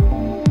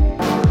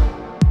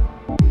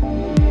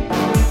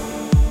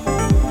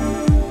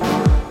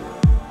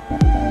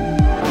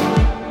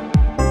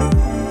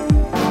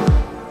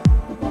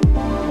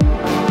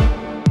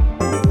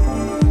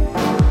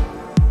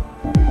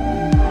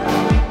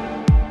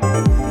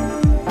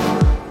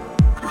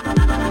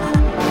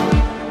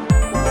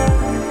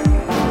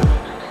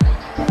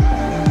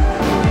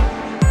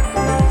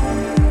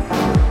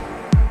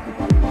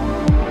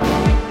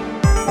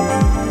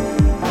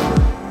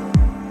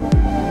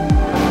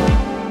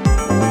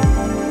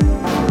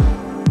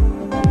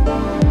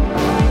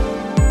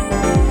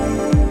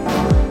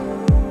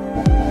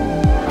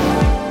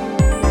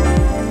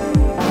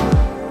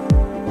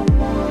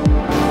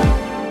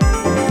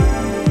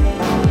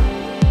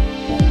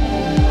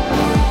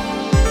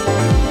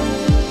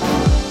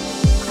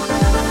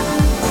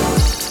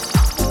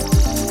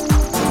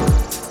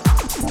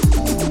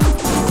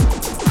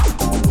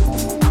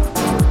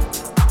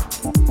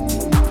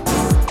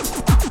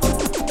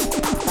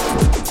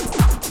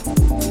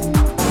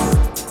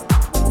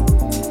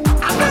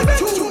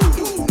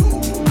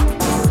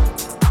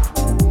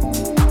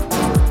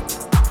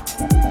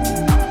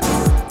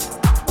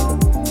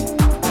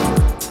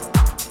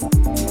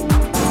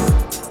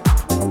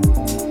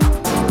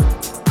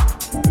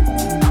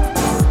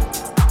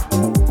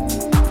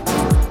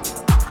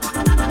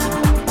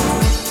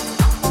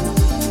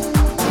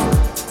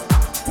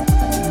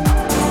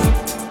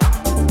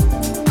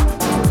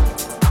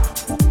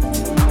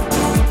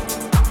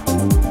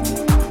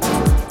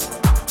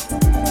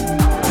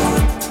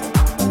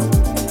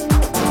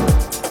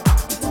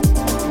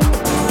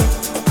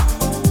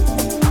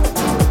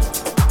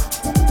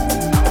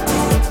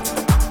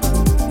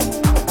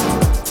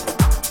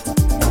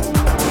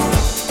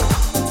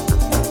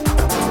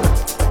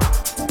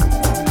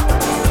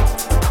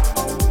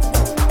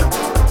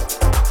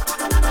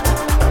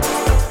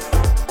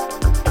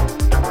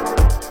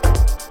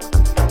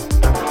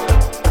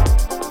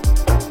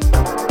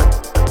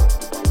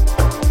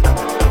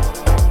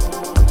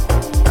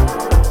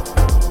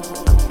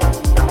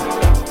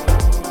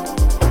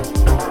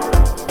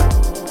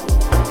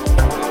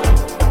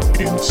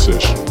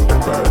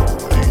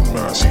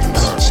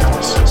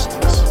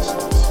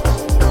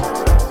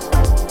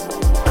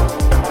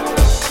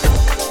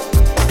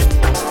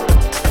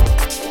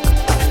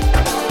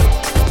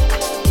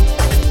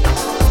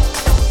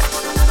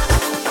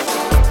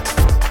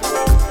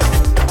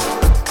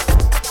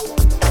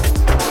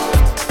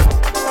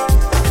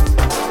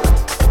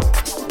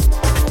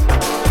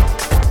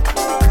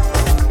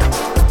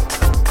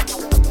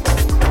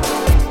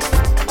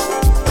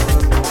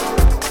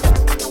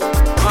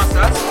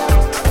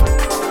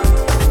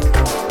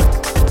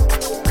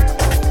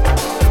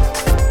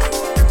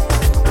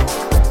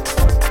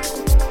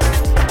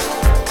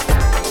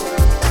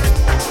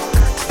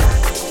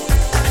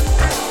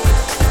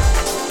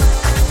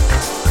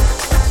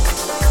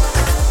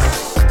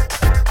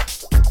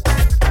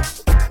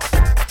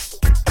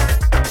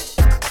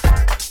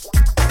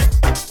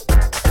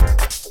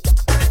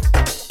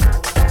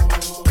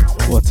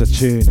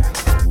 tune.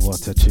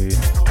 What a tune.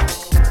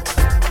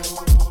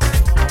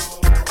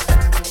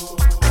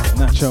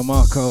 Nacho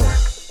Marco.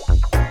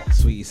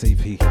 Sweetie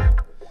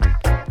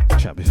CP.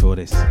 Chat before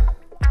this.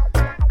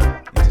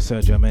 Into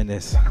Sergio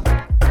Mendes.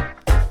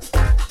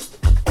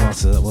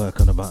 Masters at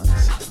work on the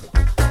buttons.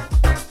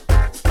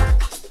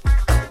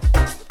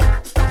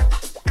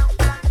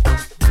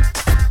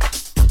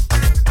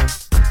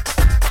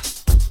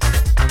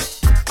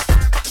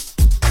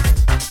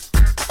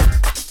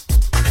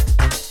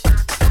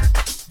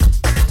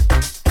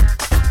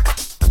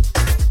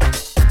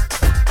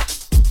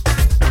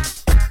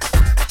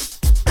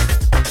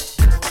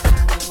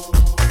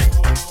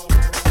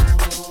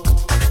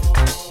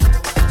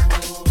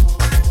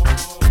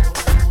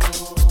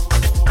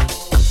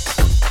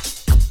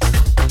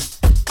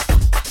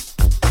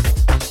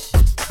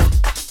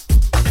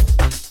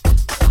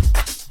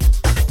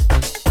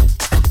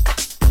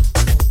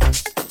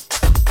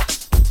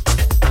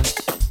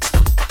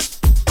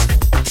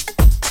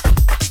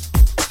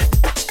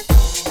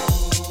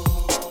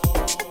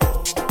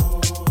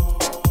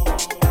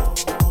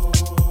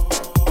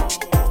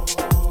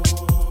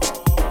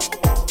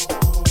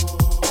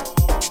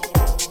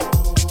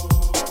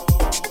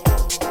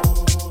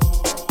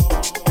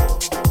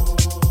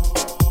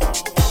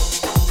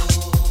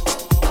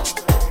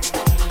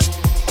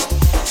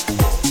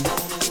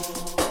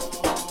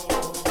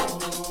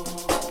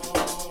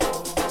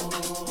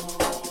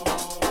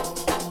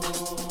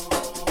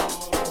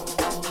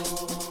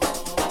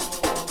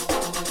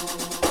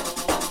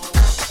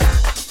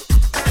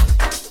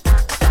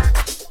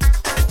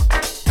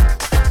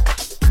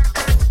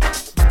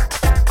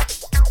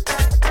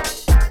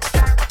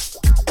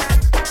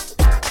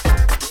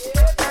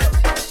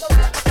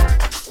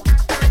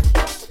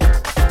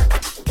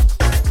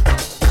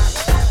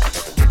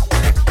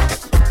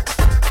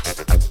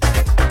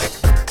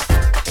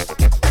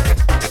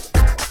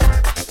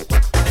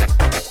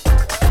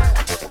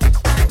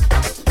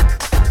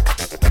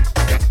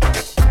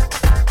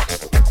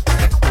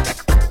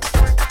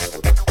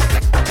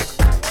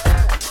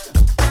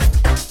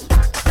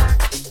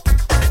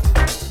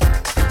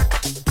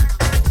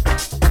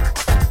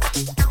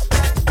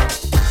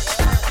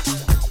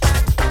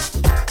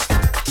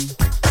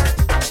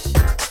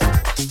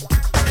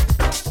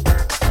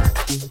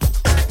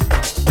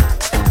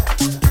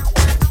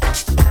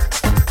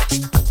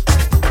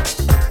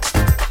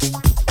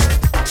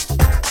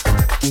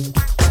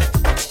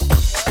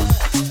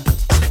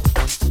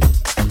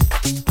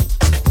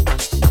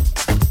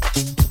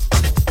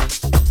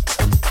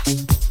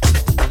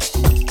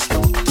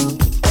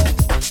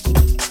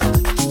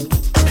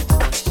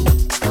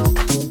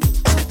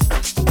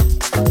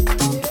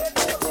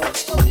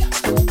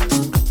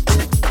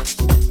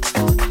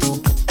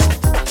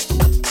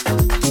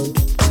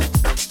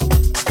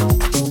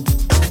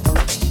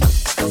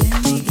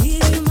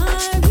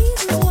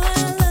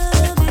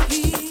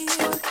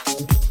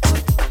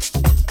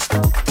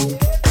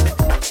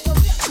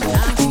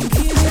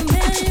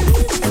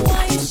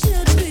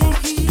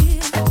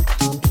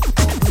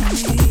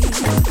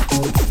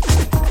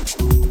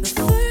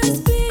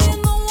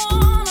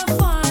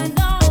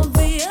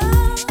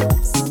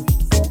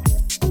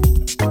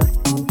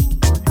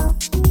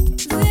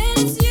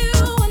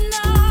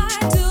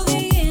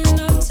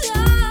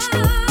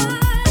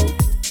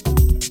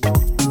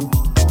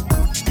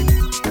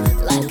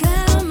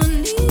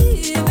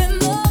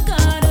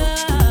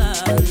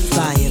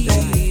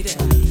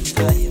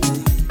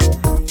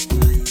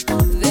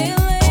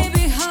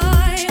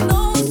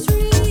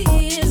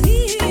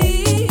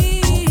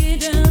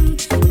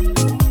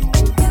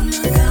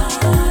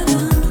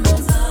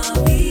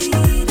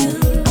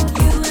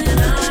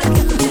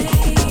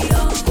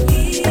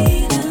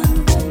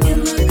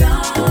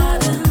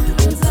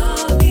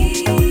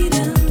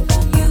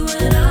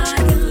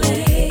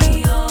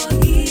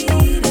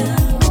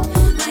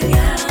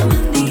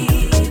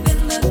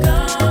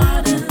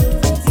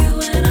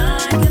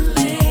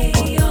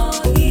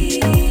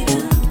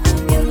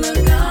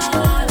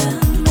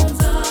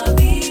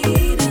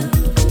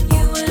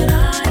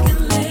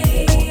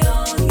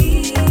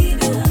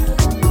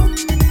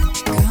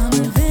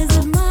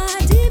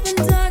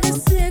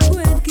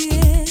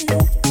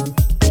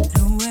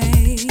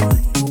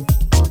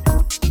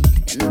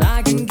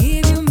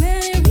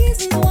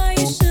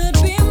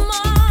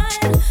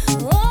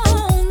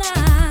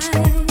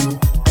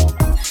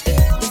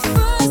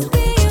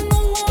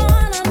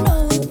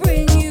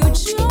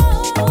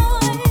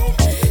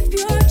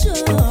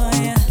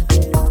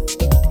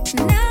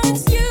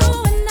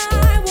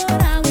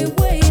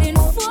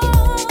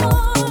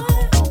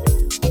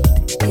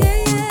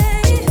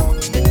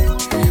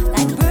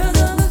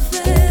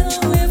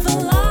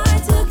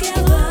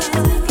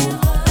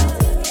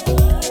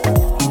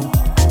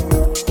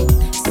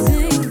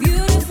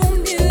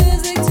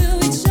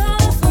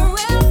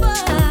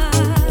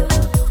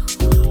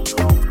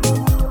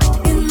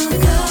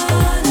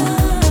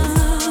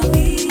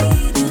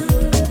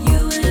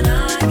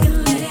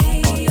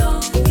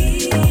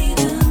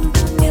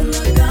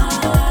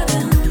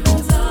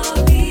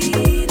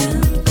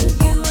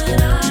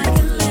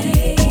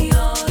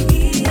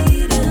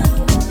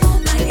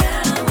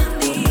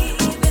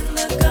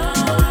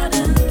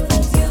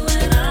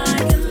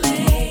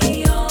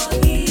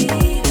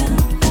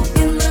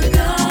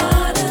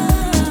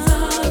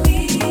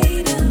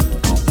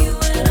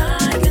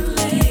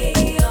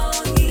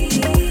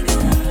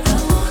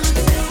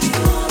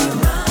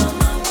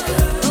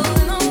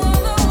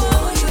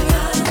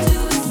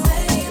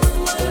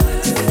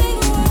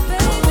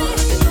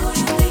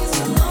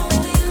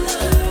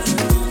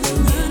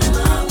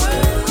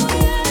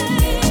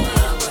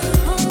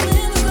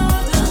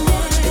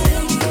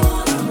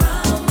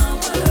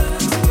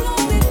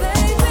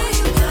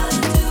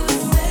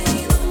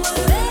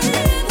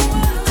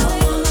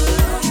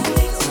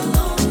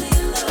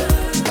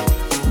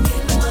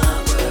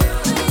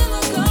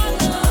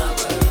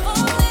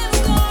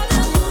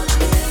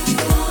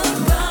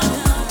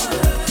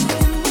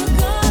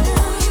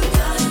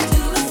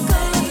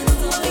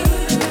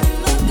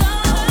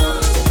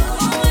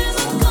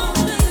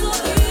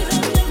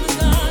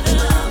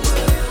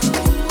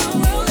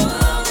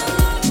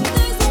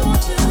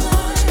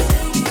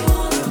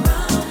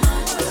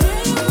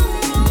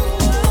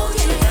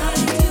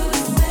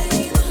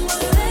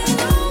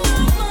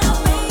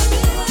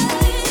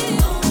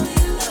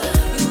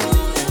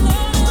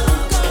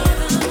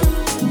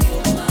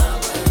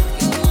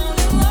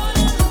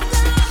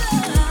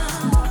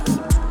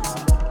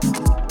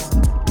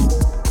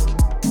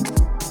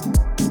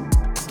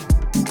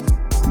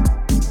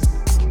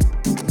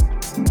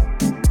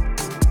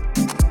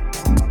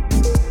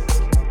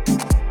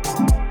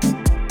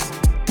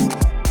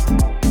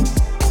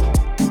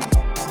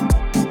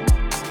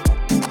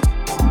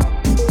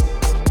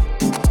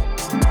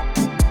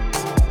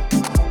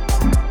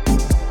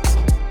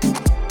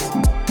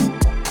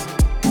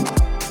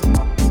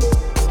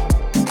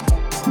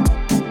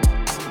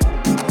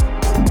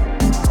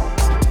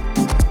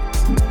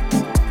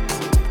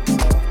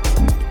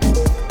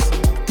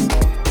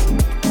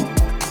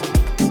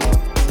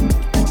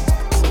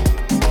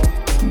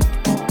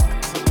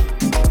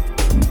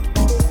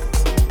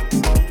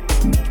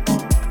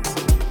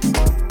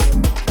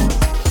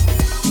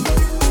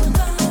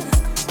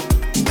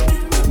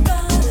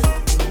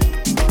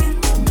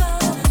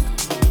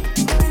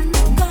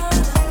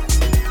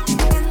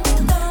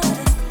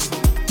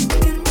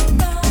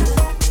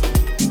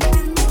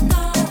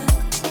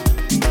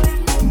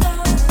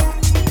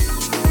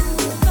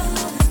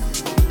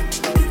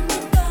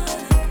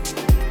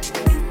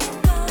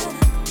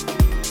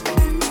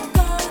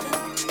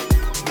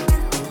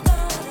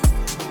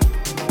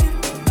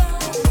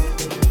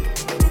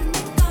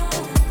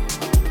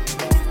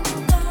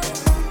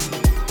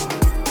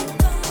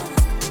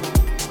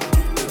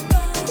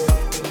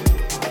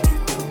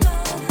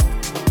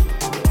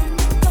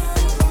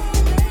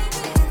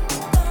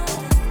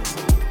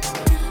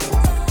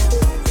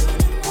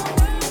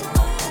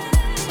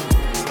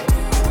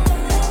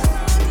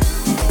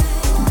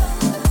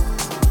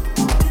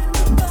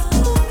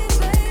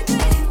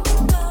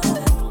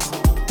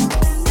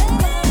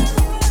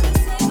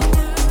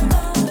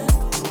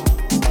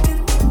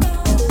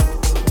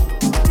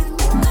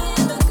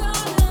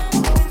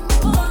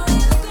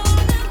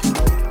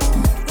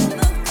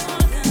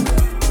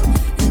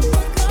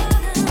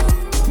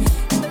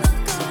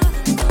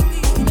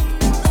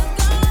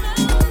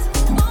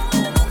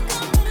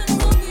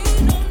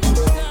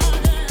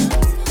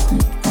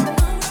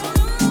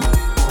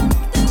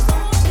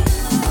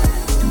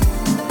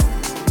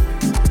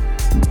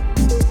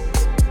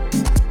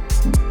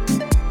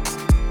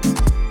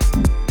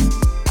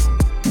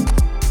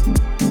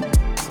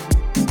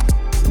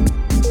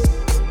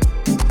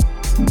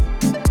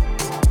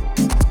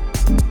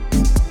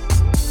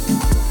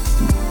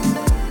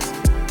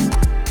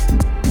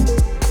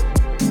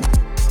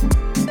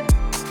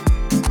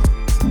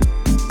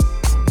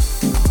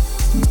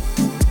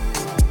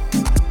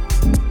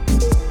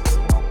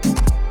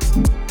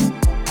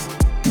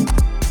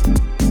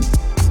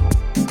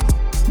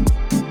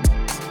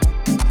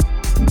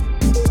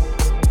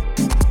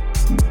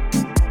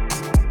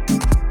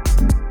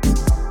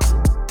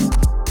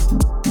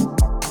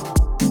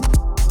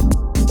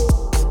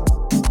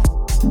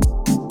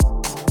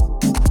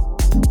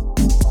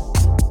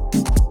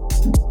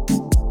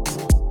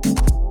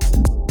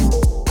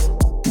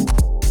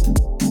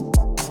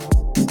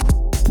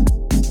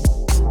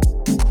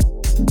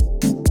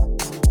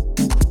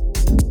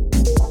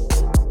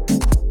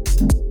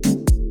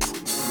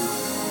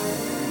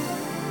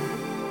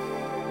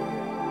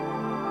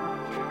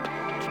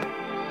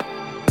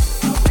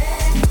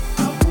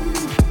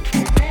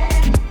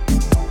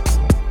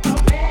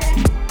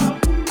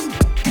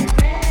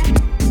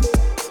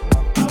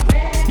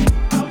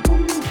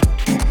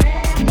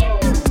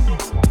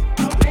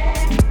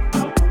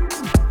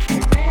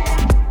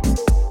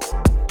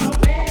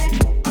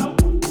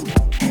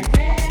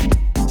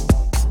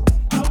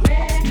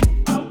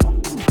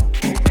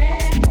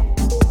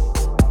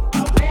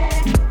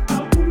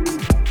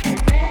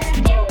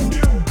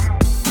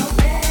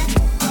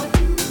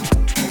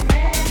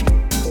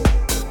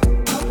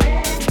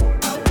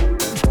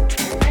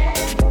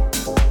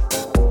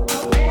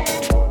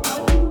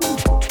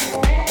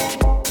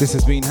 This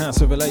has been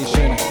House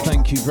Revelation.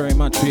 Thank you very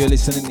much for your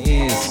listening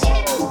ears.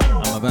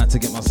 I'm about to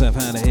get myself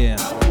out of here.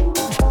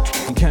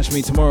 You can catch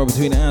me tomorrow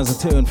between the hours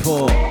of 2 and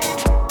 4.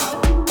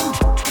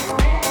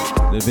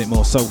 A little bit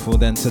more soulful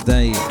than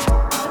today.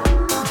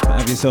 But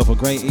have yourself a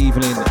great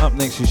evening. Up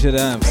next you should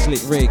have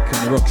Slick Rick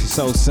and the Roxy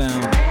Soul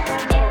Sound.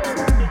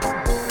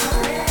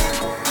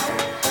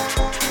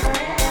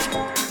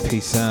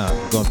 Peace out.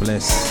 God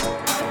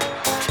bless.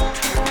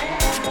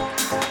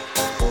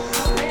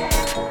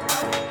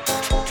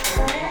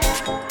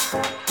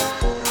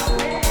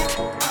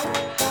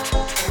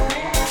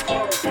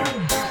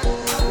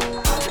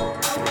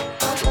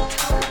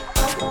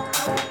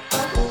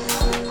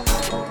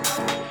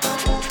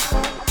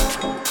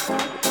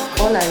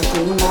 Follow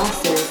Dean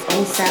Masters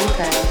on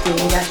SoundCloud,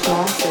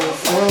 Dean-Masters,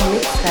 or on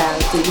Mixcloud,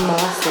 Dean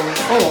Masters,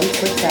 or on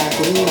Twitter,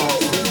 Dean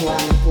Masters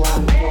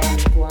 1111111.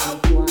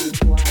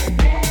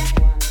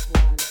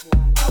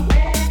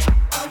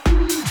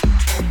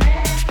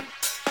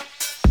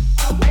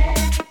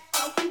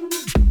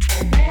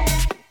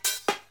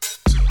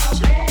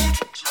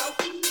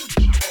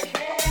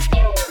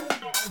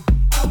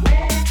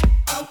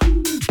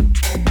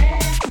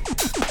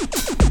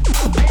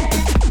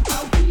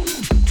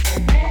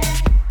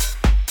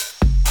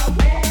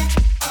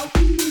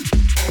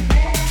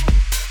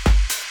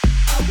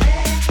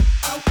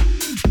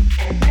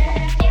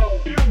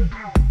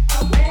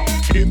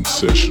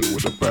 Session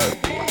with a bad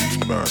boy,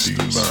 Dean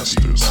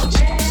Masters.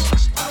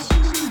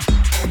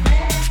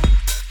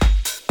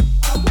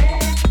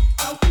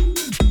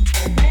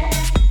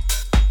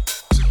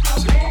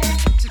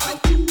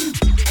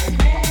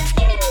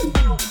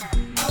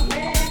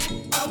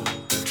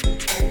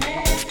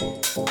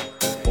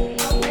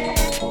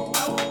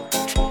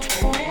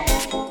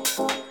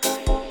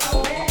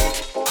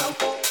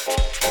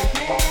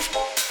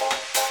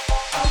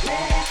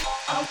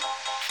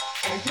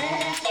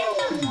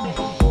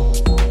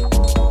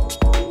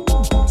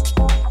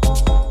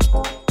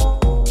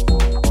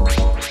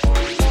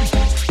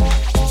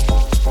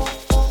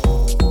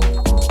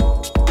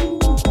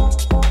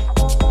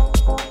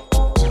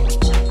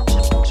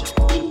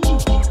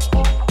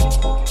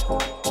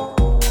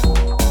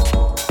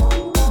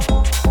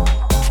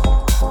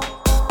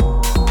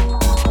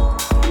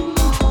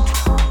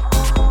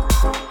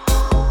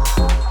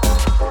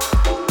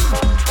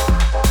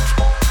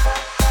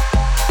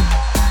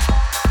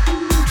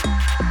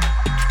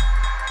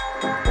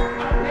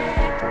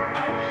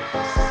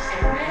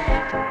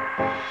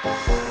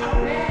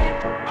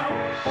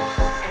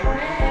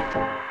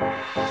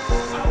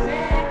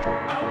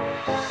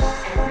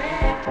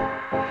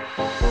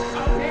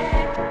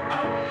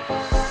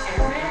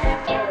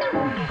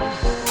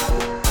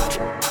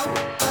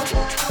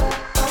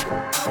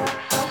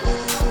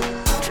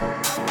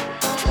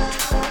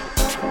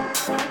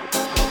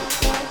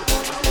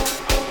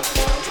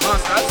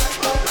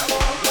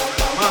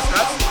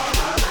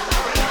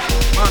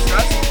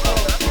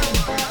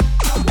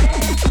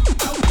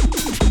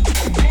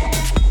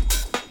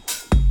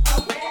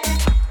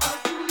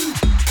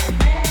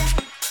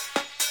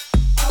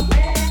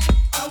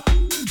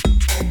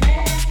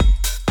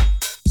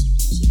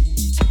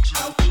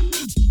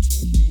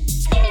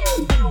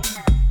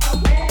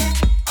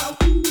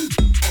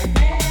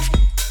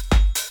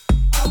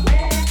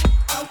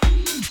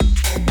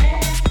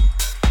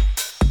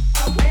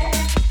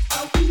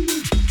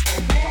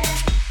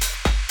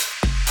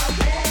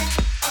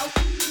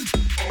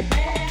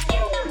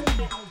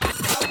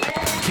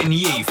 Can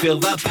you feel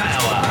the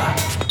power?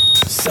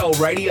 Soul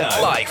Radio,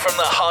 live from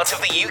the heart of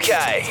the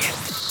UK.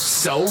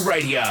 Soul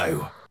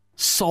Radio.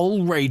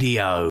 Soul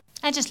Radio.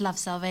 I just love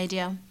Soul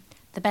Radio.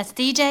 The best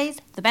DJs,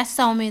 the best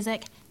soul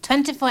music,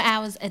 24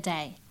 hours a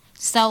day.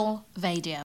 Soul Radio.